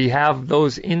 Nice. We have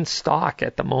those in stock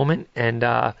at the moment, and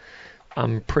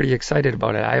I'm pretty excited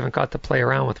about it. I haven't got to play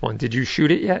around with one. Did you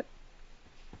shoot it yet?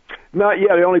 Not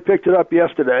yet. I only picked it up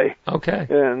yesterday. Okay.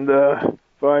 And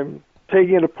so I'm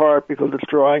taking it apart because it's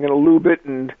dry. I'm going to lube it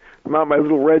and mount my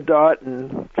little Red Dot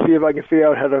and see if I can figure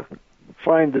out how to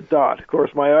find the dot. Of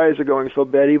course, my eyes are going so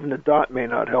bad, even the dot may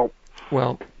not help.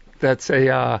 Well, that's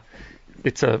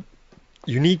it's a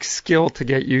unique skill to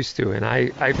get used to, and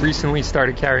I've recently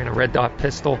started carrying a red dot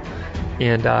pistol,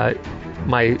 and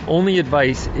my only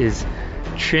advice is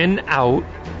chin out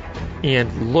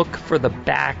and look for the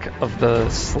back of the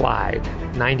slide,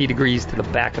 90 degrees to the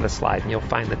back of the slide, and you'll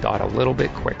find the dot a little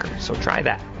bit quicker. So try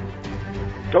that.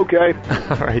 Okay.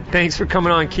 All right. Thanks for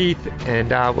coming on, Keith, and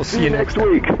we'll see you next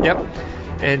week. Yep.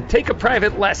 And take a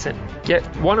private lesson. Get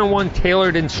one-on-one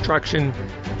tailored instruction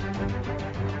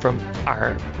from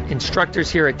our instructors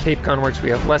here at Cape Gun Works. We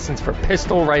have lessons for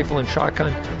pistol, rifle, and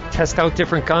shotgun. Test out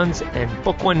different guns and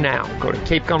book one now. Go to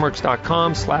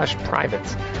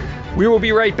capegunworks.com/privates. We will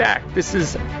be right back. This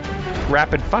is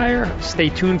Rapid Fire. Stay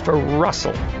tuned for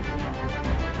Russell.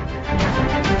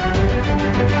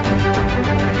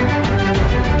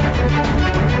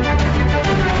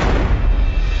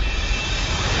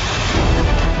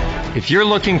 If you're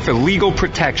looking for legal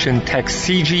protection, text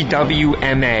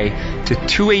CGWMA to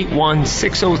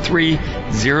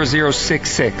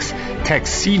 281-603-0066.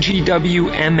 Text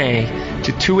CGWMA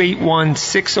to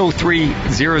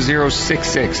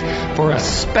 281-603-0066 for a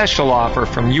special offer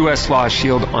from U.S. Law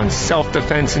Shield on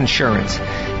self-defense insurance.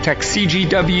 Text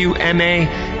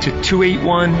CGWMA to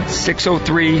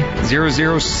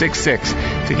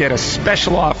 281-603-0066 to get a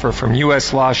special offer from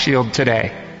U.S. Law Shield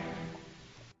today.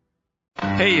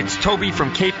 Hey, it's Toby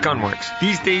from Cape Gunworks.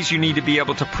 These days you need to be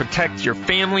able to protect your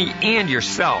family and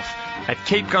yourself. At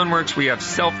Cape Gunworks, we have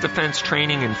self-defense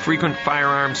training and frequent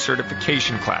firearms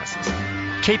certification classes.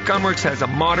 Cape Gunworks has a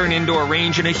modern indoor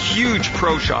range and a huge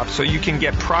pro shop so you can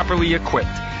get properly equipped.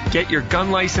 Get your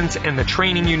gun license and the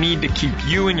training you need to keep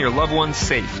you and your loved ones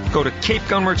safe. Go to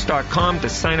capegunworks.com to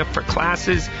sign up for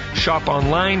classes, shop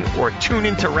online, or tune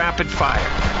into Rapid Fire.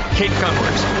 Cape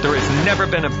Gunworks, there has never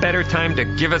been a better time to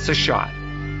give us a shot.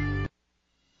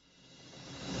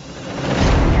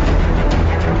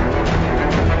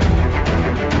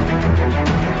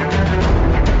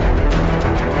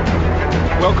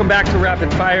 Welcome back to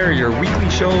Rapid Fire, your weekly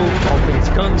show, all things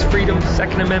guns, freedom,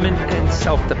 Second Amendment, and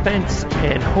self-defense,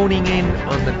 and honing in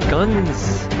on the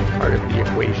guns part of the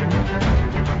equation.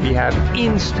 We have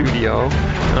in studio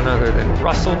none other than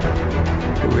Russell,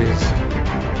 who is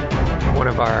one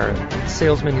of our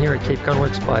salesmen here at Cape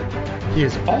Gunworks, but he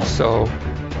is also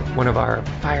one of our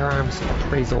firearms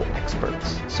appraisal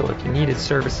experts. So if you need his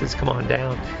services, come on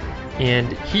down.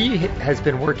 And he has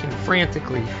been working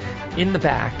frantically in the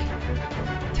back,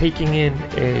 taking in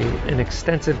an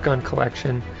extensive gun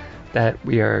collection that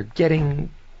we are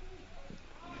getting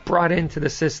brought into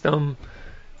the system,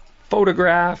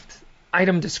 photographed,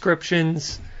 item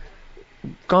descriptions,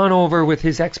 gone over with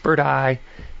his expert eye,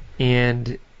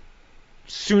 and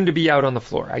soon to be out on the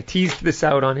floor. I teased this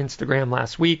out on Instagram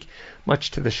last week, much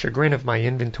to the chagrin of my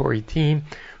inventory team,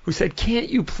 who said, "Can't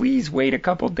you please wait a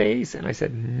couple days?" And I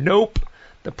said, "Nope,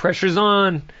 the pressure's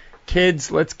on. Kids,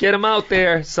 let's get them out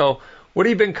there." So what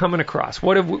have you been coming across?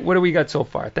 What have we got so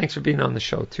far? Thanks for being on the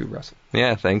show too, Russell.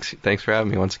 Yeah, thanks for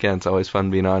having me once again. It's always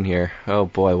fun being on here. Oh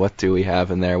boy, what do we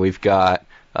have in there? We've got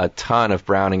a ton of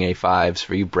Browning A5s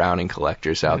for you Browning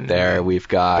collectors out there. We've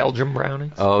got Belgian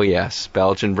Brownings. Oh yes,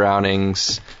 Belgian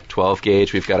Brownings, 12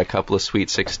 gauge. We've got a couple of Sweet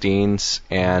 16s,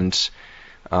 and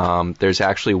there's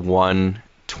actually one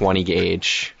 20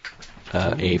 gauge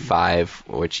A5,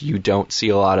 which you don't see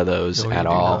a lot of those at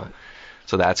all.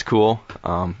 So that's cool.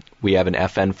 We have an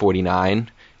FN49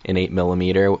 an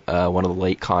 8mm, one of the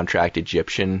late contract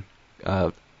Egyptian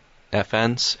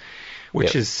FNs.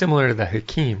 Which is similar to the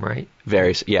Hakim, right?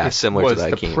 Similar to the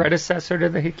Hakim. Was the predecessor to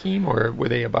the Hakim, or were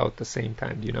they about the same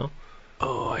time? Do you know?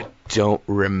 Oh, I don't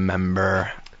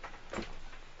remember.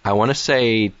 I want to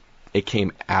say it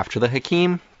came after the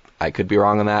Hakim. I could be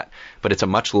wrong on that, but it's a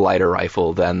much lighter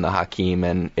rifle than the Hakim,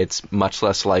 and it's much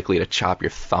less likely to chop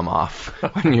your thumb off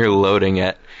when you're loading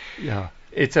it. Yeah,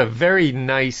 it's a very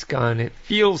nice gun. It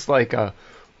feels like a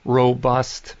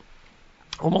robust,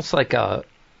 almost like a,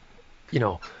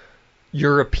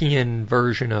 European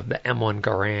version of the M1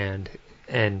 Garand,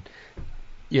 and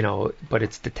but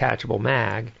it's detachable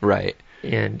mag, right,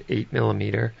 and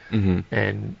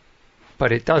 8mm,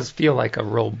 but it does feel like a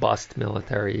robust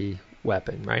military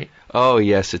weapon, right? Oh,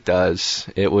 yes, it does.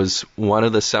 It was one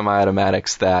of the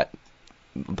semi-automatics that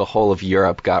the whole of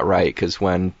Europe got right, because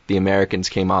when the Americans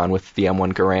came on with the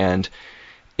M1 Garand,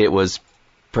 it was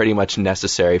pretty much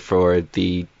necessary for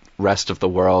the rest of the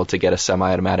world to get a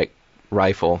semi-automatic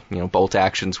rifle. Bolt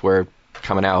actions were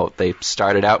coming out. They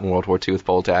started out in World War II with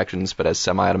bolt actions, but as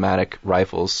semi-automatic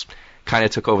rifles kind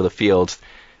of took over the field,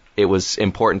 it was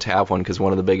important to have one, because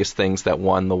one of the biggest things that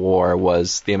won the war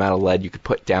was the amount of lead you could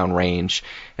put down range.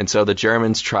 And so the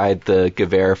Germans tried the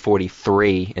Gewehr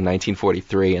 43 in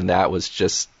 1943, and that was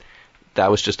just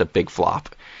a big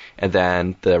flop. And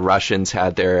then the Russians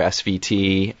had their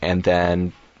SVT, and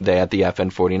then they had the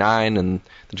FN 49, and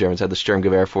the Germans had the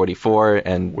Sturmgewehr 44,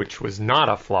 and which was not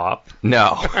a flop.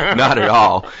 No, not at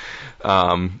all.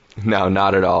 No,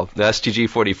 not at all. The STG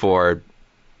 44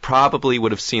 probably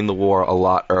would have seen the war a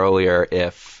lot earlier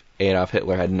if Adolf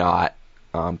Hitler had not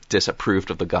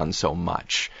disapproved of the gun so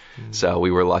much. So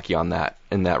we were lucky in that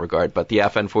regard. But the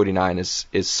FN 49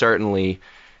 is certainly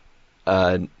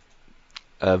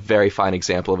a very fine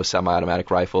example of a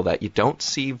semi-automatic rifle that you don't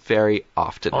see very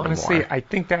often Honestly, anymore. I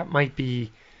think that might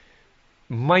be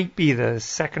the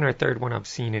second or third one I've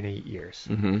seen in 8 years.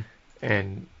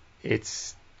 And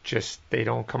it's just, they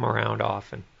don't come around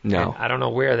often. No. And I don't know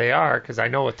where they are, because I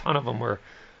know a ton of them were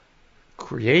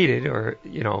created or,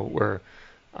 were,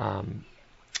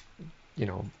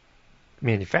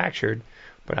 manufactured,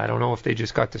 but I don't know if they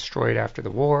just got destroyed after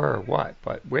the war or what.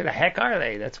 But where the heck are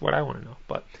they? That's what I want to know.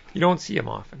 But you don't see them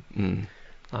often.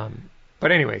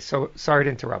 But anyway, so sorry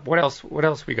to interrupt. What else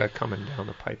we got coming down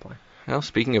the pipeline? Well,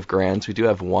 speaking of Garands, we do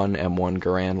have one M1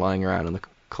 Garand lying around in the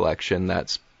collection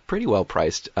that's pretty well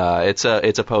priced. It's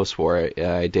a post-war.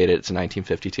 I date it to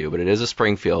 1952, but it is a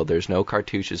Springfield. There's no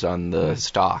cartouches on the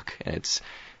stock, and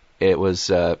it was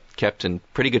kept in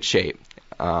pretty good shape.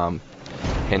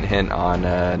 Hint, hint on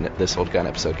this old gun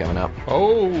episode coming up.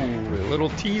 Oh, a little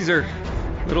teaser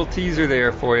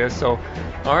there for you. So,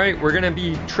 all right, we're going to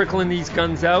be trickling these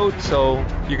guns out, so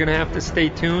you're going to have to stay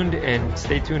tuned, and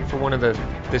stay tuned for one of the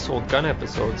This Old Gun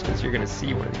episodes, because you're going to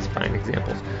see one of these fine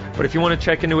examples. But if you want to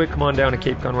check into it, come on down to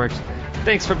Cape Gun Works.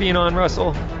 Thanks for being on,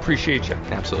 Russell. Appreciate you.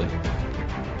 Absolutely.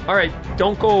 All right,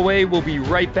 don't go away. We'll be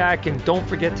right back, and don't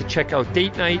forget to check out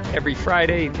Date Night every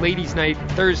Friday, Ladies Night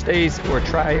Thursdays, or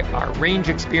try our Range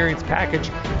Experience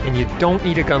package, and you don't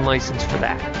need a gun license for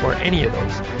that, or any of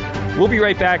those. We'll be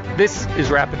right back. This is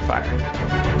Rapid Fire.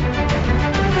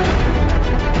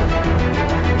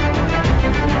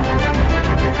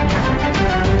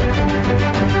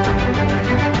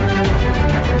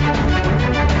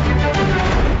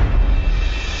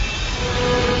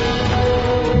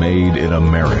 Made in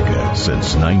America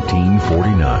since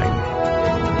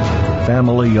 1949.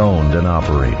 Family owned and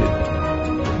operated.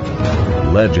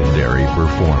 Legendary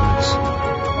performance.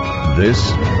 This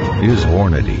is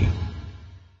Hornady.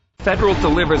 Federal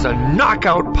delivers a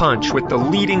knockout punch with the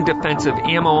leading defensive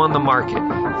ammo on the market.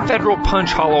 Federal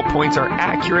Punch hollow points are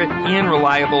accurate and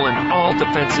reliable in all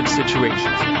defensive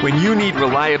situations. When you need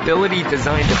reliability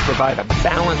designed to provide a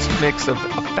balanced mix of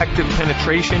effective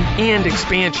penetration and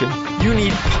expansion, you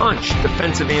need Punch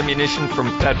defensive ammunition from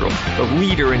Federal, the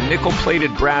leader in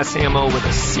nickel-plated brass ammo with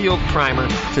a sealed primer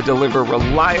to deliver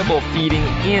reliable feeding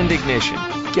and ignition.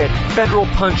 Get Federal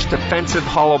Punch defensive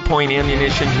hollow point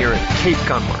ammunition here at Cape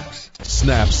Gun Works.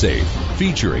 Snap Safe,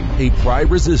 featuring a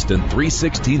pry-resistant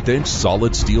 3/16-inch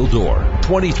solid steel door,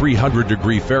 2300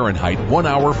 degree Fahrenheit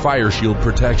 1-hour fire shield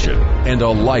protection, and a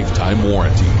lifetime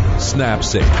warranty. Snap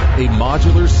Safe, a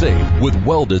modular safe with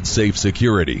welded safe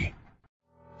security.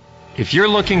 If you're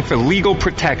looking for legal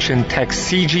protection,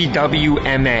 text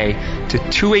CGWMA to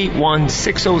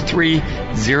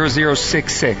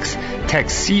 281-603-0066.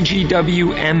 Text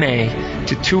CGWMA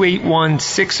to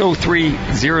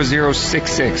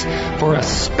 281-603-0066 for a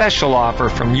special offer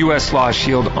from U.S. Law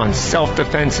Shield on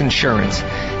self-defense insurance.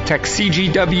 Text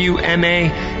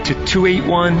CGWMA to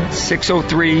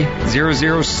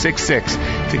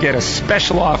 281-603-0066 to get a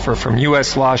special offer from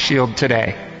U.S. Law Shield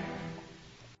today.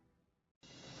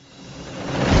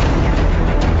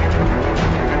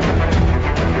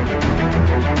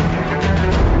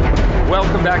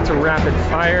 Welcome back to Rapid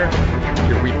Fire,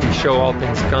 your weekly show, all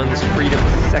things guns, freedom,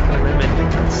 Second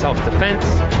Amendment, and self-defense.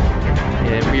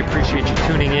 And we appreciate you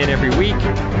tuning in every week.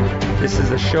 This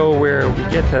is a show where we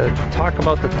get to talk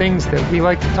about the things that we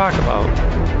like to talk about,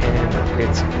 and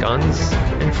it's guns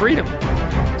and freedom.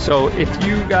 So if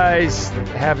you guys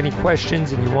have any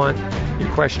questions and you want your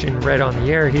question read on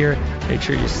the air here, make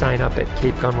sure you sign up at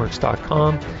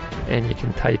capegunworks.com, and you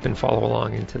can type and follow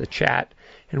along into the chat,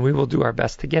 and we will do our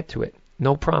best to get to it.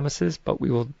 No promises, but we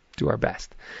will do our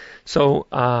best. So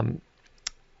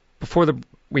before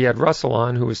we had Russell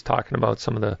on, who was talking about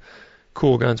some of the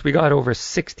cool guns. We got over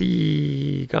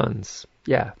 60 guns.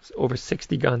 Yeah, over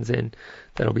 60 guns in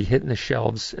that'll be hitting the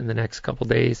shelves in the next couple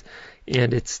days.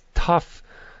 And it's tough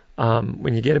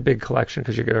when you get a big collection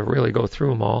because you're going to really go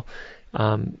through them all.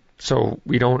 So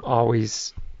we don't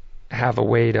always have a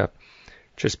way to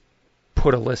just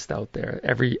put a list out there.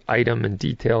 Every item and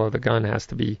detail of the gun has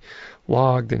to be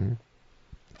logged and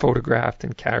photographed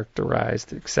and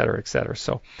characterized, et cetera, et cetera.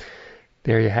 So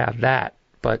there you have that.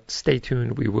 But stay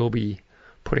tuned. We will be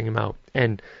putting them out.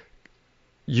 And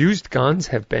used guns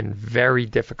have been very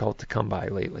difficult to come by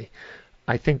lately.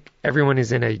 I think everyone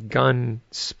is in a gun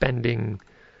spending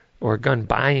or gun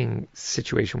buying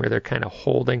situation where they're kind of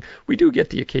holding. We do get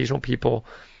the occasional people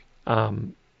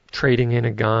trading in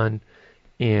a gun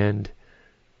and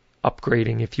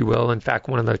upgrading, if you will. In fact,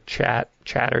 one of the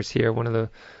chatters here, one of the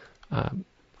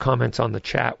comments on the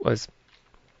chat was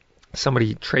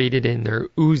somebody traded in their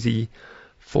Uzi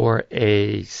for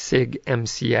a SIG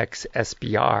MCX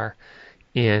SBR,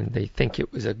 and they think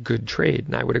it was a good trade,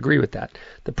 and I would agree with that.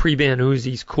 The pre-ban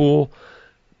Uzi's cool,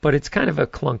 but it's kind of a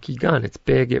clunky gun. It's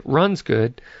big, it runs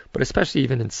good, but especially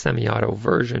even in semi-auto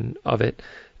version of it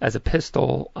as a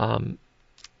pistol,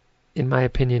 in my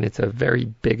opinion, it's a very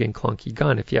big and clunky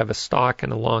gun. If you have a stock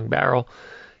and a long barrel,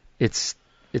 it's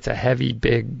a heavy,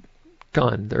 big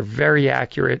gun. They're very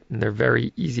accurate and they're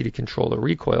very easy to control the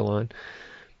recoil on,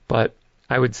 but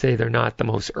I would say they're not the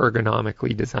most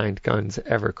ergonomically designed guns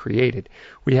ever created.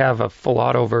 We have a full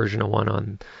auto version of one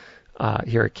on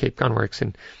here at Cape Gun Works,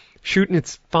 and shooting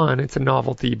it's fun, it's a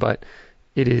novelty, but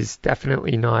it is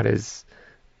definitely not as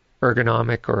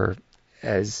ergonomic or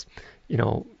as,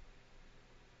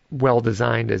 well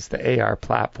designed as the AR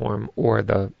platform or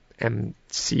the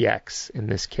MCX in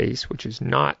this case, which is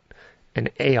not an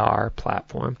AR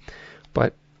platform.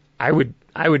 But I would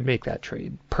make that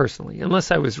trade personally,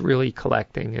 unless I was really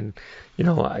collecting and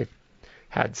I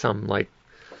had some like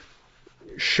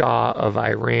Shah of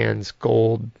Iran's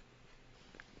gold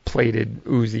plated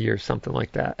Uzi or something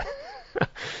like that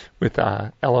with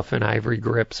elephant ivory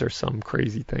grips or some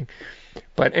crazy thing.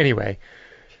 But anyway,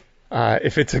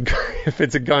 if it's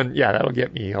a gun, yeah, that'll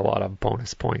get me a lot of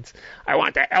bonus points. I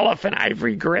want the elephant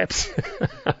ivory grips.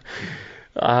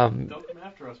 Don't come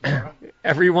after us, Mara.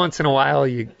 Every once in a while,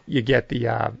 you get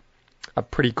a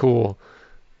pretty cool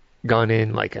gun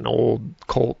in, like an old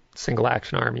Colt single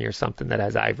action army or something that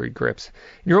has ivory grips.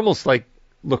 And you're almost like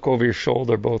look over your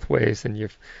shoulder both ways, and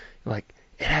you're like,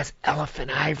 it has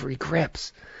elephant ivory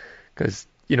grips, because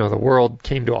the world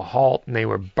came to a halt and they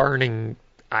were burning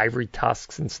ivory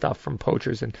tusks and stuff from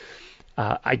poachers, and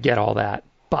I get all that.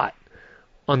 But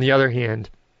on the other hand,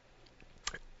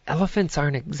 elephants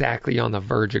aren't exactly on the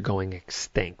verge of going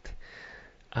extinct.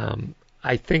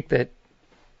 I think that,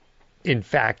 in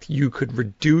fact, you could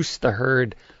reduce the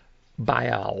herd by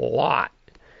a lot,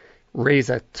 raise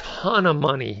a ton of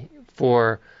money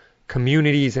for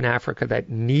communities in Africa that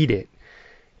need it,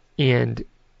 and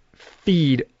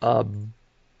feed a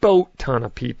boat ton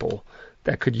of people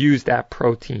that could use that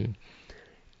protein.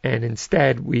 And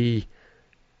instead, we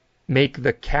make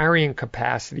the carrying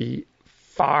capacity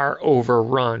far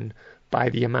overrun by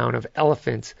the amount of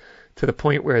elephants, to the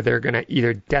point where they're going to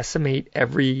either decimate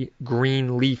every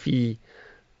green leafy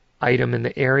item in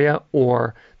the area,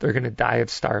 or they're going to die of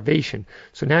starvation.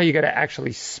 So now you got to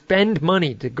actually spend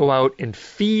money to go out and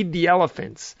feed the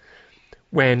elephants,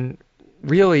 when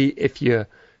really, if you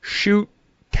shoot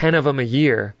 10 of them a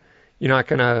year, you're not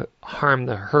going to harm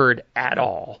the herd at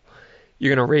all.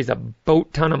 You're going to raise a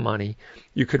boat ton of money.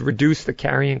 You could reduce the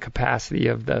carrying capacity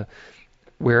of the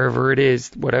wherever it is,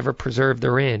 whatever preserve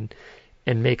they're in,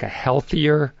 and make a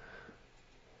healthier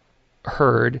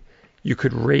herd. You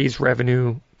could raise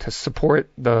revenue to support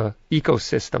the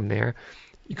ecosystem there.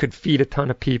 You could feed a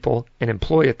ton of people and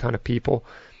employ a ton of people,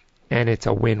 and it's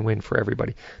a win-win for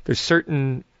everybody. There's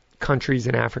certain countries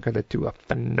in Africa that do a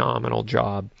phenomenal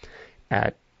job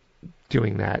at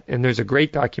doing that, and there's a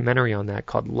great documentary on that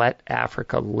called Let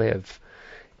Africa Live,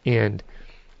 and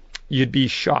you'd be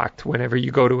shocked whenever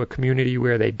you go to a community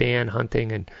where they ban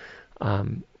hunting and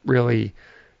really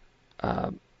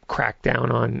crack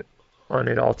down on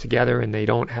it altogether, and they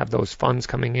don't have those funds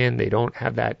coming in, they don't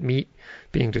have that meat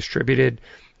being distributed,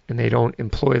 and they don't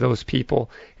employ those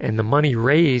people, and the money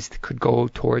raised could go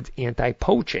towards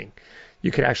anti-poaching.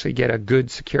 You could actually get a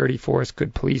good security force,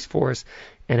 good police force,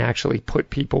 and actually put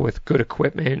people with good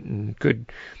equipment and good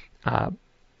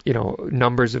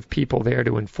numbers of people there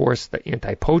to enforce the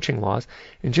anti-poaching laws,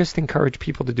 and just encourage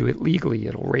people to do it legally.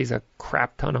 It'll raise a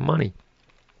crap ton of money.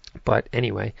 But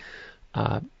anyway,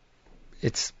 I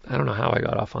don't know how I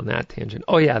got off on that tangent.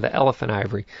 Oh yeah, the elephant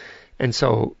ivory. And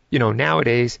so,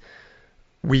 nowadays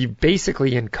we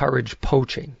basically encourage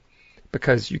poaching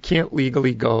because you can't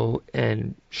legally go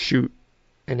and shoot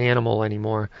an animal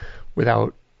anymore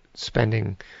without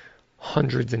spending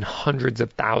hundreds and hundreds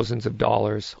of thousands of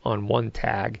dollars on one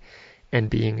tag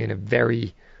and being in a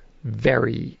very,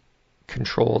 very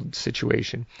controlled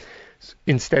situation.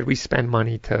 Instead, we spend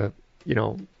money to,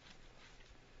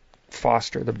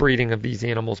 foster the breeding of these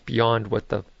animals beyond what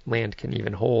the land can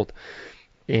even hold.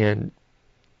 And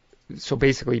so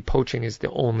basically poaching is the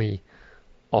only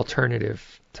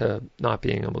alternative to not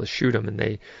being able to shoot them, and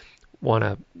they want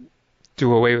to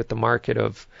do away with the market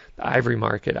of the ivory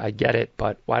market. I get it,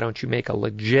 but why don't you make a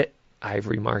legit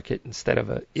ivory market instead of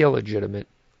an illegitimate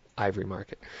ivory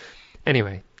market?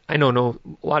 Anyway, I know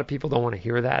a lot of people don't want to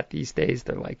hear that these days.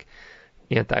 They're like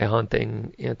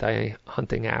anti-hunting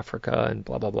Africa and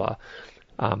blah, blah, blah.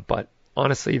 But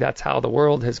honestly, that's how the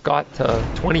world has got to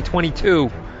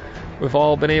 2022. We've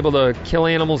all been able to kill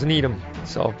animals and eat them.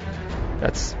 So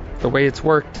that's the way it's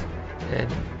worked.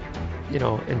 And,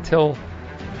 until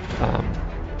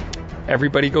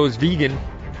everybody goes vegan,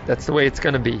 that's the way it's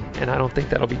going to be. And I don't think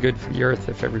that'll be good for the earth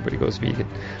if everybody goes vegan.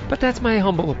 But that's my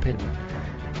humble opinion.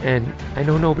 And I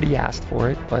know nobody asked for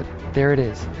it, but there it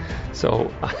is.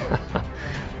 So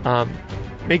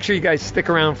make sure you guys stick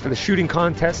around for the shooting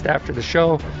contest after the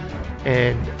show.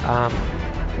 And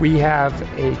we have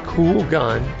a cool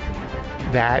gun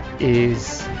that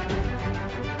is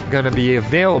going to be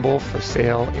available for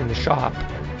sale in the shop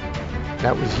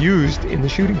that was used in the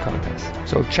shooting contest.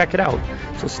 So check it out.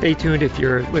 So stay tuned. If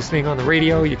you're listening on the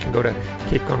radio, you can go to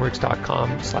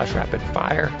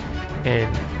capegunworks.com/rapidfire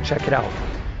and check it out.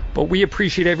 But we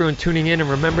appreciate everyone tuning in, and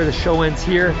remember, the show ends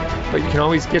here, but you can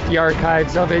always get the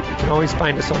archives of it. You can always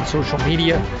find us on social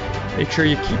media. Make sure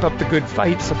you keep up the good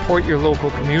fight, support your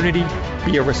local community,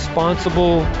 be a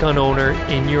responsible gun owner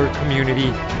in your community,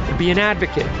 and be an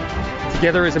advocate.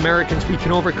 Together as Americans, we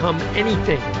can overcome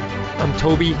anything. I'm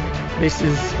Toby. This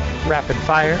is Rapid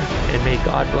Fire, and may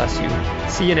God bless you.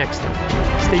 See you next time.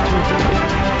 Stay tuned for the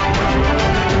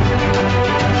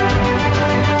video.